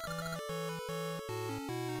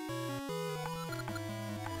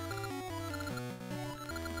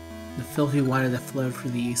 The filthy water that flowed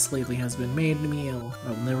through the east lately has been made me ill. I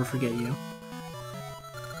will never forget you.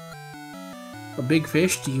 A big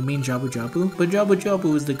fish? Do you mean Jabu Jabu? But Jabu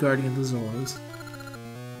Jabu is the guardian of the Zoros.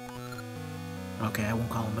 Okay, I won't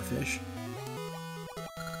call him a fish.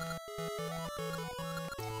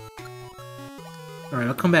 Alright,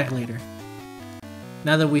 I'll come back later.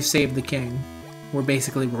 Now that we've saved the king, we're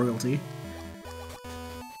basically royalty.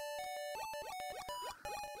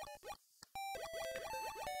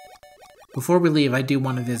 Before we leave, I do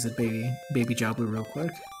want to visit baby Jabu real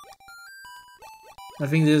quick. I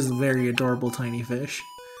think this is a very adorable tiny fish.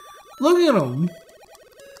 Look at him!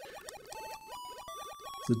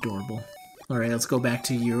 It's adorable. Alright, let's go back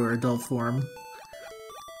to your adult form.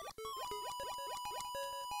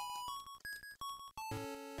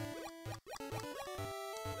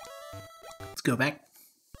 Let's go back.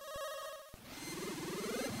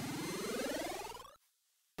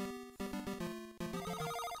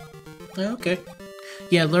 Okay.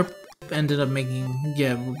 Yeah, Lerp ended up making,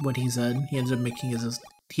 what he said. He ended up making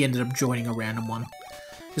he ended up joining a random one.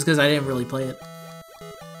 Just because I didn't really play it.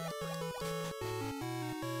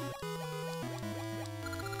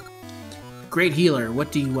 Great healer,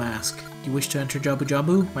 what do you ask? Do you wish to enter Jabu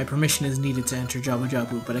Jabu? My permission is needed to enter Jabu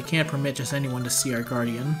Jabu, but I can't permit just anyone to see our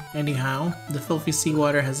guardian. Anyhow, the filthy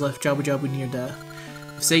seawater has left Jabu Jabu near death.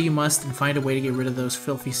 If say you must, then find a way to get rid of those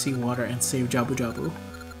filthy seawater and save Jabu Jabu.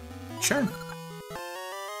 Sure.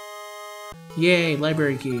 Yay,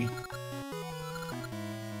 library key.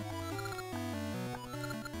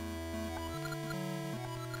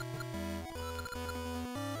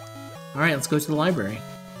 Alright, let's go to the library.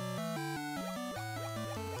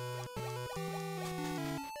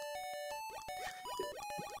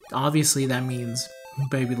 Obviously that means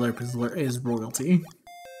Baby Lerp is royalty.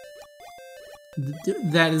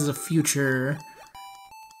 That is a future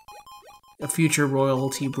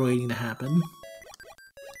royalty waiting to happen.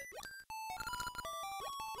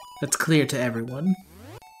 That's clear to everyone.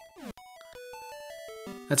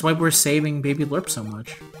 That's why we're saving Baby Lerp so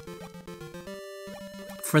much.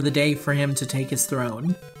 For the day for him to take his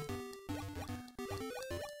throne.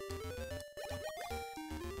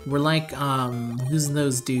 We're like, who's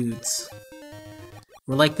those dudes?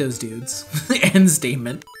 We're like those dudes. End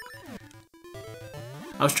statement.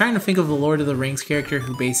 I was trying to think of the Lord of the Rings character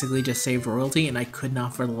who basically just saved royalty, and I could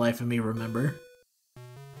not for the life of me remember.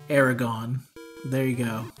 Aragorn. There you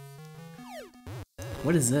go.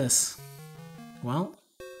 What is this? Well,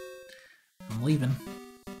 I'm leaving.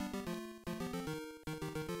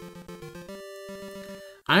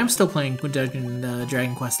 I'm still playing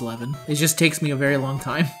Dragon Quest XI. It just takes me a very long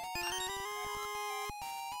time.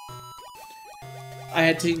 I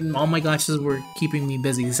had to, all my gachas were keeping me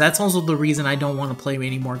busy. So that's also the reason I don't want to play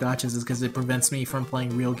any more gachas, is because it prevents me from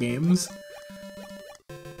playing real games.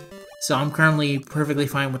 So I'm currently perfectly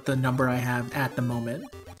fine with the number I have at the moment,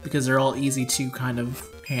 because they're all easy to kind of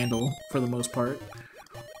handle for the most part.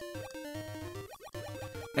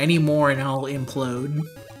 Any more and I'll implode.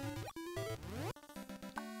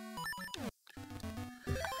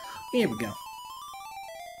 Here we go.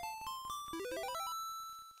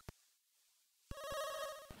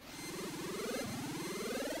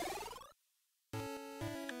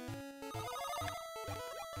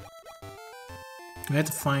 I have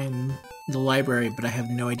to find the library, but I have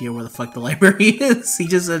no idea where the fuck the library is. He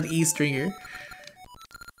just said E stringer.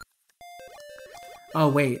 Oh,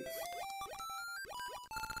 wait.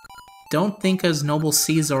 Don't think as noble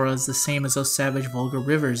sea Zoras the same as those savage vulgar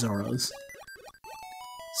river Zoras.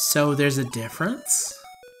 So there's a difference?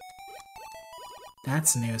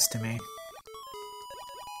 That's news to me.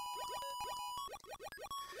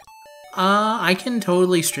 I can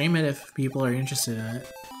totally stream it if people are interested in it.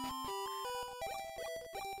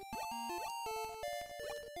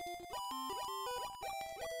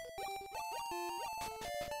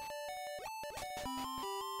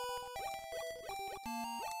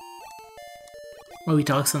 Oh, he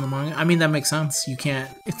talks in the manga? I mean, that makes sense. You can't...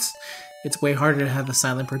 It's way harder to have a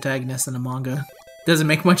silent protagonist in a manga. Doesn't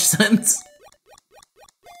make much sense.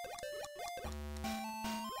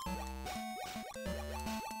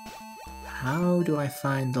 How do I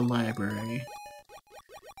find the library?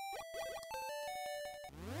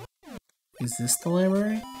 Is this the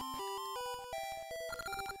library?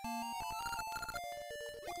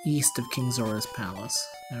 East of King Zora's palace.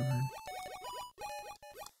 Never.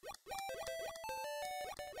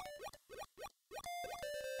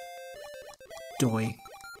 Doi.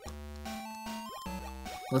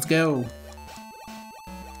 Let's go!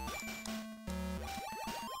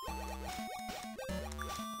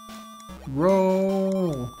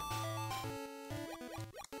 Roll!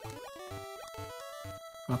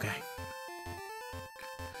 Okay.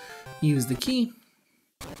 Use the key.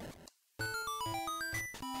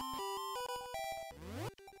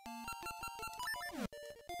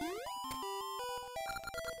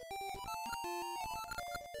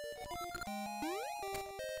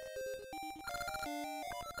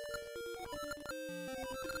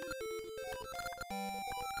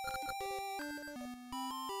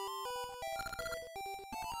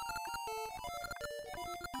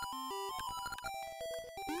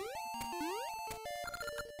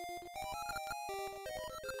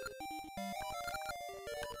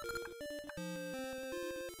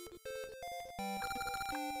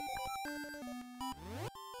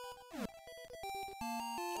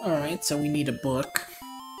 Alright, so we need a book.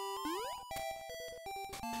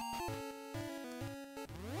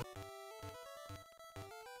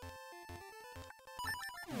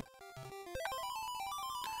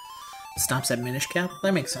 Stops at Minish Cap?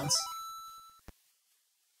 That makes sense.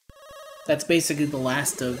 That's basically the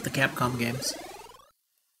last of the Capcom games.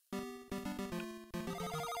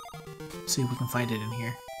 See if we can find it in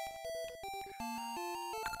here.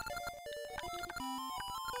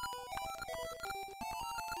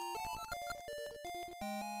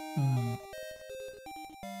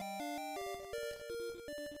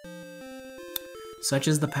 Such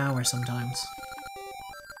is the power sometimes.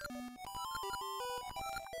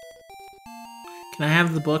 Can I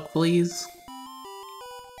have the book, please?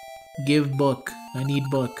 Give book. I need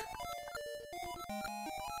book.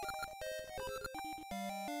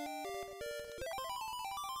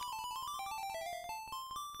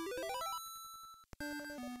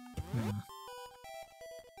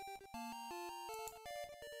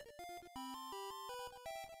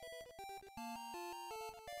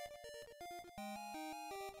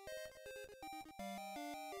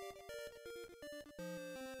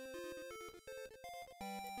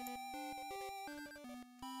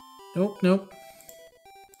 Nope, nope.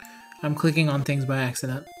 I'm clicking on things by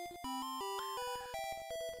accident.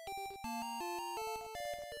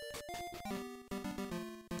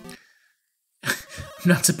 I'm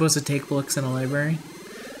not supposed to take books in a library?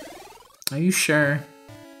 Are you sure?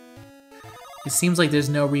 It seems like there's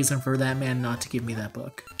no reason for that man not to give me that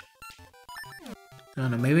book. I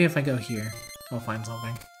don't know, maybe if I go here, I'll find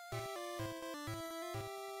something.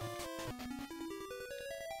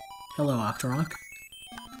 Hello, Octorok.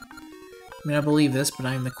 I may not believe this, but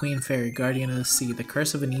I am the Queen Fairy, Guardian of the Sea. The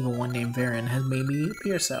curse of an evil one named Varen has made me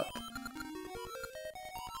appear so.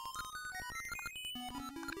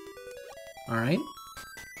 Alright.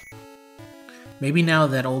 Maybe now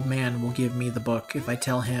that old man will give me the book if I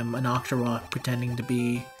tell him an Octorok pretending to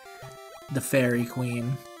be the Fairy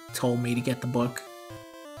Queen told me to get the book.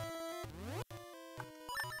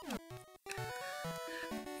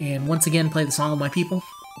 And once again, play the Song of My People.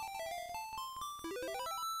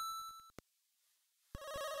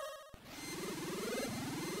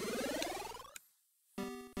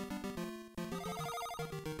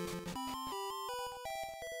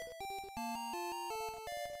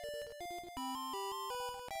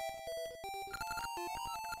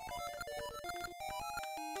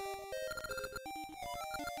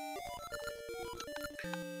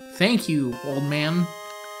 Thank you, old man.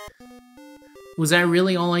 Was that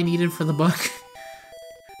really all I needed for the book?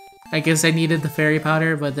 I guess I needed the fairy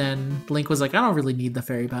powder, but then Link was like, I don't really need the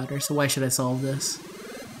fairy powder, so why should I solve this?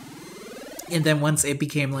 And then once it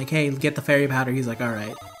became like, hey, get the fairy powder, he's like,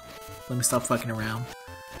 alright, let me stop fucking around.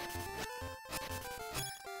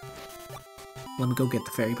 Let me go get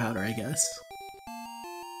the fairy powder, I guess.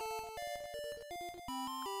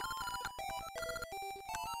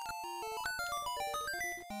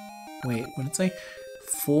 Wait, what did it say?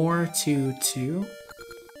 4, 2, 2?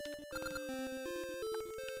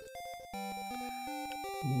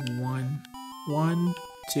 1, 1,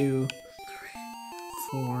 2, 3,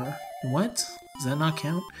 4. What? Does that not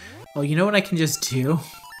count? Oh, you know what I can just do?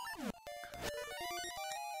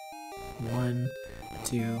 1,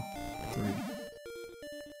 2, 3.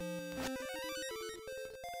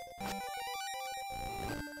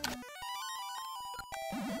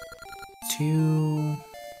 2.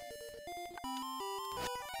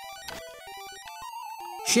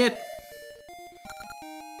 Shit!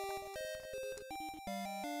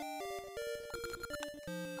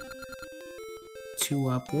 Two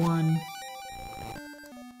up, 1.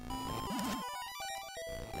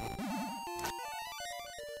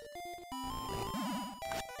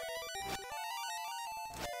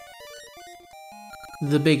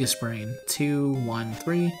 The biggest brain. 2, 1,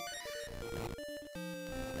 3.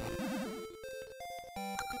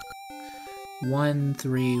 1,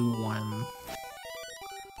 3, 1.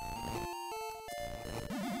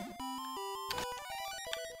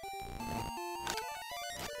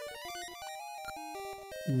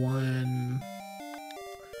 One.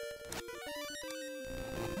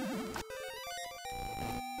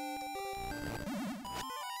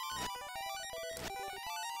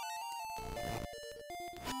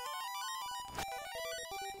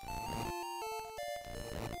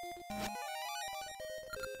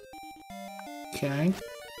 Okay.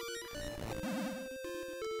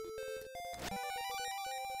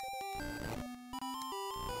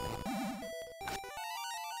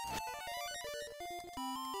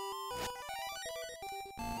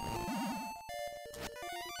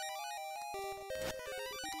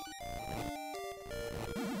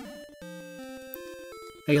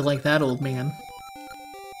 How you like that, old man?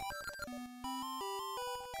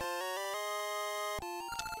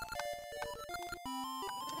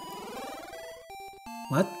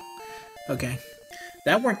 What? Okay.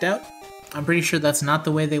 That worked out. I'm pretty sure that's not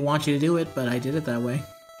the way they want you to do it, but I did it that way.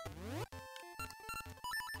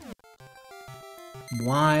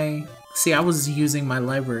 Why? See, I was using my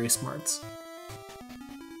library smarts.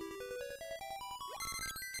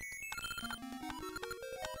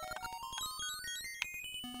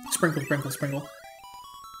 Sprinkle, sprinkle, sprinkle.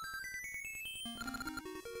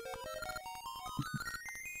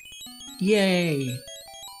 Yay!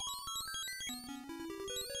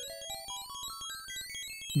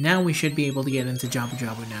 Now we should be able to get into Jabu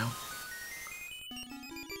Jabu now.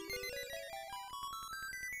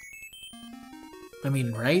 I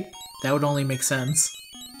mean, right? That would only make sense.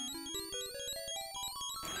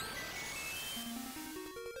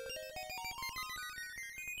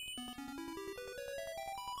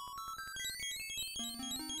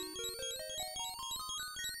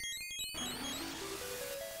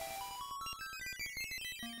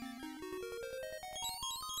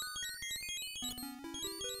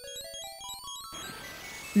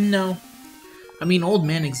 No. I mean, old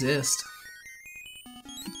men exist.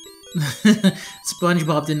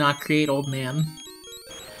 SpongeBob did not create Old Man.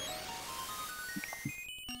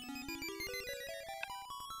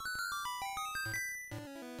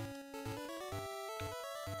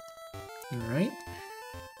 Alright.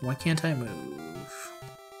 Why can't I move?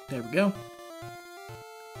 There we go.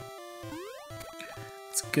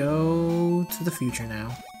 Let's go to the future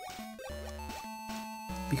now.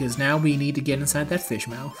 Because now we need to get inside that fish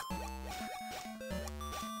mouth.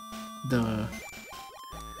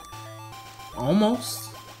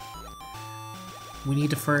 Almost. We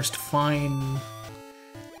need to first find...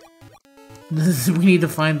 we need to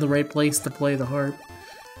find the right place to play the harp.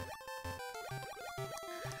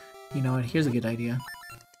 You know what, here's a good idea.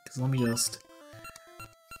 Because let me just...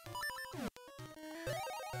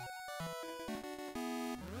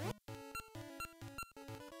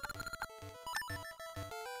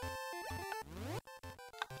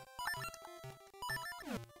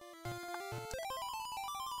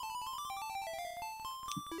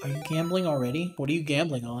 Are you gambling already? What are you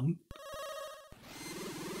gambling on?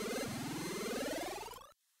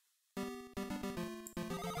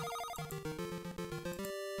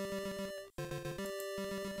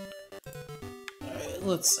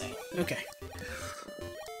 Let's see. Okay.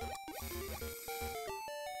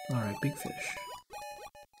 Alright, big fish.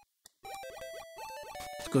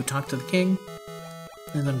 Let's go talk to the king,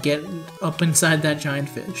 and then get up inside that giant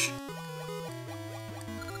fish.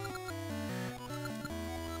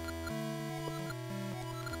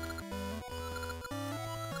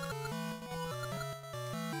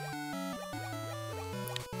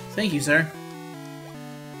 Thank you, sir.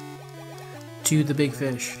 To the big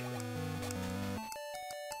fish.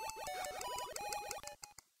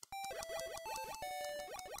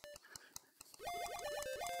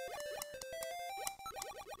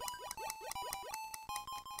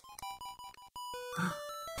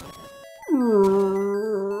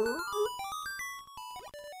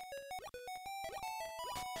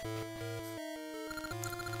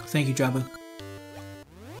 Thank you, Jabu.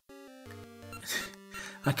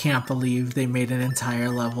 I can't believe they made an entire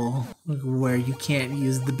level where you can't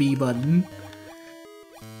use the B button.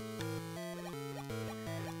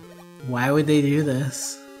 Why would they do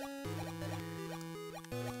this?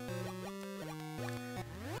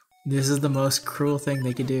 This is the most cruel thing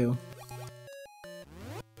they could do.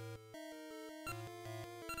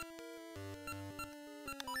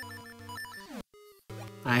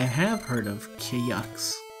 I have heard of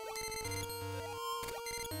kayaks.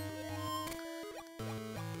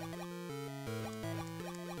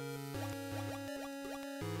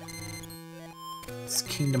 It's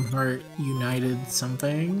Kingdom Heart United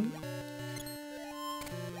something.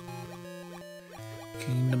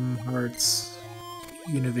 Kingdom Hearts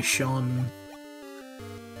Univision.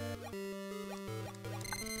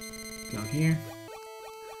 Go here.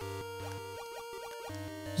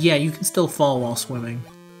 Yeah, you can still fall while swimming.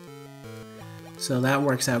 So that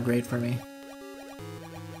works out great for me.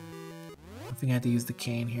 I think I have to use the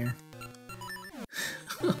cane here.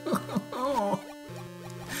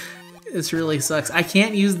 This really sucks. I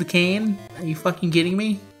can't use the cane? Are you fucking kidding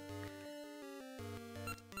me?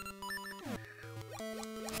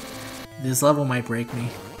 This level might break me.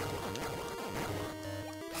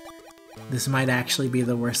 This might actually be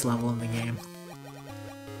the worst level in the game.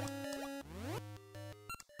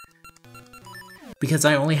 Because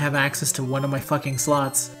I only have access to one of my fucking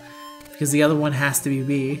slots. Because the other one has to be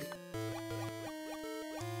B.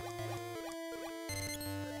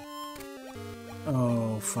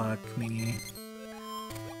 Oh, fuck me.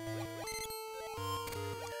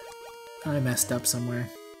 I messed up somewhere.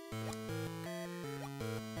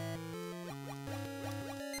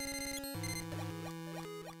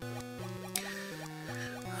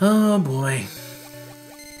 Oh boy.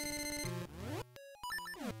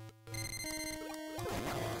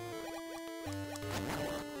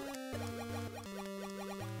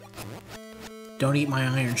 Don't eat my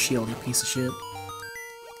iron shield, you piece of shit.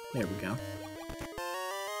 There we go.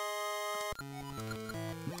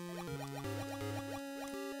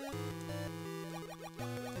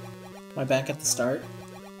 Am I back at the start?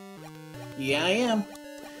 Yeah, I am.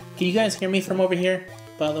 Can you guys hear me from over here,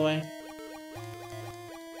 by the way?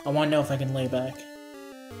 I want to know if I can lay back.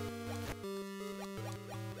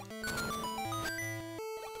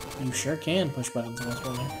 You sure can push buttons while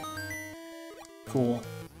swimming. Cool.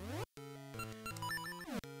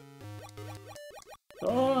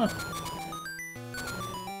 Oh!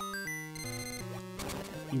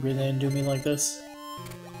 You really didn't do me like this?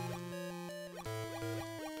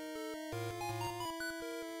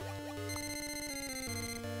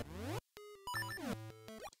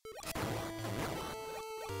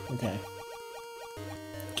 Okay.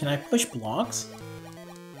 Can I push blocks?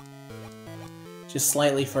 Just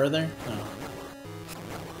slightly further? Oh.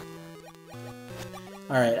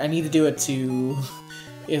 Alright, I need to do it to...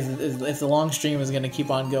 If the long stream is gonna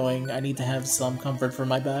keep on going, I need to have some comfort for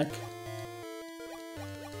my back.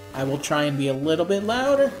 I will try and be a little bit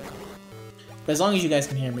louder. But as long as you guys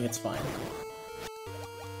can hear me, it's fine.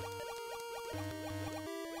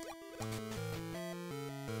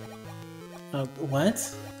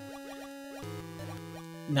 What?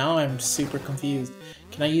 Now I'm super confused.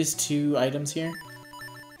 Can I use 2 items here?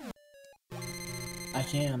 I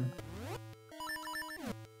can.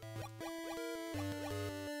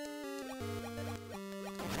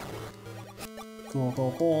 Cool,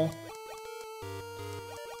 cool, cool.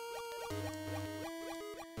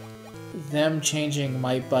 Them changing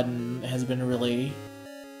my button has been really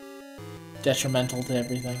detrimental to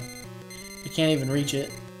everything. I can't even reach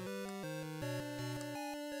it.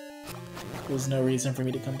 There's no reason for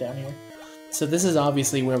me to come down here. So this is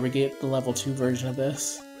obviously where we get the level 2 version of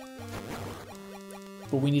this.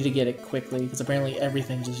 But we need to get it quickly, because apparently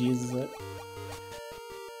everything just uses it.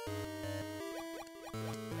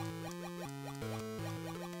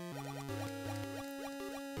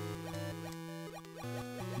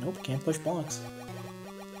 Nope, can't push blocks.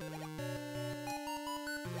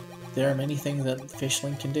 There are many things that Fish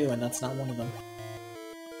Link can do, and that's not one of them.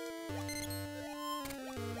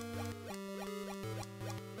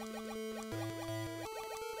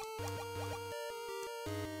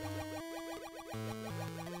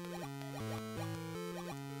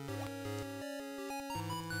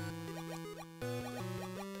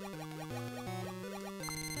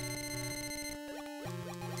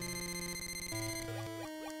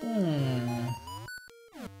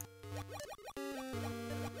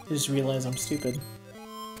 I just realized I'm stupid.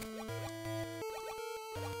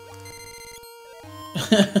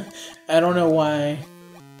 I don't know why.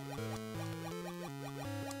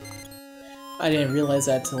 I didn't realize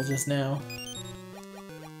that till just now.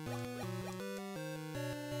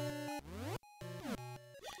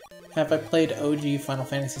 Have I played OG Final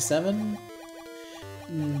Fantasy VII?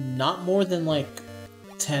 Not more than like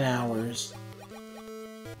 10 hours.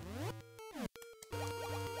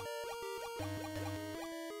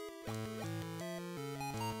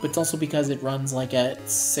 But it's also because it runs like at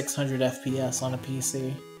 600 FPS on a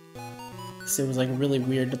PC. So it was like really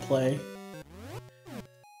weird to play.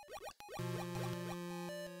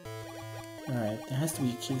 Alright, there has to be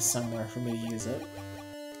a key somewhere for me to use it.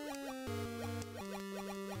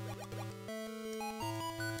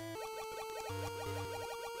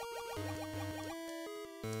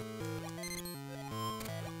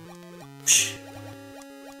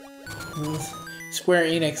 Square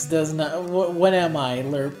Enix does not... What am I,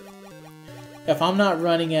 Lerp? If I'm not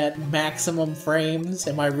running at maximum frames,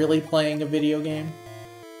 am I really playing a video game?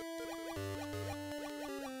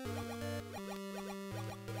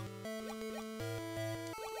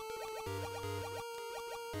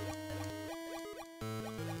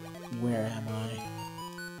 Where am I?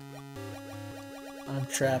 I'm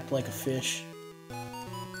trapped like a fish.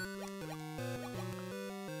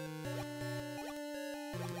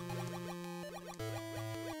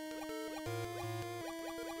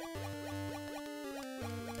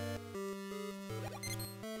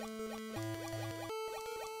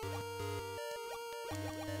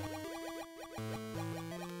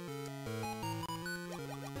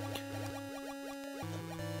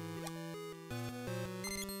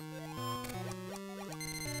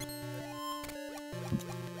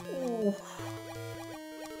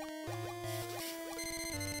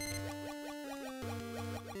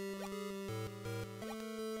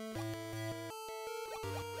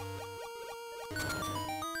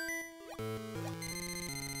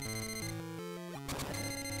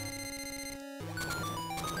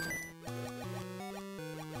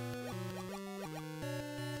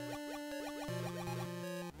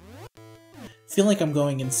 I feel like I'm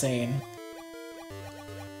going insane.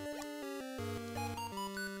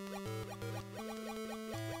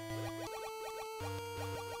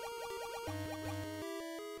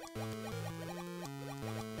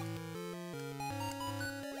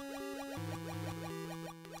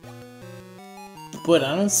 But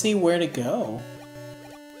I don't see where to go.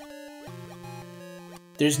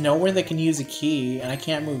 There's nowhere that can use a key, and I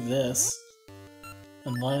can't move this.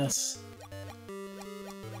 Unless...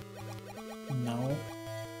 No.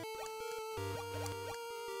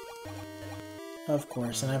 Of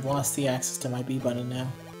course, and I've lost the access to my B button now.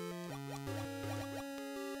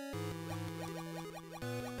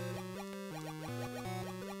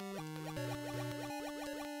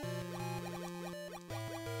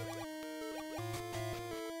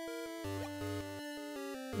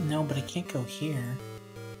 No, but I can't go here.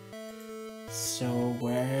 So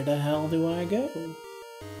where the hell do I go?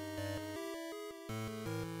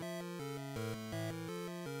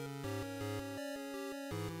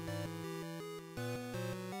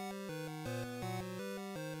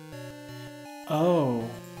 Oh.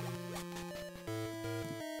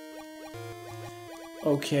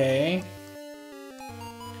 Okay.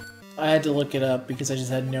 I had to look it up because I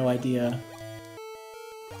just had no idea.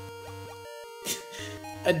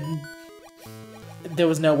 There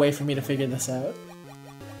was no way for me to figure this out.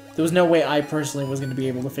 There was no way I personally was going to be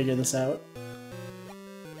able to figure this out.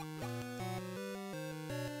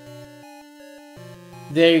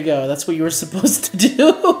 There you go, that's what you were supposed to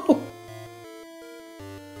do!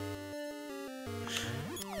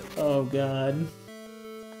 Oh god.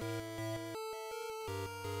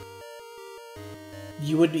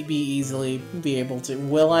 You would easily be able to.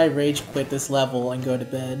 Will I rage quit this level and go to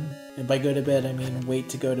bed? And by go to bed, I mean wait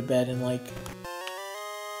to go to bed in like...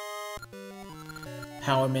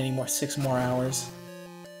 how many more? 6 more hours.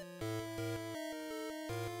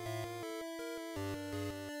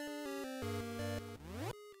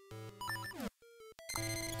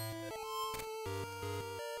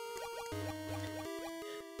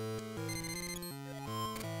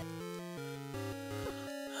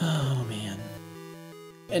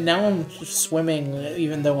 And now I'm swimming,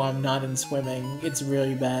 even though I'm not in swimming. It's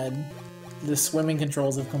really bad. The swimming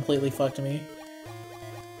controls have completely fucked me.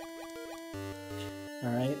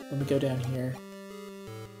 Alright, let me go down here.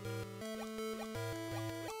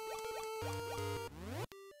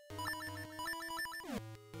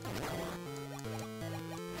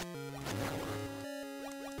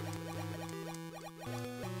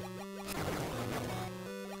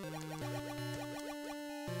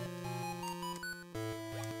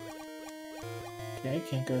 Okay,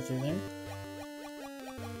 can't go through there.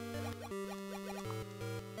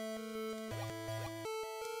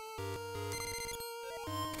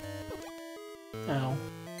 Ow.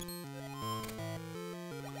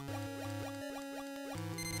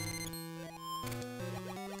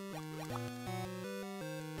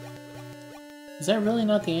 Is that really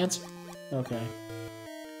not the answer? Okay.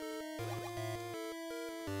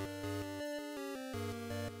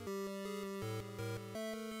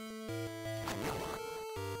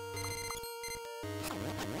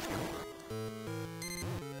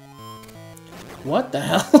 What the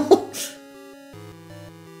hell?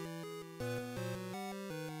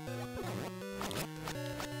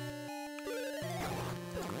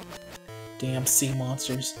 Damn sea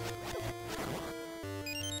monsters.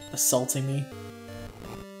 Assaulting me.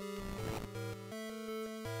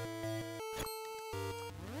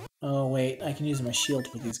 Oh wait, I can use my shield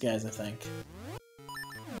for these guys, I think.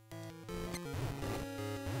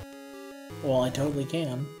 Well, I totally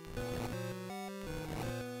can.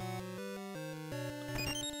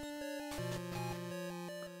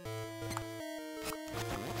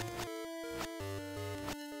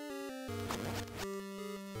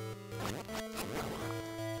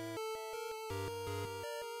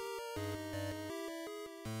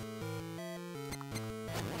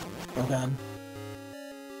 Oh god.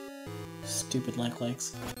 Stupid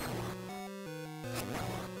legs.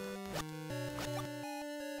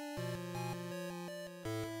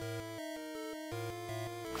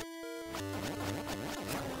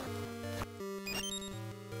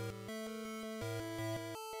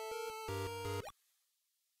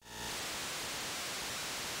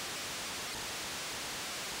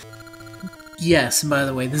 Yes, by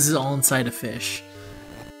the way, this is all inside a fish.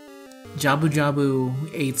 Jabu Jabu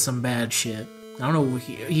ate some bad shit. I don't know,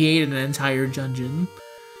 he ate an entire dungeon.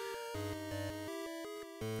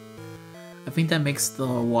 I think that makes the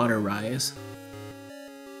water rise.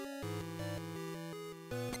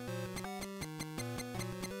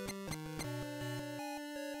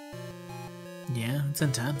 Yeah, it's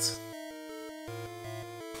intense.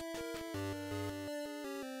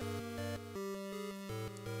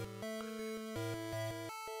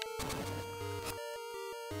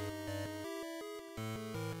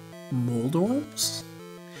 Moldorms?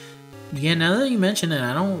 Yeah, now that you mention it,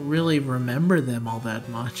 I don't really remember them all that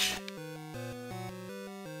much.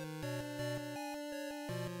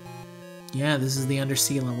 Yeah, this is the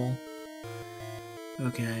undersea level.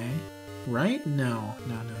 Okay. Right? No.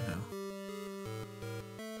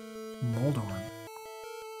 Moldorm.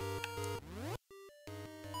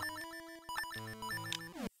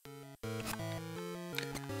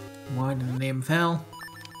 What in the name of hell?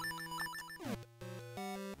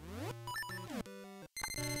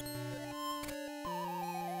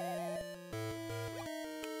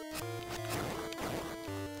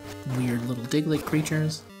 Weird little Diglett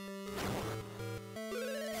creatures.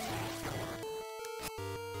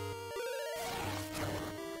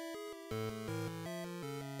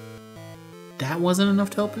 That wasn't enough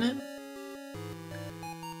to open it?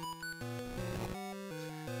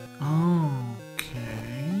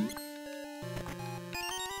 Okay.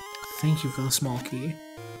 Thank you for the small key.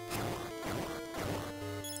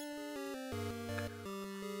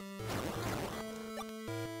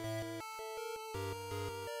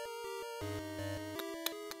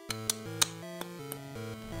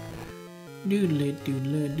 Doodle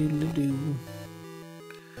doodle doodle doo.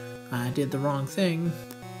 I did the wrong thing.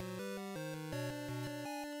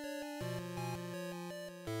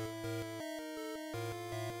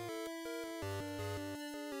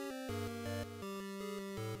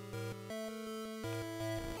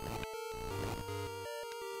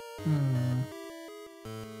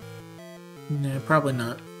 No, probably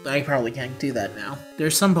not. I probably can't do that now.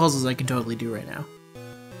 There's some puzzles I can totally do right now.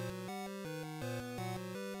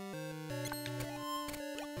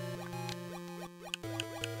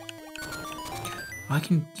 I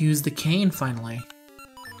can use the cane finally.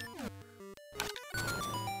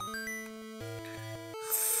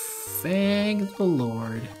 Thank the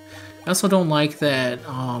Lord. I also don't like that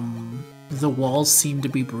the walls seem to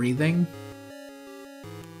be breathing.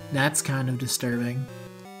 That's kind of disturbing.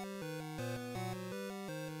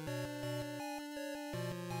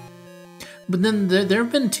 But then there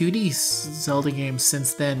have been 2D Zelda games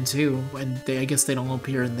since then too, and I guess they don't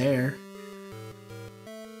appear in there.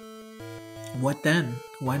 What then?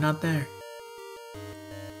 Why not there?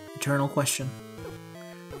 Eternal question.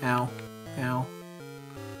 Ow. Ow.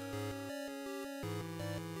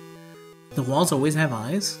 The walls always have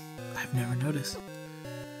eyes? I've never noticed.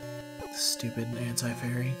 Stupid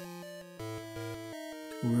anti-fairy.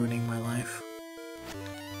 Ruining my life.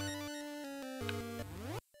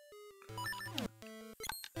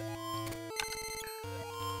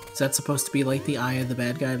 Is that supposed to be like the eye of the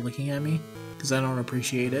bad guy looking at me? Because I don't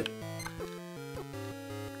appreciate it.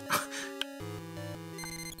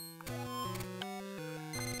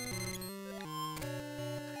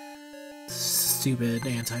 Stupid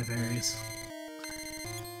anti-fairies.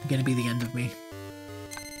 Gonna be the end of me.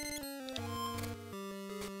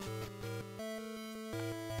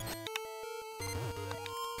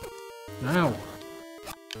 Ow.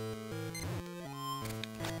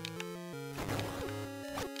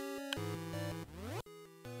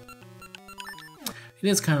 It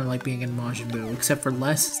is kind of like being in Majin Buu, except for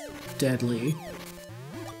less deadly.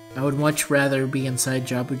 I would much rather be inside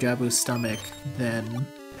Jabu Jabu's stomach than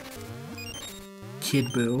Kid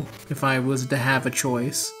Buu, if I was to have a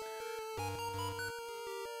choice.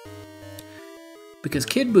 Because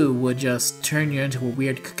Kid Buu would just turn you into a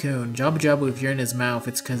weird cocoon. Jabu Jabu, if you're in his mouth,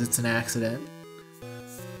 it's because it's an accident.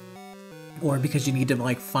 Or because you need to,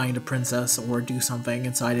 like, find a princess or do something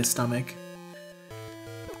inside his stomach.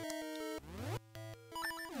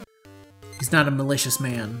 He's not a malicious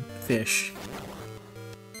man, fish.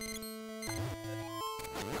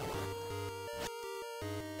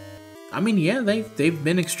 I mean, yeah, they've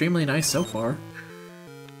been extremely nice so far.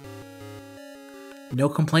 No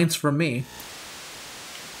complaints from me.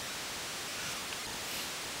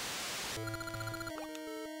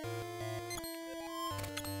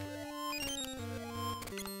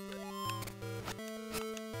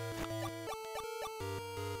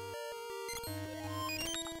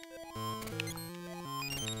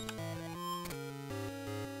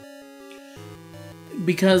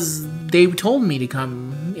 Because they told me to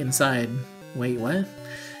come inside. Wait, what?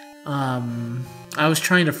 I was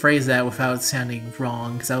trying to phrase that without sounding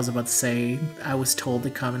wrong, because I was about to say I was told to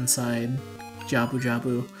come inside Jabu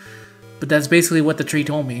Jabu. But that's basically what the tree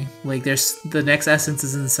told me. Like, there's the next essence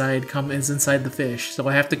is inside the fish. So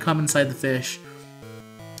I have to come inside the fish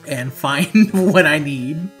and find what I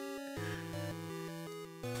need.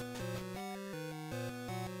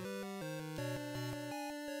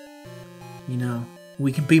 You know,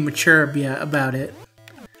 we can be mature about it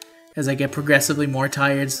as I get progressively more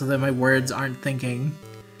tired so that my words aren't thinking.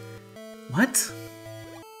 What?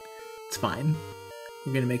 It's fine.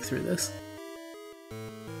 We're gonna make through this.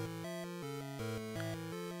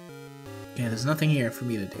 Yeah, there's nothing here for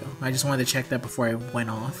me to do. I just wanted to check that before I went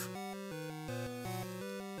off.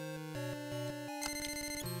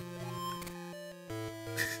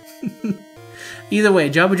 Either way,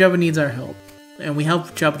 Jabu Jabu needs our help. And we help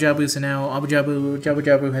Jabu Jabu, so now Jabu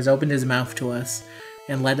Jabu has opened his mouth to us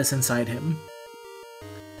and let us inside him.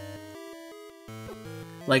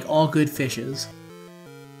 Like all good fishes.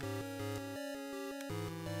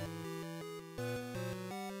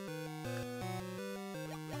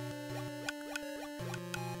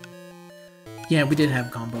 Yeah, we did have a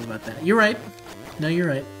combo about that. You're right. No, you're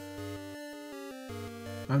right.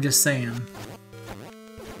 I'm just saying.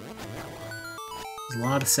 There's a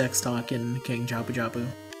lot of sex talk in King Jabu Jabu.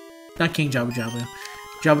 Not King Jabu Jabu.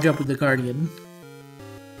 Jabu Jabu the Guardian.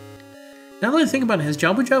 Now that I think about it, has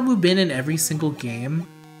Jabu Jabu been in every single game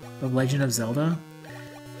of Legend of Zelda?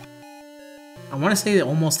 I want to say that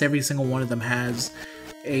almost every single one of them has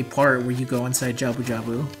a part where you go inside Jabu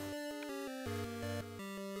Jabu.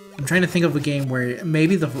 I'm trying to think of a game where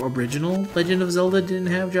maybe the original Legend of Zelda didn't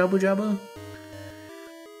have Jabu Jabu.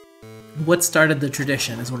 What started the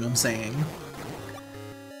tradition is what I'm saying.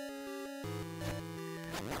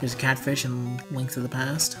 There's a catfish in Link to the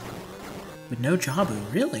Past. But no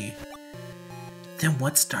Jabu, really? Then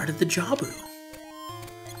what started the Jabu?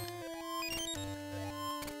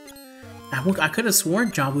 I could have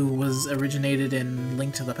sworn Jabu was originated in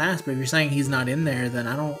Link to the Past, but if you're saying he's not in there, then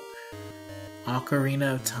I don't...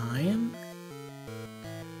 Ocarina of Time?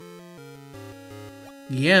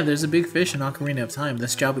 Yeah, there's a big fish in Ocarina of Time.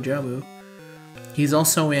 That's Jabu Jabu. He's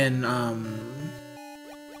also in,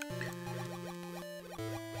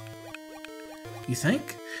 You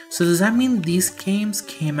think? So does that mean these games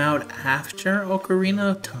came out after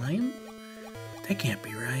Ocarina of Time? That can't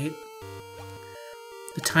be right.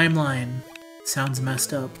 The timeline sounds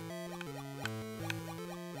messed up.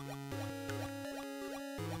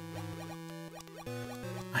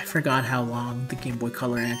 I forgot how long the Game Boy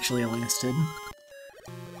Color actually lasted.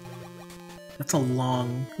 That's a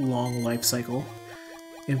long, long life cycle.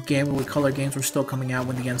 If Game Boy Color games were still coming out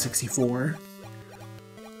with the N64.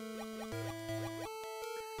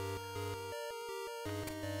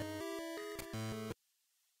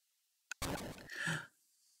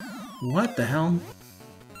 What the hell?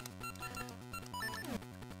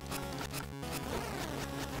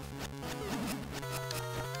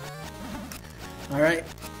 Alright.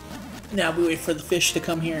 Now we wait for the fish to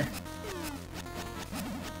come here.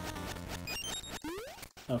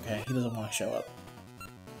 Okay, he doesn't want to show up.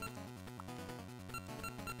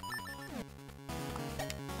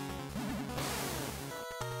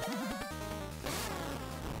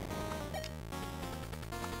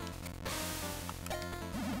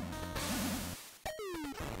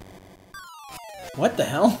 What the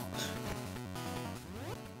hell?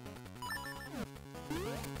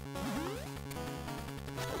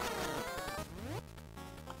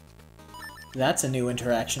 That's a new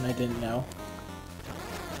interaction I didn't know.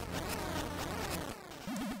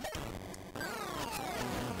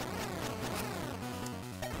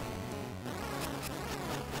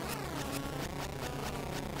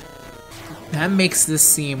 That makes this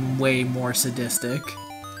seem way more sadistic.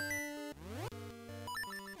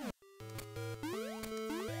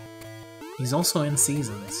 He's also in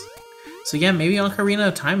seasons. So yeah, maybe Ocarina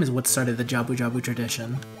of Time is what started the Jabu Jabu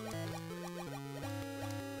tradition.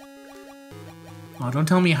 Oh, don't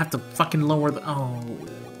tell me you have to fucking lower the— oh.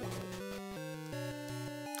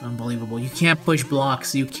 Unbelievable. You can't push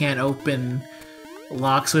blocks, you can't open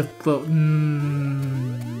locks with—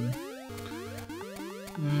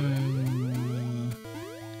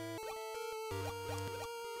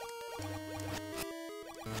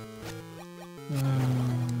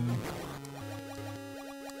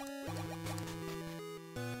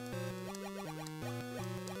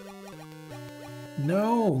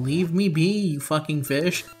 No, leave me be, you fucking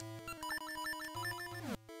fish.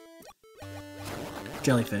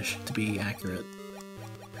 Jellyfish, to be accurate.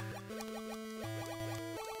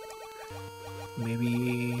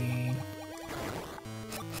 Maybe...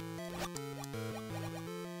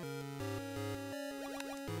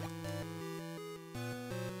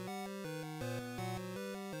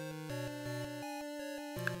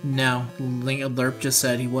 No, Lerp just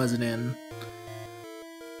said he wasn't in.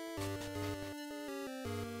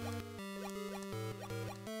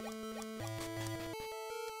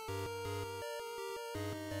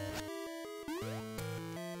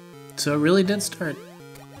 So it really did start.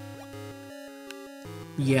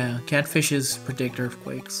 Yeah, catfishes predict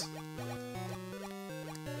earthquakes.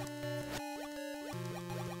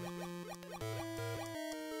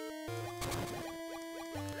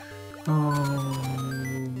 Oh,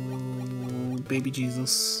 baby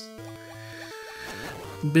Jesus.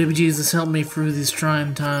 Baby Jesus, help me through these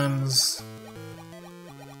trying times.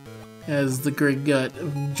 As the great gut of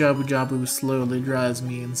Jabu Jabu slowly drives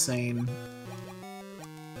me insane.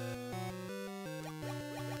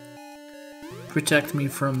 Protect me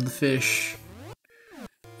from the fish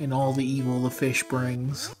and all the evil the fish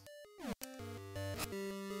brings.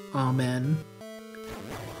 Amen.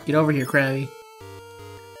 Get over here, Krabby.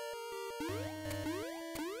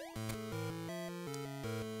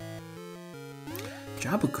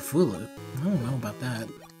 Jabu Cthulhu? I don't know about that.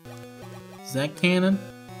 Is that canon?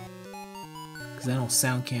 Because that don't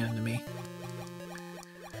sound canon to me.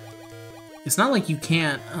 It's not like you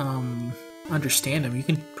can't, understand him. You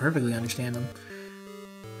can perfectly understand him.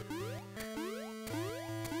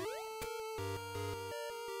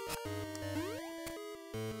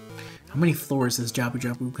 How many floors is Jabu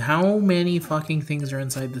Jabu? How many fucking things are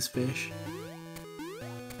inside this fish?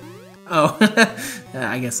 Oh,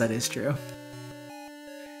 I guess that is true.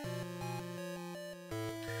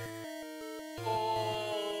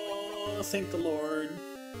 Oh, thank the Lord.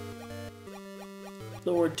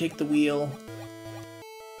 Lord, take the wheel.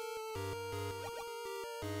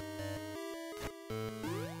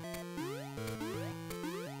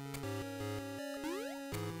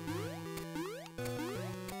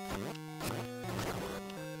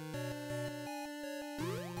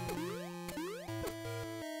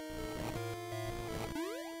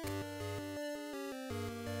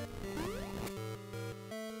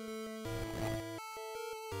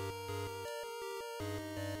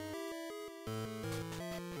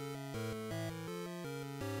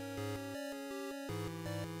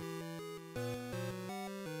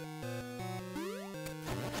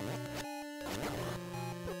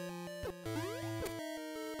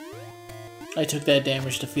 I took that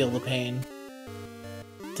damage to feel the pain.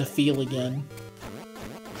 To feel again.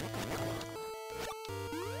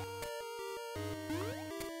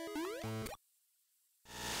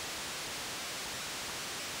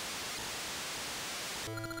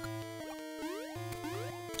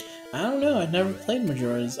 I don't know. I've never played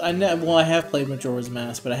Majora's. Well, I have played Majora's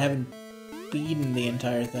Mask, but I haven't beaten the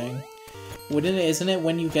entire thing. Isn't it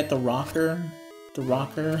when you get the rocker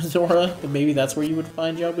Zora? Maybe that's where you would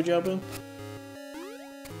find Jabu Jabu?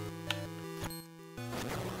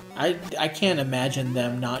 I can't imagine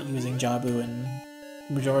them not using Jabu in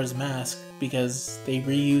Majora's Mask, because they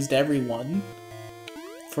reused everyone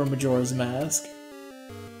for Majora's Mask.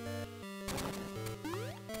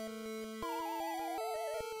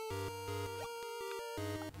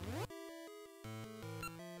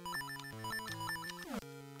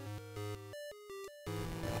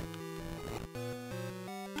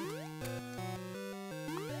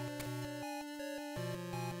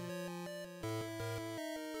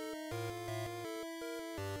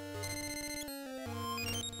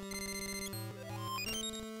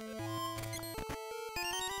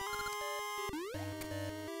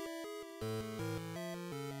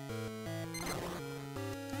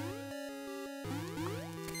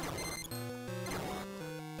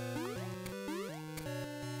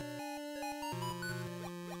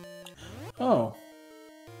 Oh.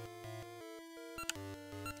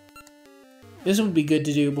 This would be good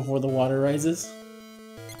to do before the water rises.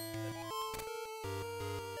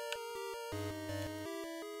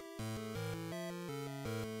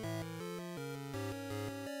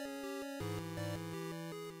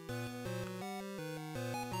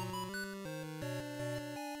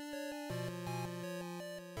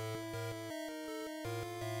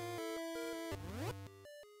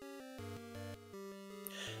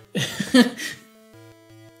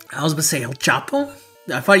 I was gonna say El Chapo?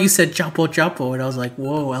 I thought you said Chapo Chapo, and I was like,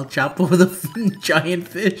 whoa, El Chapo the giant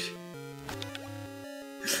fish.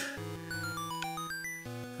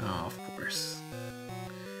 Oh, of course.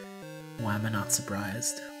 Why am I not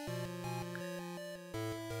surprised?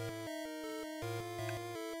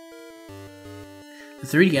 The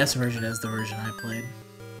 3DS version is the version I played.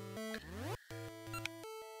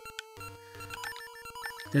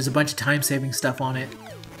 There's a bunch of time-saving stuff on it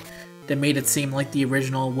that made it seem like the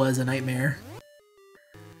original was a nightmare.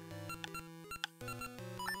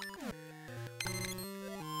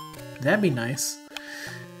 That'd be nice.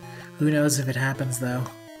 Who knows if it happens, though.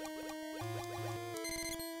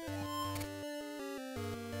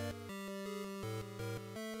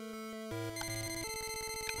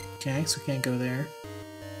 Okay, so we can't go there.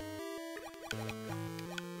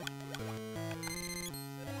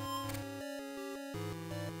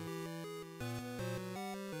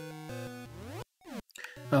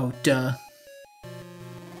 Oh, duh.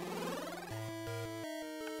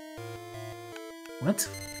 What?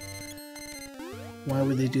 Why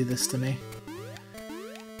would they do this to me?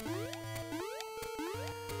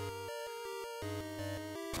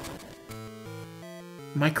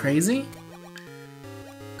 Am I crazy?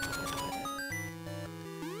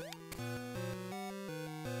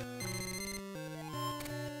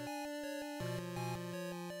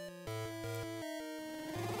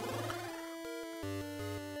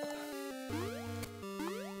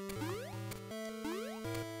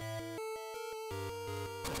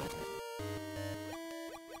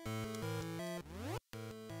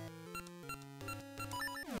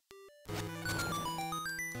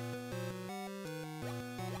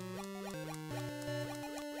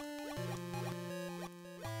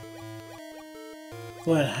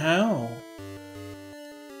 But how?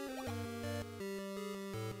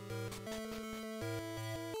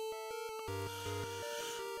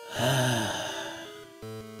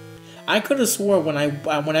 I could have swore when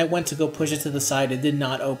I went to go push it to the side, it did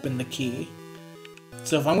not open the key.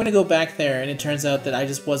 So if I'm gonna go back there and it turns out that I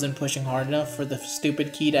just wasn't pushing hard enough for the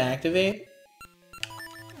stupid key to activate,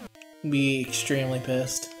 I'd be extremely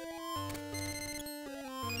pissed.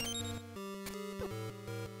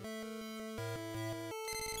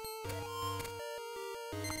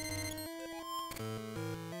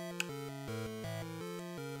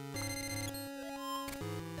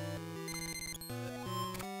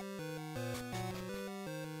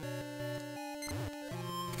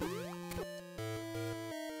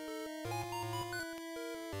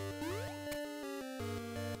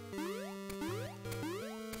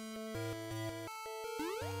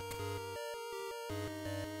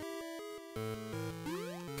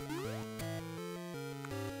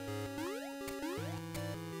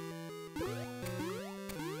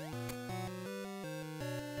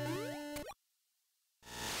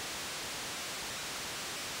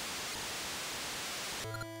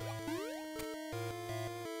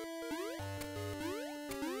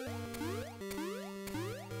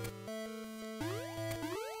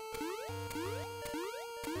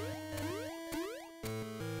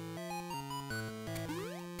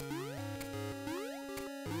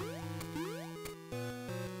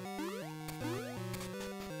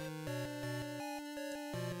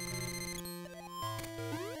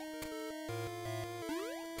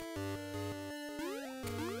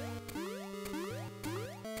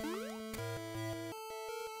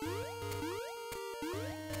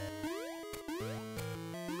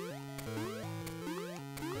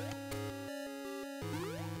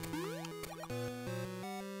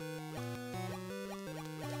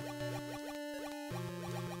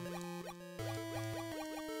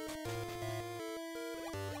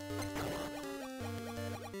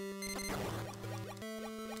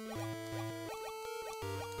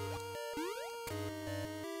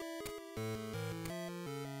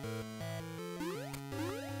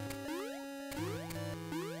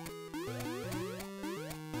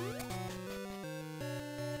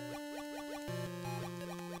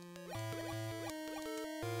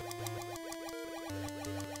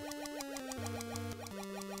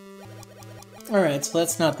 Alright, so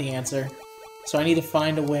that's not the answer. So I need to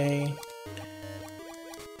find a way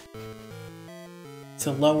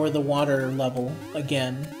to lower the water level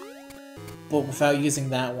again, but without using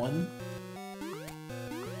that one.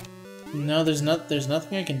 No, there's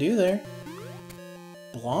nothing I can do there.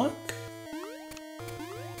 Block?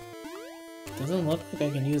 Doesn't look like I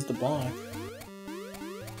can use the block.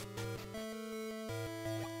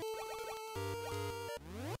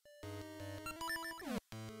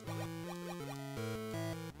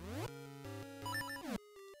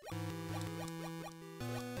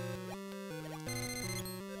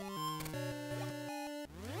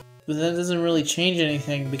 But that doesn't really change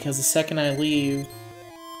anything because the second I leave,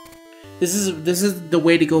 this is the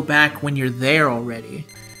way to go back when you're there already.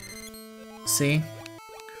 See?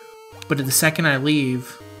 But the second I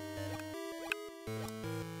leave,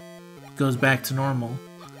 it goes back to normal.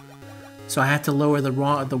 So I have to lower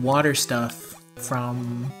the water stuff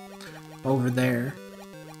from over there.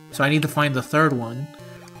 So I need to find the third one.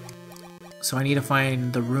 So I need to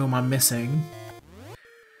find the room I'm missing.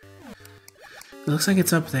 It looks like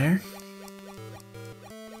it's up there.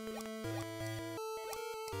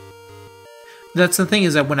 That's the thing,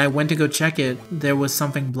 is that when I went to go check it, there was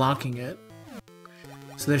something blocking it.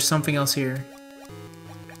 So there's something else here.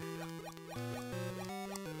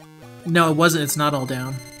 No, it wasn't. It's not all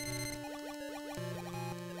down.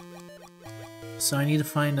 So I need to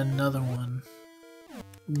find another one.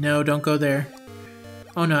 No, don't go there.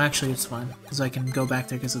 Oh no, actually it's fine. Because I can go back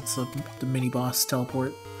there because it's the mini-boss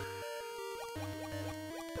teleport.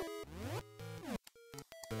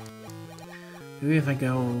 Maybe if I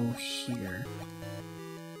go here.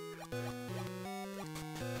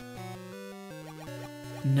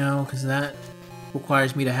 No, because that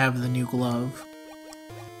requires me to have the new glove.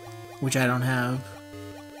 Which I don't have.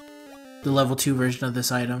 The level 2 version of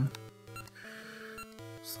this item.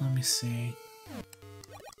 So let me see.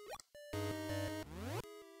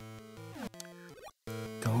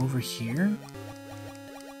 Go over here?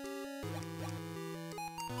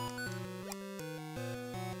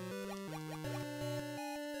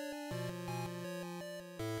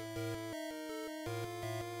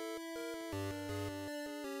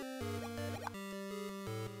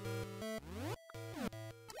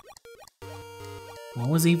 What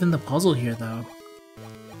was even the puzzle here, though?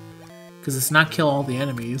 Because it's not kill all the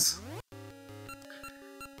enemies.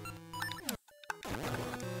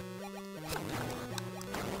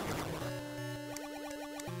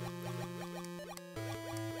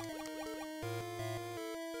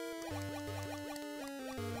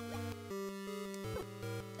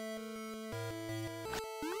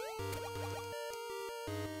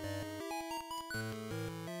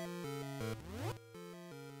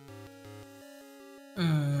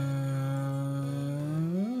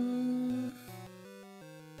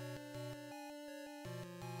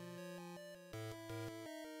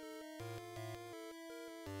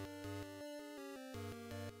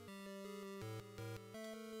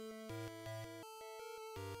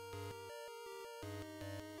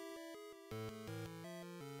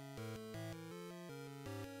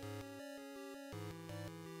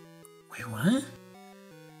 Wait, what?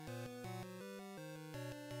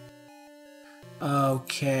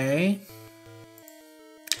 Okay.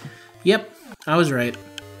 Yep, I was right.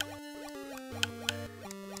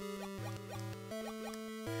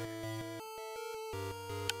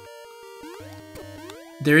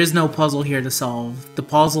 There is no puzzle here to solve. The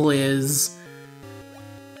puzzle is...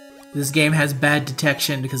 this game has bad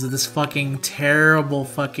detection because of this fucking terrible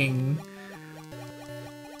fucking...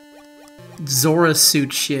 Zora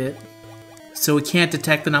suit shit. So it can't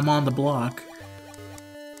detect that I'm on the block.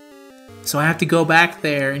 So I have to go back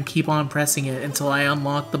there and keep on pressing it until I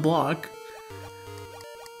unlock the block.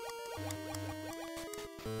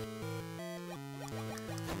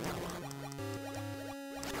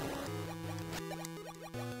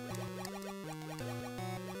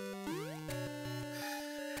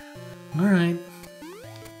 Alright.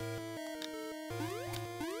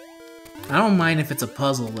 I don't mind if it's a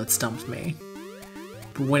puzzle that stumps me.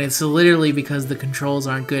 But when it's literally because the controls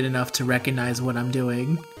aren't good enough to recognize what I'm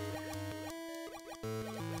doing.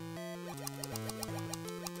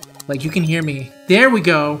 Like, you can hear me. There we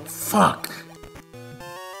go! Fuck!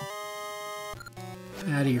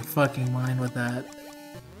 Out of your fucking mind with that.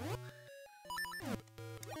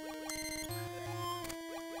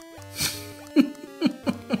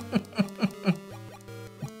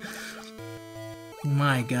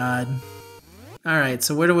 My god. Alright,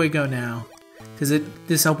 so where do we go now? Because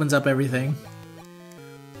this opens up everything.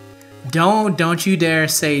 Don't you dare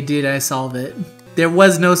say, did I solve it? There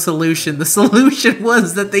was no solution. The solution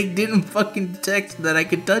was that they didn't fucking detect that I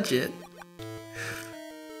could touch it.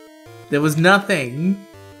 There was nothing.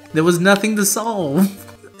 There was nothing to solve.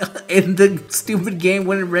 And the stupid game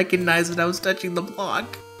wouldn't recognize that I was touching the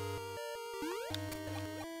block.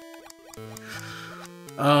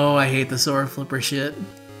 Oh, I hate the sword flipper shit.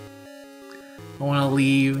 I want to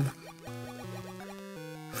leave.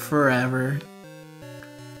 Forever.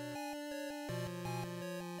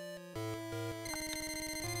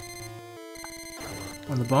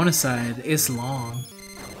 On the bonus side, it's long.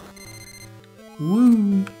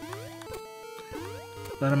 Woo!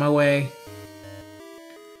 Out of my way.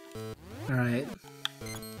 Alright.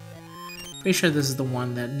 Pretty sure this is the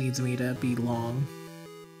one that needs me to be long.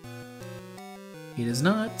 It is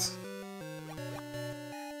not.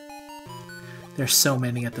 There's so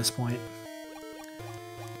many at this point.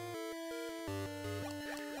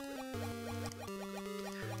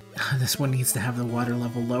 This one needs to have the water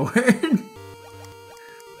level lowered.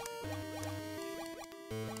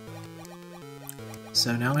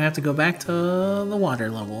 So now I have to go back to the water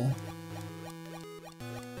level.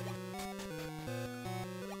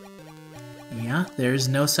 Yeah, there's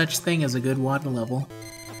no such thing as a good water level.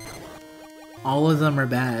 All of them are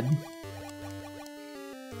bad.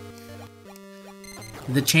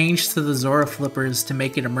 The change to the Zora flippers to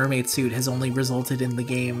make it a mermaid suit has only resulted in the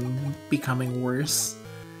game becoming worse.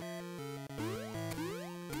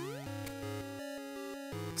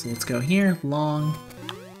 So let's go here, long.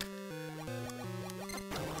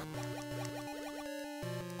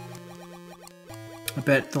 I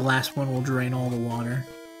bet the last one will drain all the water.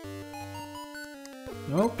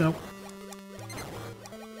 Nope, nope.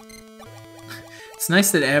 It's nice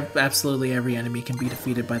that absolutely every enemy can be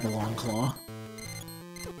defeated by the long claw.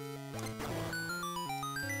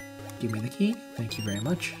 Give me the key. Thank you very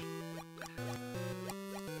much.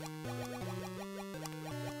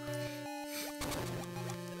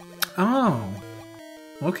 Oh,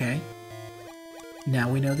 okay. Now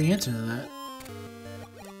we know the answer to that.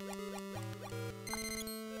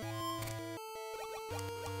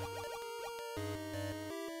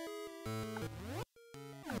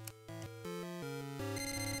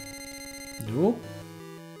 Nope.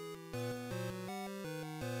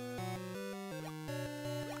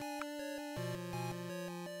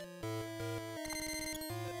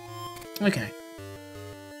 Okay.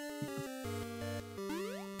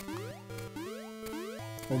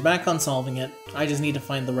 We're back on solving it. I just need to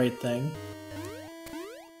find the right thing.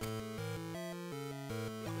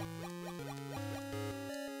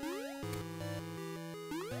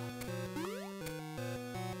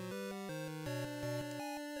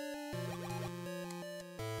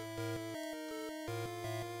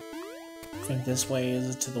 I think this way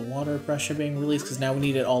is to the water pressure being released, because now we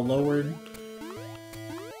need it all lowered.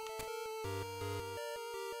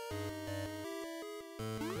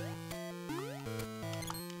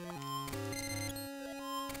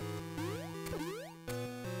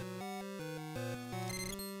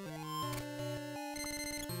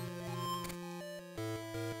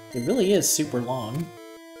 It really is super long.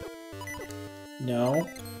 No.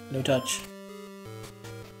 No touch.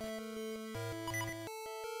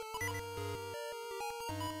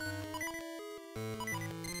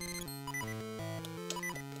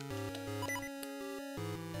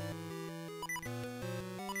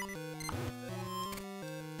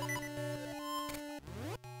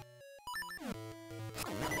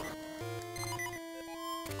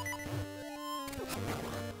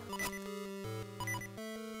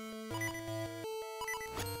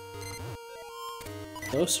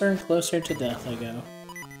 Closer and closer to death I go.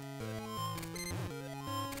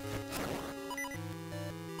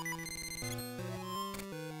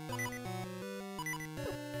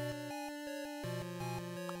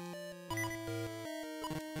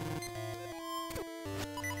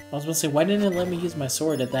 I was about to say, why didn't it let me use my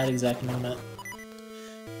sword at that exact moment?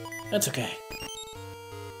 That's okay.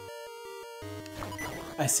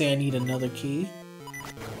 I say I need another key.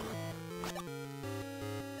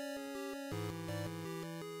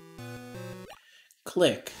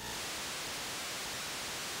 Click.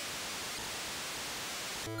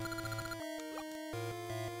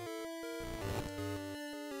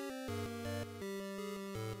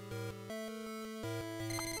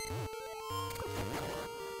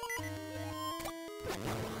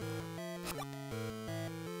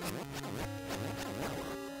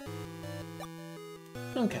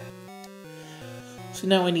 Okay. So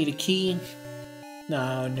now I need a key.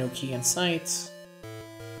 No, no key in sight,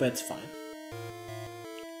 but it's fine.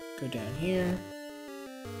 Go down here.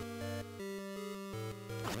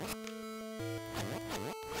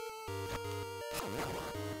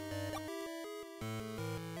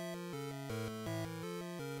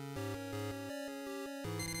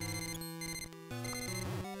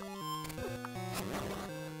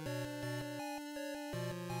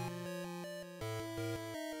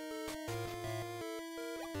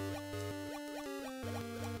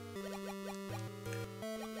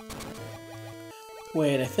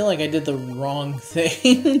 Wait, I feel like I did the wrong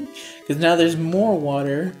thing. Because now there's more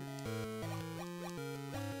water.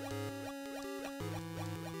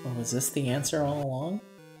 Oh, was this the answer all along?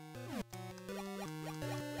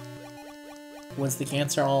 Was the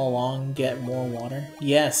answer all along get more water?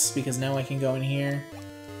 Yes, because now I can go in here.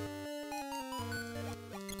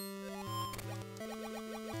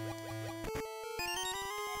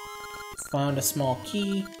 Found a small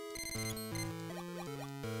key.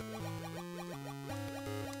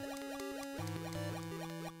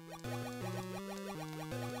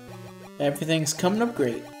 Everything's coming up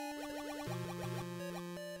great.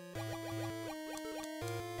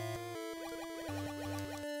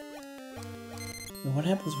 And what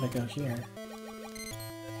happens if I go here?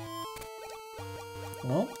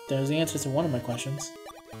 Well, there's the answer to one of my questions.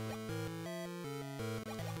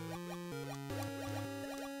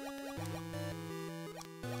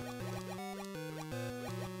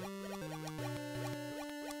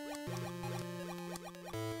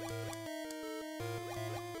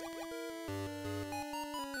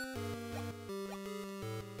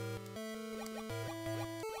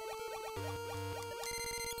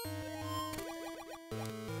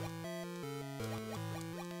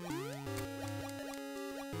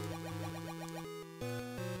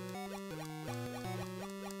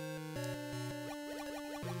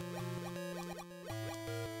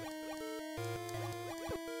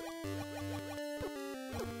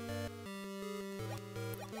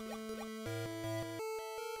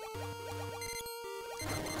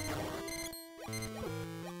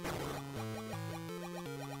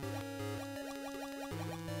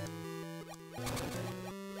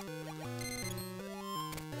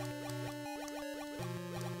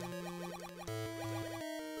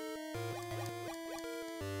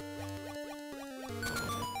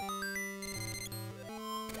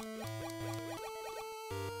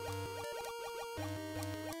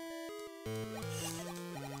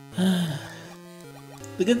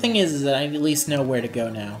 The good thing is that I at least know where to go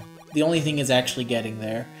now. The only thing is actually getting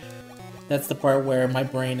there. That's the part where my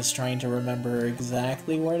brain is trying to remember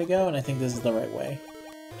exactly where to go, and I think this is the right way.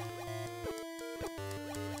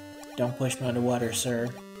 Don't push me underwater, sir.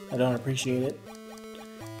 I don't appreciate it.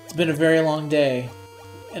 It's been a very long day,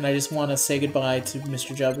 and I just want to say goodbye to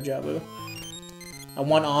Mr. Jabu Jabu. I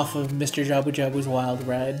want off of Mr. Jabu Jabu's wild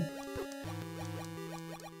ride.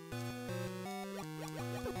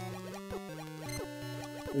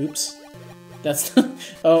 Oops. That's...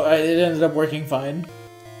 oh, it ended up working fine.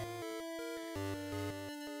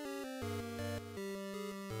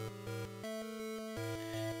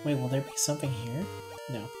 Wait, will there be something here?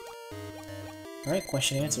 No. Alright,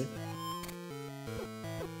 question answered.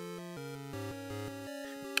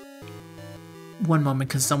 One moment,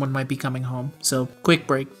 because someone might be coming home. So, quick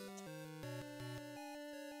break.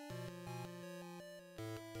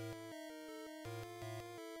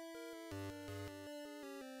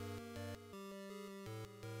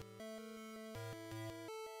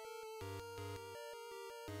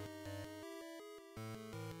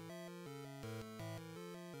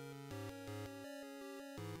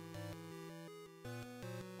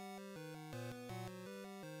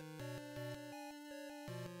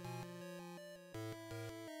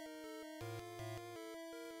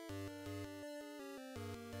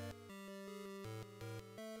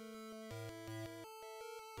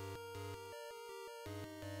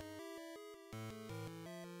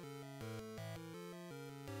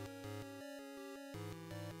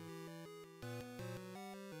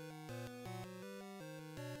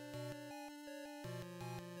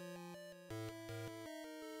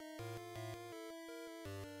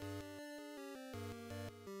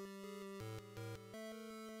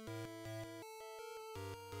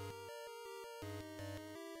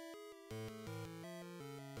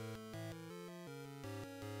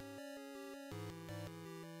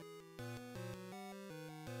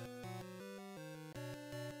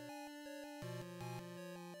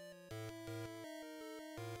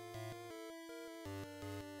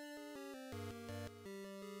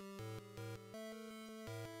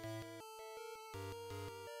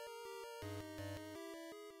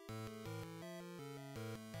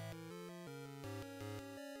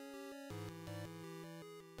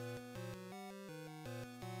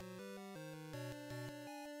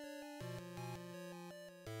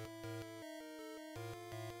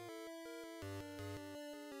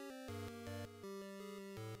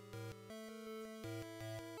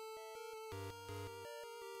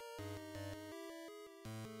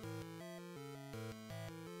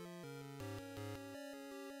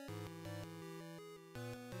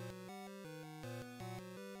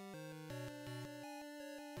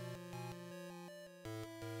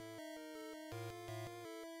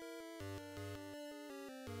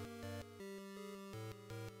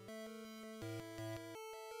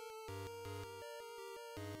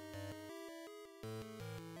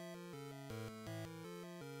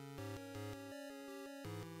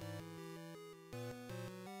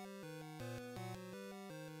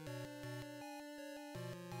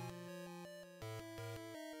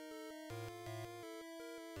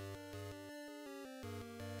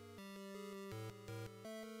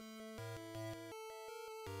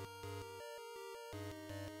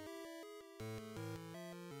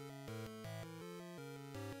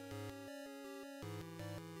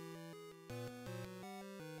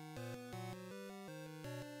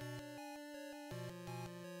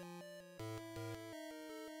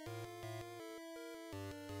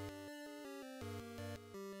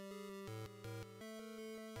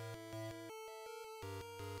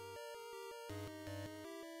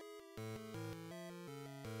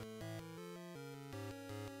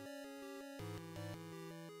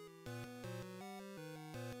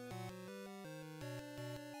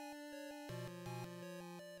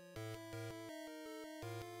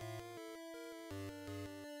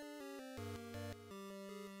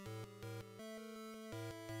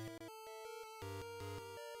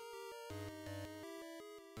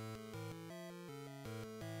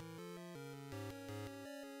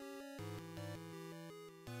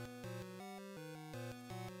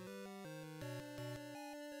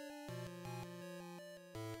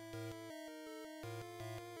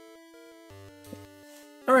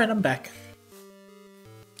 Alright, I'm back.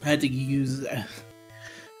 I had to use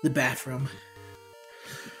the bathroom.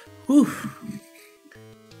 Whew.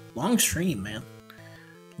 Long stream, man.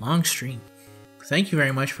 Long stream. Thank you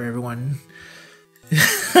very much for everyone.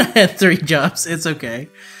 I had 3 jobs. It's okay.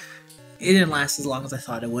 It didn't last as long as I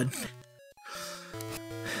thought it would.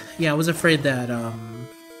 Yeah, I was afraid that, I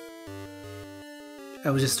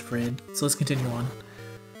was just afraid. So let's continue on.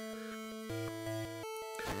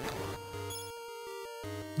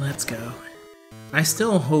 Let's go. I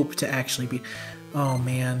still hope to actually be... Oh,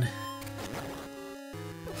 man.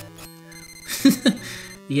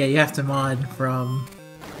 Yeah, you have to mod from...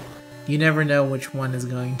 You never know which one is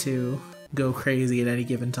going to go crazy at any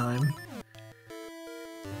given time.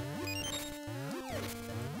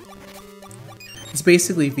 It's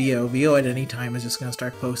basically VO. VO at any time is just gonna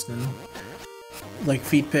start posting, like,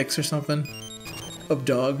 feed pics or something of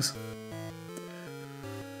dogs.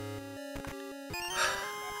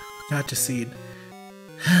 Not to seed.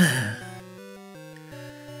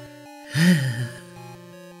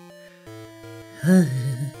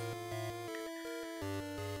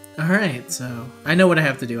 Alright, so I know what I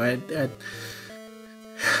have to do. I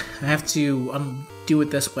have to do it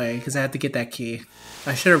this way because I have to get that key.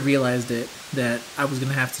 I should have realized it, that I was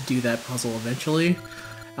gonna have to do that puzzle eventually.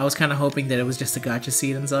 I was kind of hoping that it was just a gotcha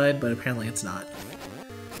seed inside, but apparently it's not.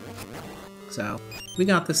 So, we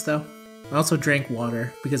got this though. I also drank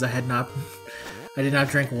water because I did not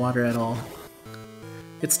drink water at all.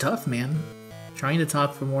 It's tough, man. Trying to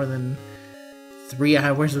talk for more than 3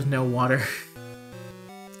 hours with no water.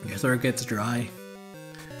 Your throat gets dry.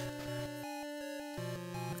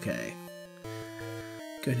 Okay.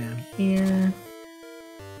 Go down here.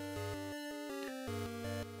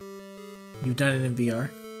 You've done it in VR.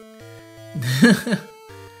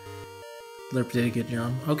 Lerp did a good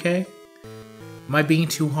job. Okay. Am I being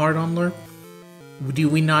too hard on Lerp? Do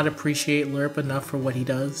we not appreciate Lerp enough for what he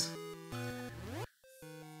does?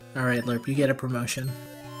 Alright, Lerp, you get a promotion.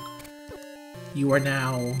 You are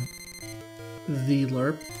now the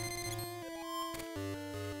Lerp.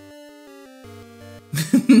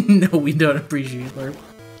 No, we don't appreciate Lerp.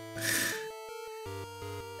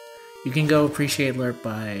 You can go appreciate Lerp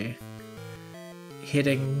by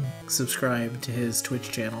hitting subscribe to his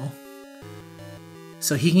Twitch channel.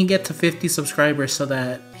 So he can get to 50 subscribers so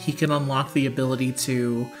that he can unlock the ability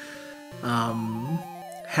to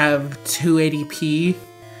have 280p,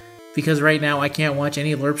 because right now I can't watch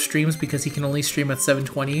any Lerp streams because he can only stream at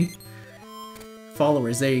 720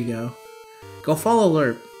 followers. There you go. Go follow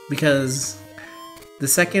Lerp, because the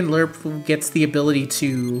second Lerp gets the ability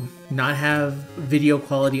to not have video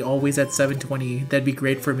quality always at 720, that'd be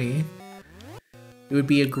great for me. It would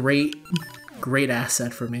be a great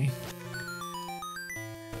asset for me.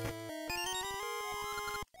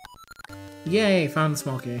 Yay, found the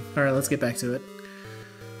small key. Alright, let's get back to it.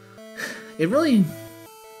 It really...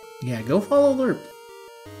 Yeah, go follow Lerp.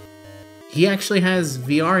 He actually has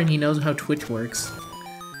VR and he knows how Twitch works.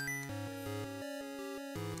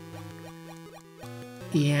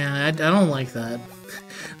 Yeah, I don't like that.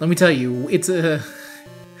 Let me tell you, it's a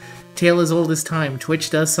tale as old as time. Twitch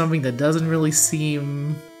does something that doesn't really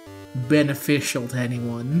seem beneficial to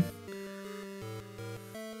anyone.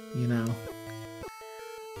 You know.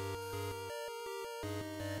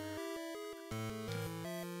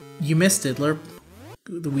 You missed it, Lerp.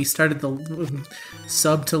 We started the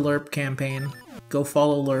sub to Lerp campaign. Go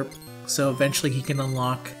follow Lerp, so eventually he can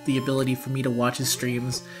unlock the ability for me to watch his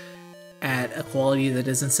streams at a quality that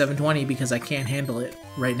isn't 720, because I can't handle it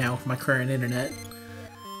right now with my current internet.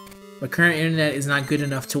 My current internet is not good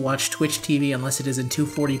enough to watch Twitch TV unless it is in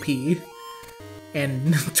 240p.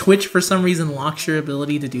 And Twitch, for some reason, locks your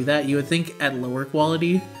ability to do that. You would think at lower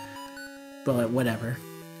quality, but whatever.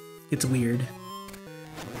 It's weird.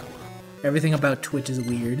 Everything about Twitch is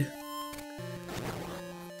weird.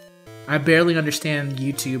 I barely understand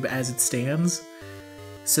YouTube as it stands,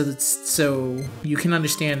 so you can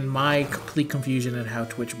understand my complete confusion at how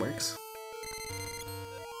Twitch works.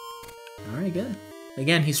 Alright, good.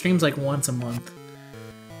 Again, he streams like once a month,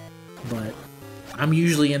 but I'm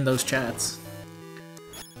usually in those chats.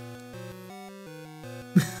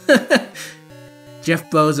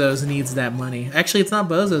 Jeff Bezos needs that money. Actually, it's not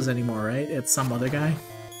Bezos anymore, right? It's some other guy.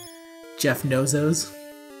 Jeff Nozos.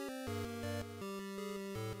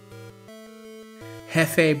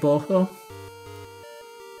 Jefe Bojo.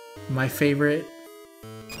 My favorite.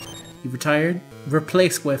 He retired.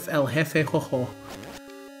 Replaced with El Jefe Jojo.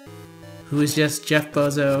 Who is just Jeff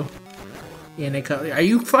Bezos in a... Are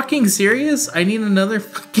you fucking serious? I need another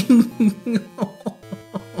fucking...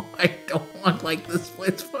 I don't want like this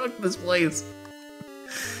place. Fuck this place.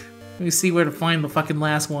 Let me see where to find the fucking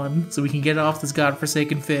last one so we can get off this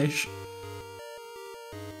godforsaken fish.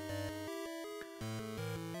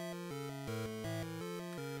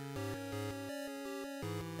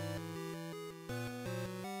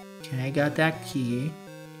 Okay, I got that key.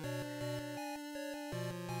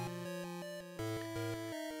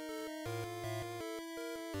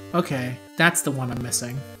 Okay, that's the one I'm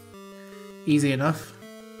missing. Easy enough.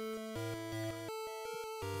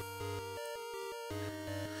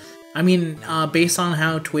 I mean, based on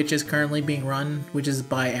how Twitch is currently being run, which is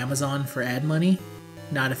by Amazon for ad money,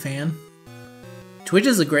 not a fan. Twitch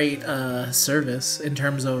is a great service in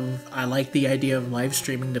terms of, I like the idea of live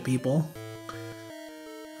streaming to people.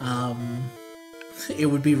 It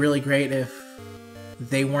would be really great if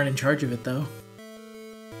they weren't in charge of it, though.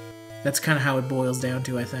 That's kind of how it boils down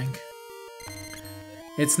to, I think.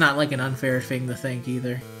 It's not like an unfair thing to think,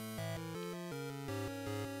 either.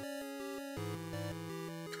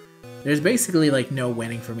 There's basically, like, no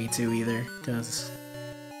winning for me, too, either, because...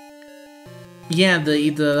 Yeah,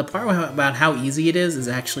 the part about how easy it is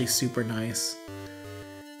actually super nice.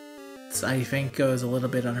 I think goes a little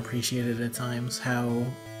bit unappreciated at times, how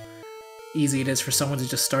easy it is for someone to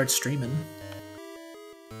just start streaming.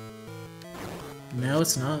 No,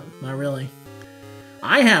 it's not. Not really.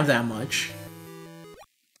 I have that much.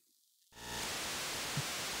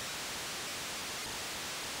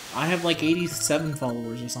 I have like 87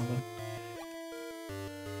 followers or something.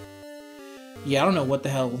 Yeah, I don't know what the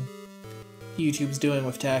hell YouTube's doing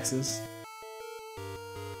with taxes.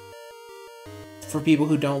 For people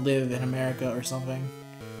who don't live in America or something.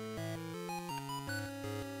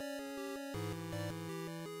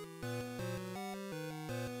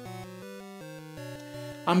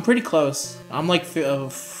 I'm pretty close. I'm like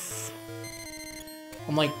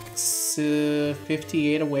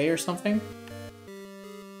 58 away or something.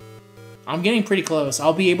 I'm getting pretty close.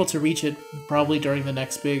 I'll be able to reach it probably during the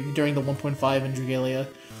next during the 1.5 in Dragalia.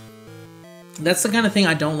 That's the kind of thing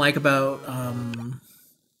I don't like about,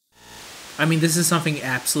 I mean, this is something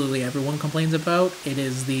absolutely everyone complains about. It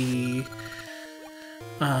is the,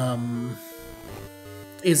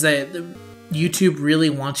 is that YouTube really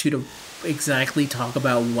wants you to exactly talk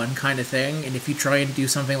about one kind of thing, and if you try and do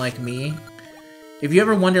something like me, if you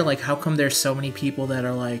ever wonder, like, how come there's so many people that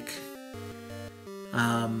are, like,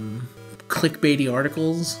 clickbaity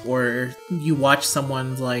articles, or you watch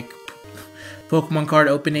someone's, like, Pokemon card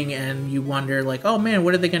opening and you wonder, like, oh man,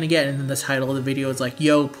 what are they gonna get? And then the title of the video is like,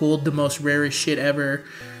 yo, pulled the most rarest shit ever,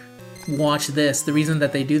 watch this. The reason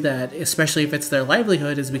that they do that, especially if it's their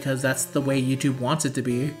livelihood, is because that's the way YouTube wants it to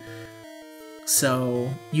be. So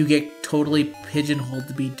you get totally pigeonholed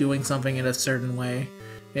to be doing something in a certain way.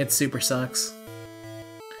 It super sucks.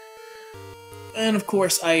 And of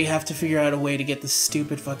course, I have to figure out a way to get this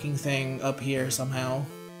stupid fucking thing up here somehow.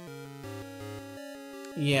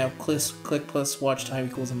 Yeah, click plus watch time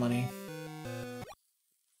equals money.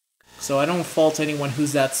 So I don't fault anyone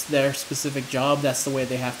who's that's their specific job, that's the way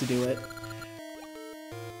they have to do it.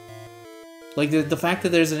 Like, the fact that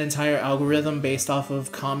there's an entire algorithm based off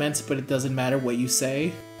of comments, but it doesn't matter what you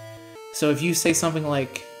say. So if you say something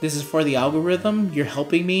like, this is for the algorithm, you're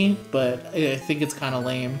helping me, but I think it's kind of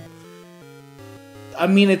lame. I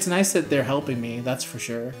mean, it's nice that they're helping me, that's for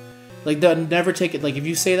sure. Like, never take it, like, if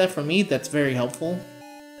you say that for me, that's very helpful.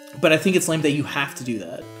 But I think it's lame that you have to do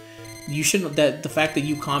that. You shouldn't, that the fact that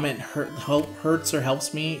you comment hurts or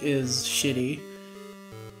helps me is shitty.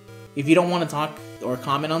 If you don't want to talk or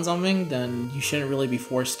comment on something, then you shouldn't really be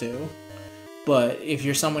forced to. But if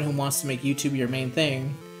you're someone who wants to make YouTube your main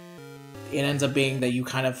thing, it ends up being that you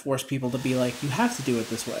kind of force people to be like, you have to do it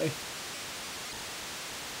this way.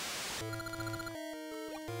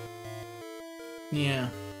 Yeah.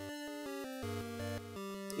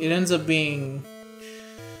 It ends up being...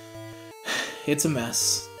 It's a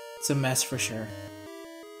mess. It's a mess for sure.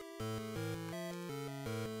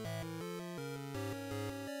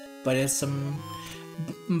 But it's some...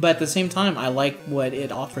 But at the same time, I like what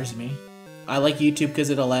it offers me. I like YouTube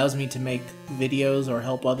because it allows me to make videos or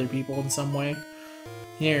help other people in some way.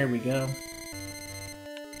 Here we go.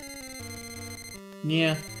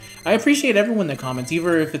 Yeah. I appreciate everyone that comments,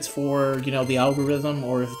 either if it's for, you know, the algorithm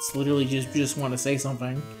or if it's literally just want to say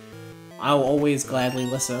something. I'll always gladly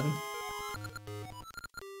listen.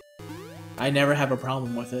 I never have a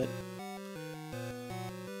problem with it.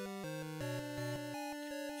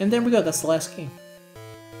 And there we go, that's the last game.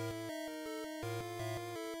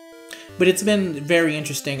 But it's been very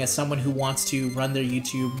interesting as someone who wants to run their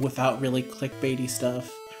YouTube without really clickbaity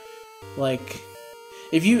stuff. Like,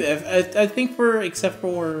 I think except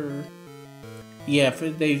for Yeah,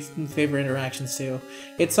 they favor interactions too.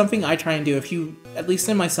 It's something I try and do. If you, at least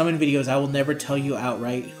in my summon videos, I will never tell you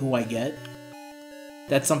outright who I get.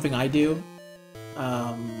 That's something I do.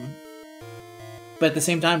 But at the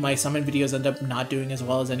same time, my summon videos end up not doing as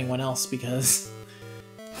well as anyone else because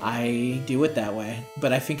I do it that way.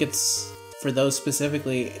 But I think it's, for those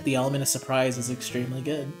specifically, the element of surprise is extremely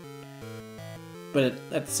good. But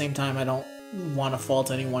at the same time, I don't want to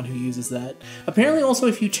fault anyone who uses that. Apparently also,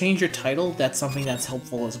 if you change your title, that's something that's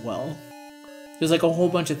helpful as well. There's like a whole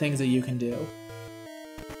bunch of things that you can do.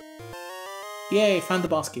 Yay, found the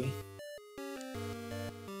boss key.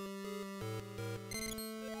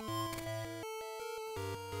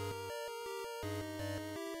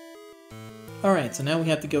 Alright, so now we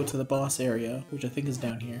have to go to the boss area, which I think is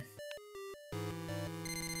down here.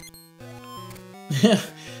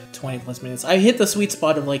 20 plus minutes. I hit the sweet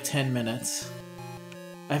spot of like 10 minutes.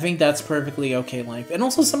 I think that's perfectly okay length. And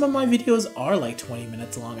also some of my videos are like 20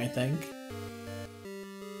 minutes long, I think.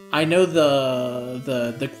 I know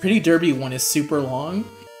the Pretty Derby one is super long.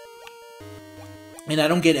 And I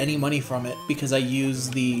don't get any money from it because I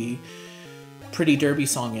use the Pretty Derby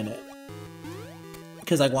song in it.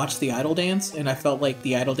 Because I watched the Idol Dance, and I felt like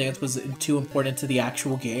the Idol Dance was too important to the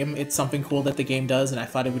actual game. It's something cool that the game does, and I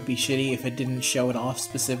thought it would be shitty if it didn't show it off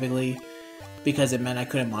specifically because it meant I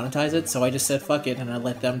couldn't monetize it, so I just said fuck it, and I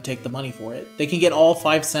let them take the money for it. They can get all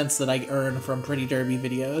 5 cents that I earn from Pretty Derby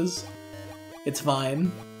videos. It's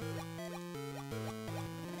fine.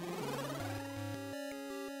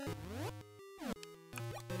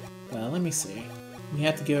 Let me see. We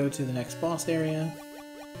have to go to the next boss area.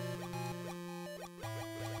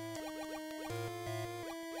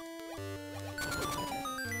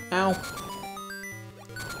 Ow.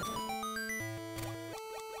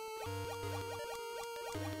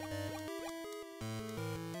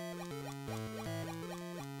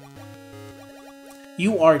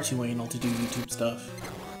 You are too anal to do YouTube stuff.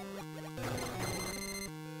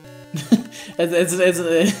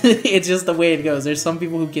 it's just the way it goes. There's some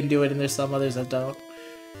people who can do it and there's some others that don't.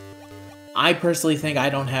 I personally think I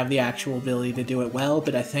don't have the actual ability to do it well,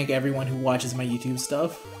 but I think everyone who watches my YouTube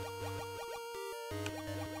stuff.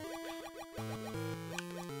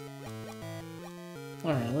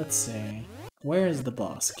 Alright, let's see. Where is the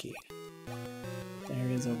boss key? There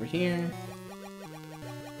it is over here.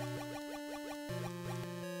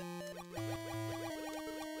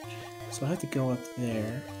 So I have to go up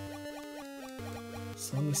there.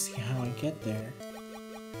 So let me see how I get there.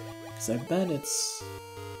 Because I bet it's...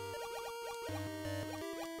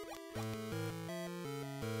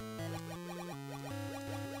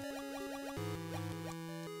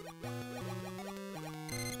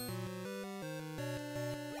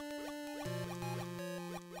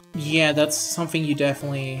 Yeah, that's something you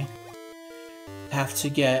definitely have to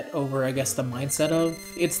get over, I guess, the mindset of.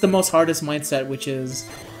 It's the most hardest mindset, which is,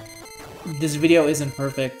 this video isn't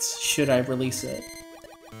perfect, should I release it?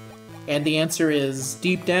 And the answer is,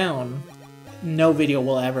 deep down, no video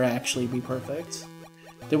will ever actually be perfect.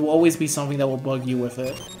 There will always be something that will bug you with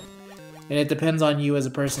it. And it depends on you as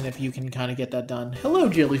a person if you can kind of get that done. Hello,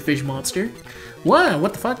 jellyfish monster. What?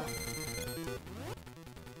 What the fuck?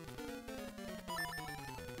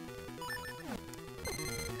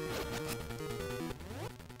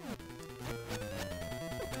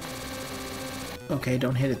 Okay,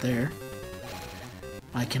 don't hit it there.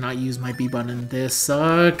 I cannot use my B button. This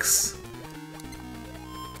sucks.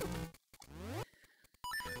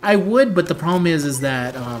 I would, but the problem is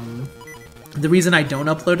that, the reason I don't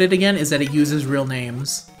upload it again is that it uses real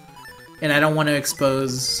names. And I don't want to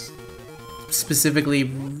expose specifically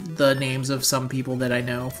the names of some people that I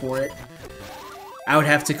know for it. I would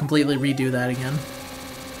have to completely redo that again.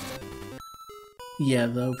 Yeah,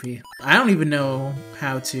 the OP. I don't even know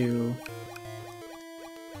how to...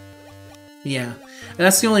 Yeah,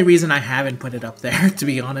 that's the only reason I haven't put it up there, to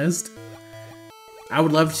be honest. I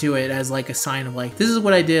would love to it as like a sign of like, this is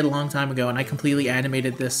what I did a long time ago, and I completely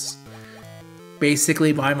animated this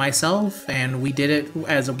basically by myself, and we did it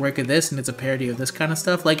as a work of this, and it's a parody of this kind of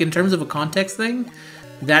stuff. Like, in terms of a context thing,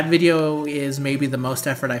 that video is maybe the most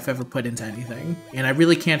effort I've ever put into anything. And I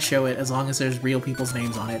really can't show it as long as there's real people's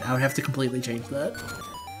names on it. I would have to completely change that.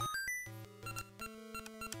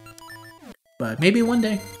 But maybe one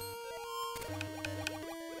day.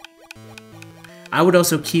 I would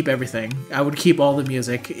also keep everything. I would keep all the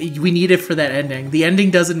music. We need it for that ending. The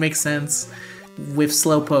ending doesn't make sense with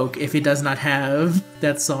Slowpoke if it does not have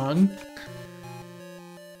that song.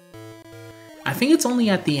 I think it's only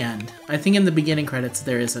at the end. I think in the beginning credits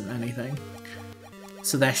there isn't anything.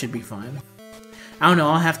 So that should be fine. I don't know,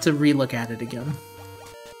 I'll have to re-look at it again.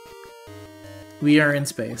 We are in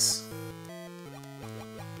space.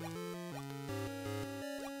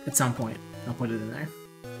 At some point. I'll put it in there.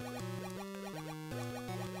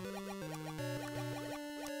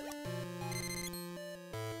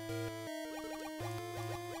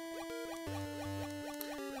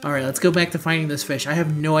 Alright, let's go back to finding this fish. I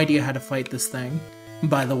have no idea how to fight this thing,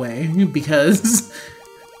 by the way, because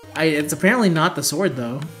it's apparently not the sword,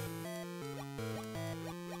 though.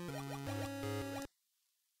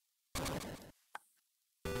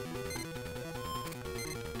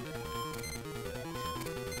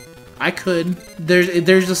 I could.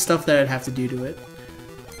 There's just stuff that I'd have to do to it.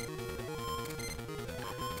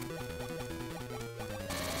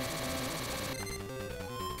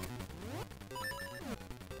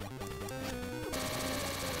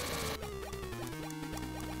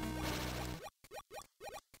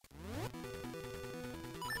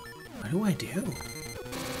 What do I do?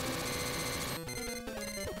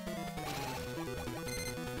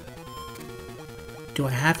 Do I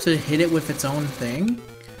have to hit it with its own thing?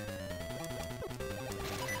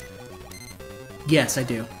 Yes, I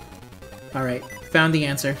do. Alright, found the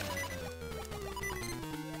answer.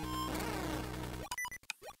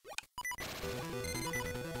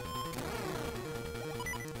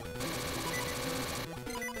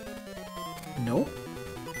 Nope.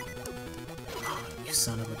 Oh, you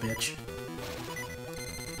son of a bitch.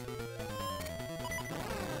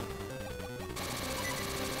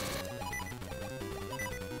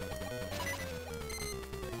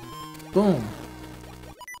 Boom.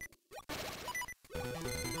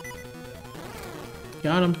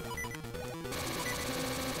 Got him.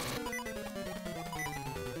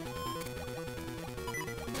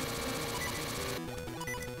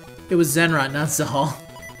 It was Zenrot, not Zal.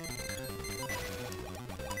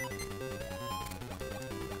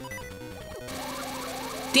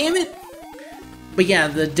 Damn it! But yeah,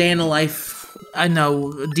 the day in the life... I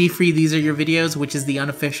know, D-Free, these are your videos, which is the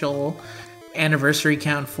unofficial anniversary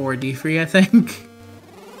count for D-Free, I think.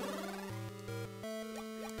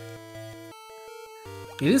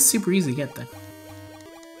 It is super easy to get there.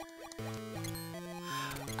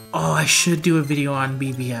 Oh, I should do a video on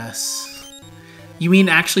BBS. You mean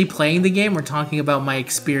actually playing the game or talking about my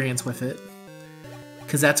experience with it?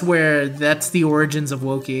 Because that's the origins of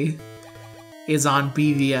Wokey, is on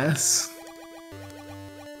BBS.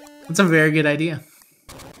 That's a very good idea.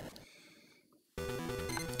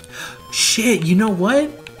 Shit, you know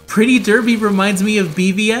what? Pretty Derby reminds me of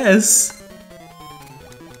BBS.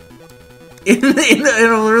 In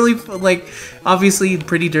a really, like, obviously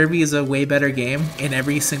Pretty Derby is a way better game in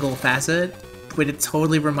every single facet, but it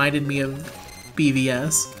totally reminded me of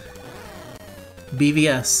BVS.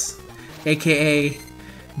 BVS, aka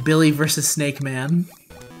Billy vs. Snake Man.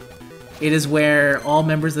 It is where all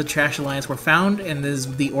members of the Trash Alliance were found, and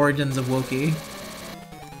is the origins of Wokey.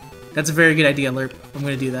 That's a very good idea, Lerp. I'm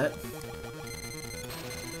gonna do that.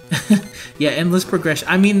 Yeah, endless progression.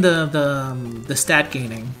 I mean the stat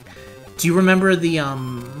gaining. Do you remember the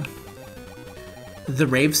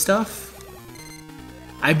rave stuff?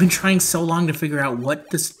 I've been trying so long to figure out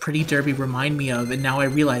what this Pretty Derby remind me of, and now I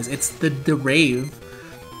realize it's the rave.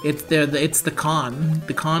 It's the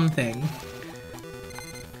con thing.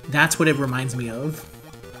 That's what it reminds me of.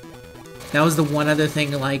 That was the one other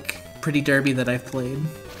thing like Pretty Derby that I've played.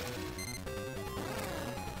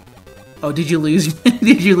 Oh, did you lose?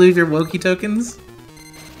 Did you lose your Wokey tokens?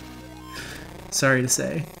 Sorry to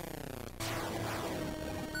say.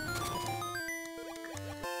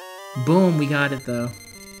 Boom, we got it though.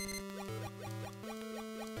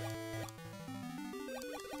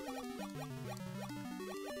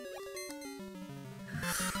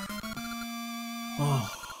 Oh,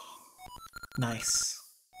 nice.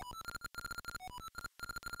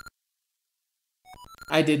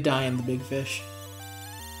 I did die in the big fish.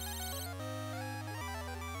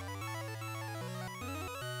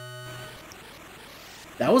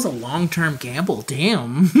 That was a long-term gamble,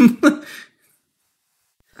 damn.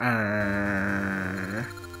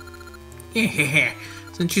 Yeah.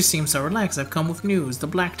 Since you seem so relaxed, I've come with news. The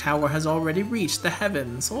Black Tower has already reached the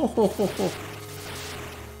heavens. Oh ho ho ho.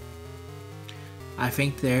 I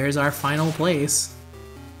think there's our final place.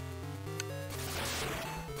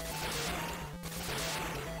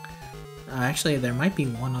 Actually, there might be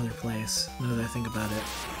one other place, now that I think about it.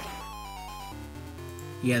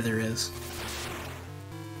 Yeah, there is.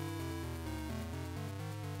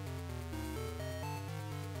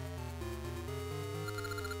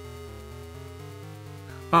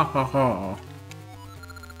 Ha ha ha.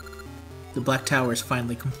 The Black Tower is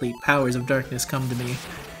finally complete. Powers of darkness come to me.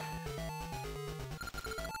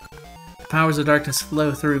 powers of darkness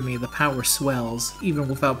flow through me, the power swells. Even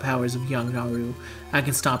without powers of young Naru, I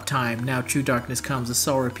can stop time. Now true darkness comes, the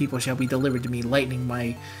sorrow of people shall be delivered to me, lightning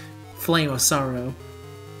my flame of sorrow.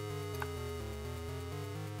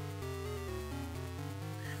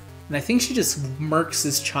 And I think she just murks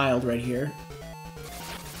this child right here.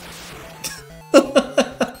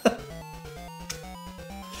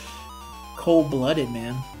 Cold-blooded,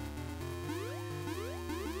 man.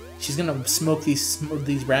 She's gonna smoke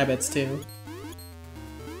these rabbits too.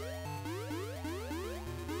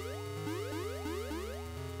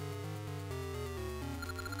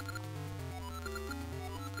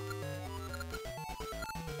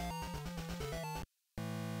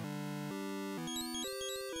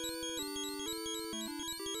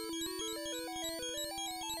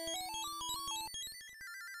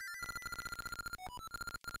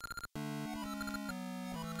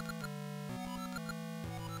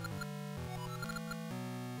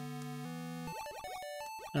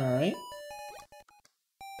 Alright.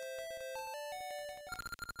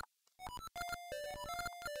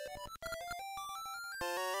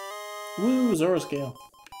 Woo, Zoro scale.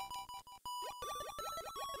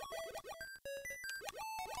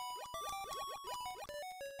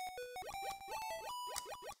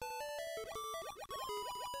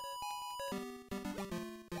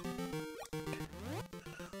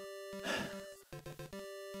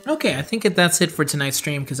 Okay, I think that's it for tonight's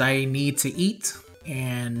stream because I need to eat.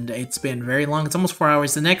 And it's been very long. It's almost 4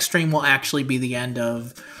 hours. The next stream will actually be the end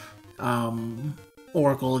of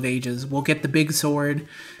Oracle of Ages. We'll get the big sword,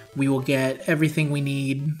 we will get everything we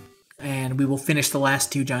need, and we will finish the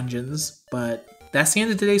last 2 dungeons. But that's the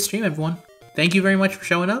end of today's stream, everyone. Thank you very much for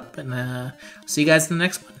showing up, and see you guys in the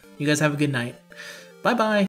next one. You guys have a good night. Bye-bye.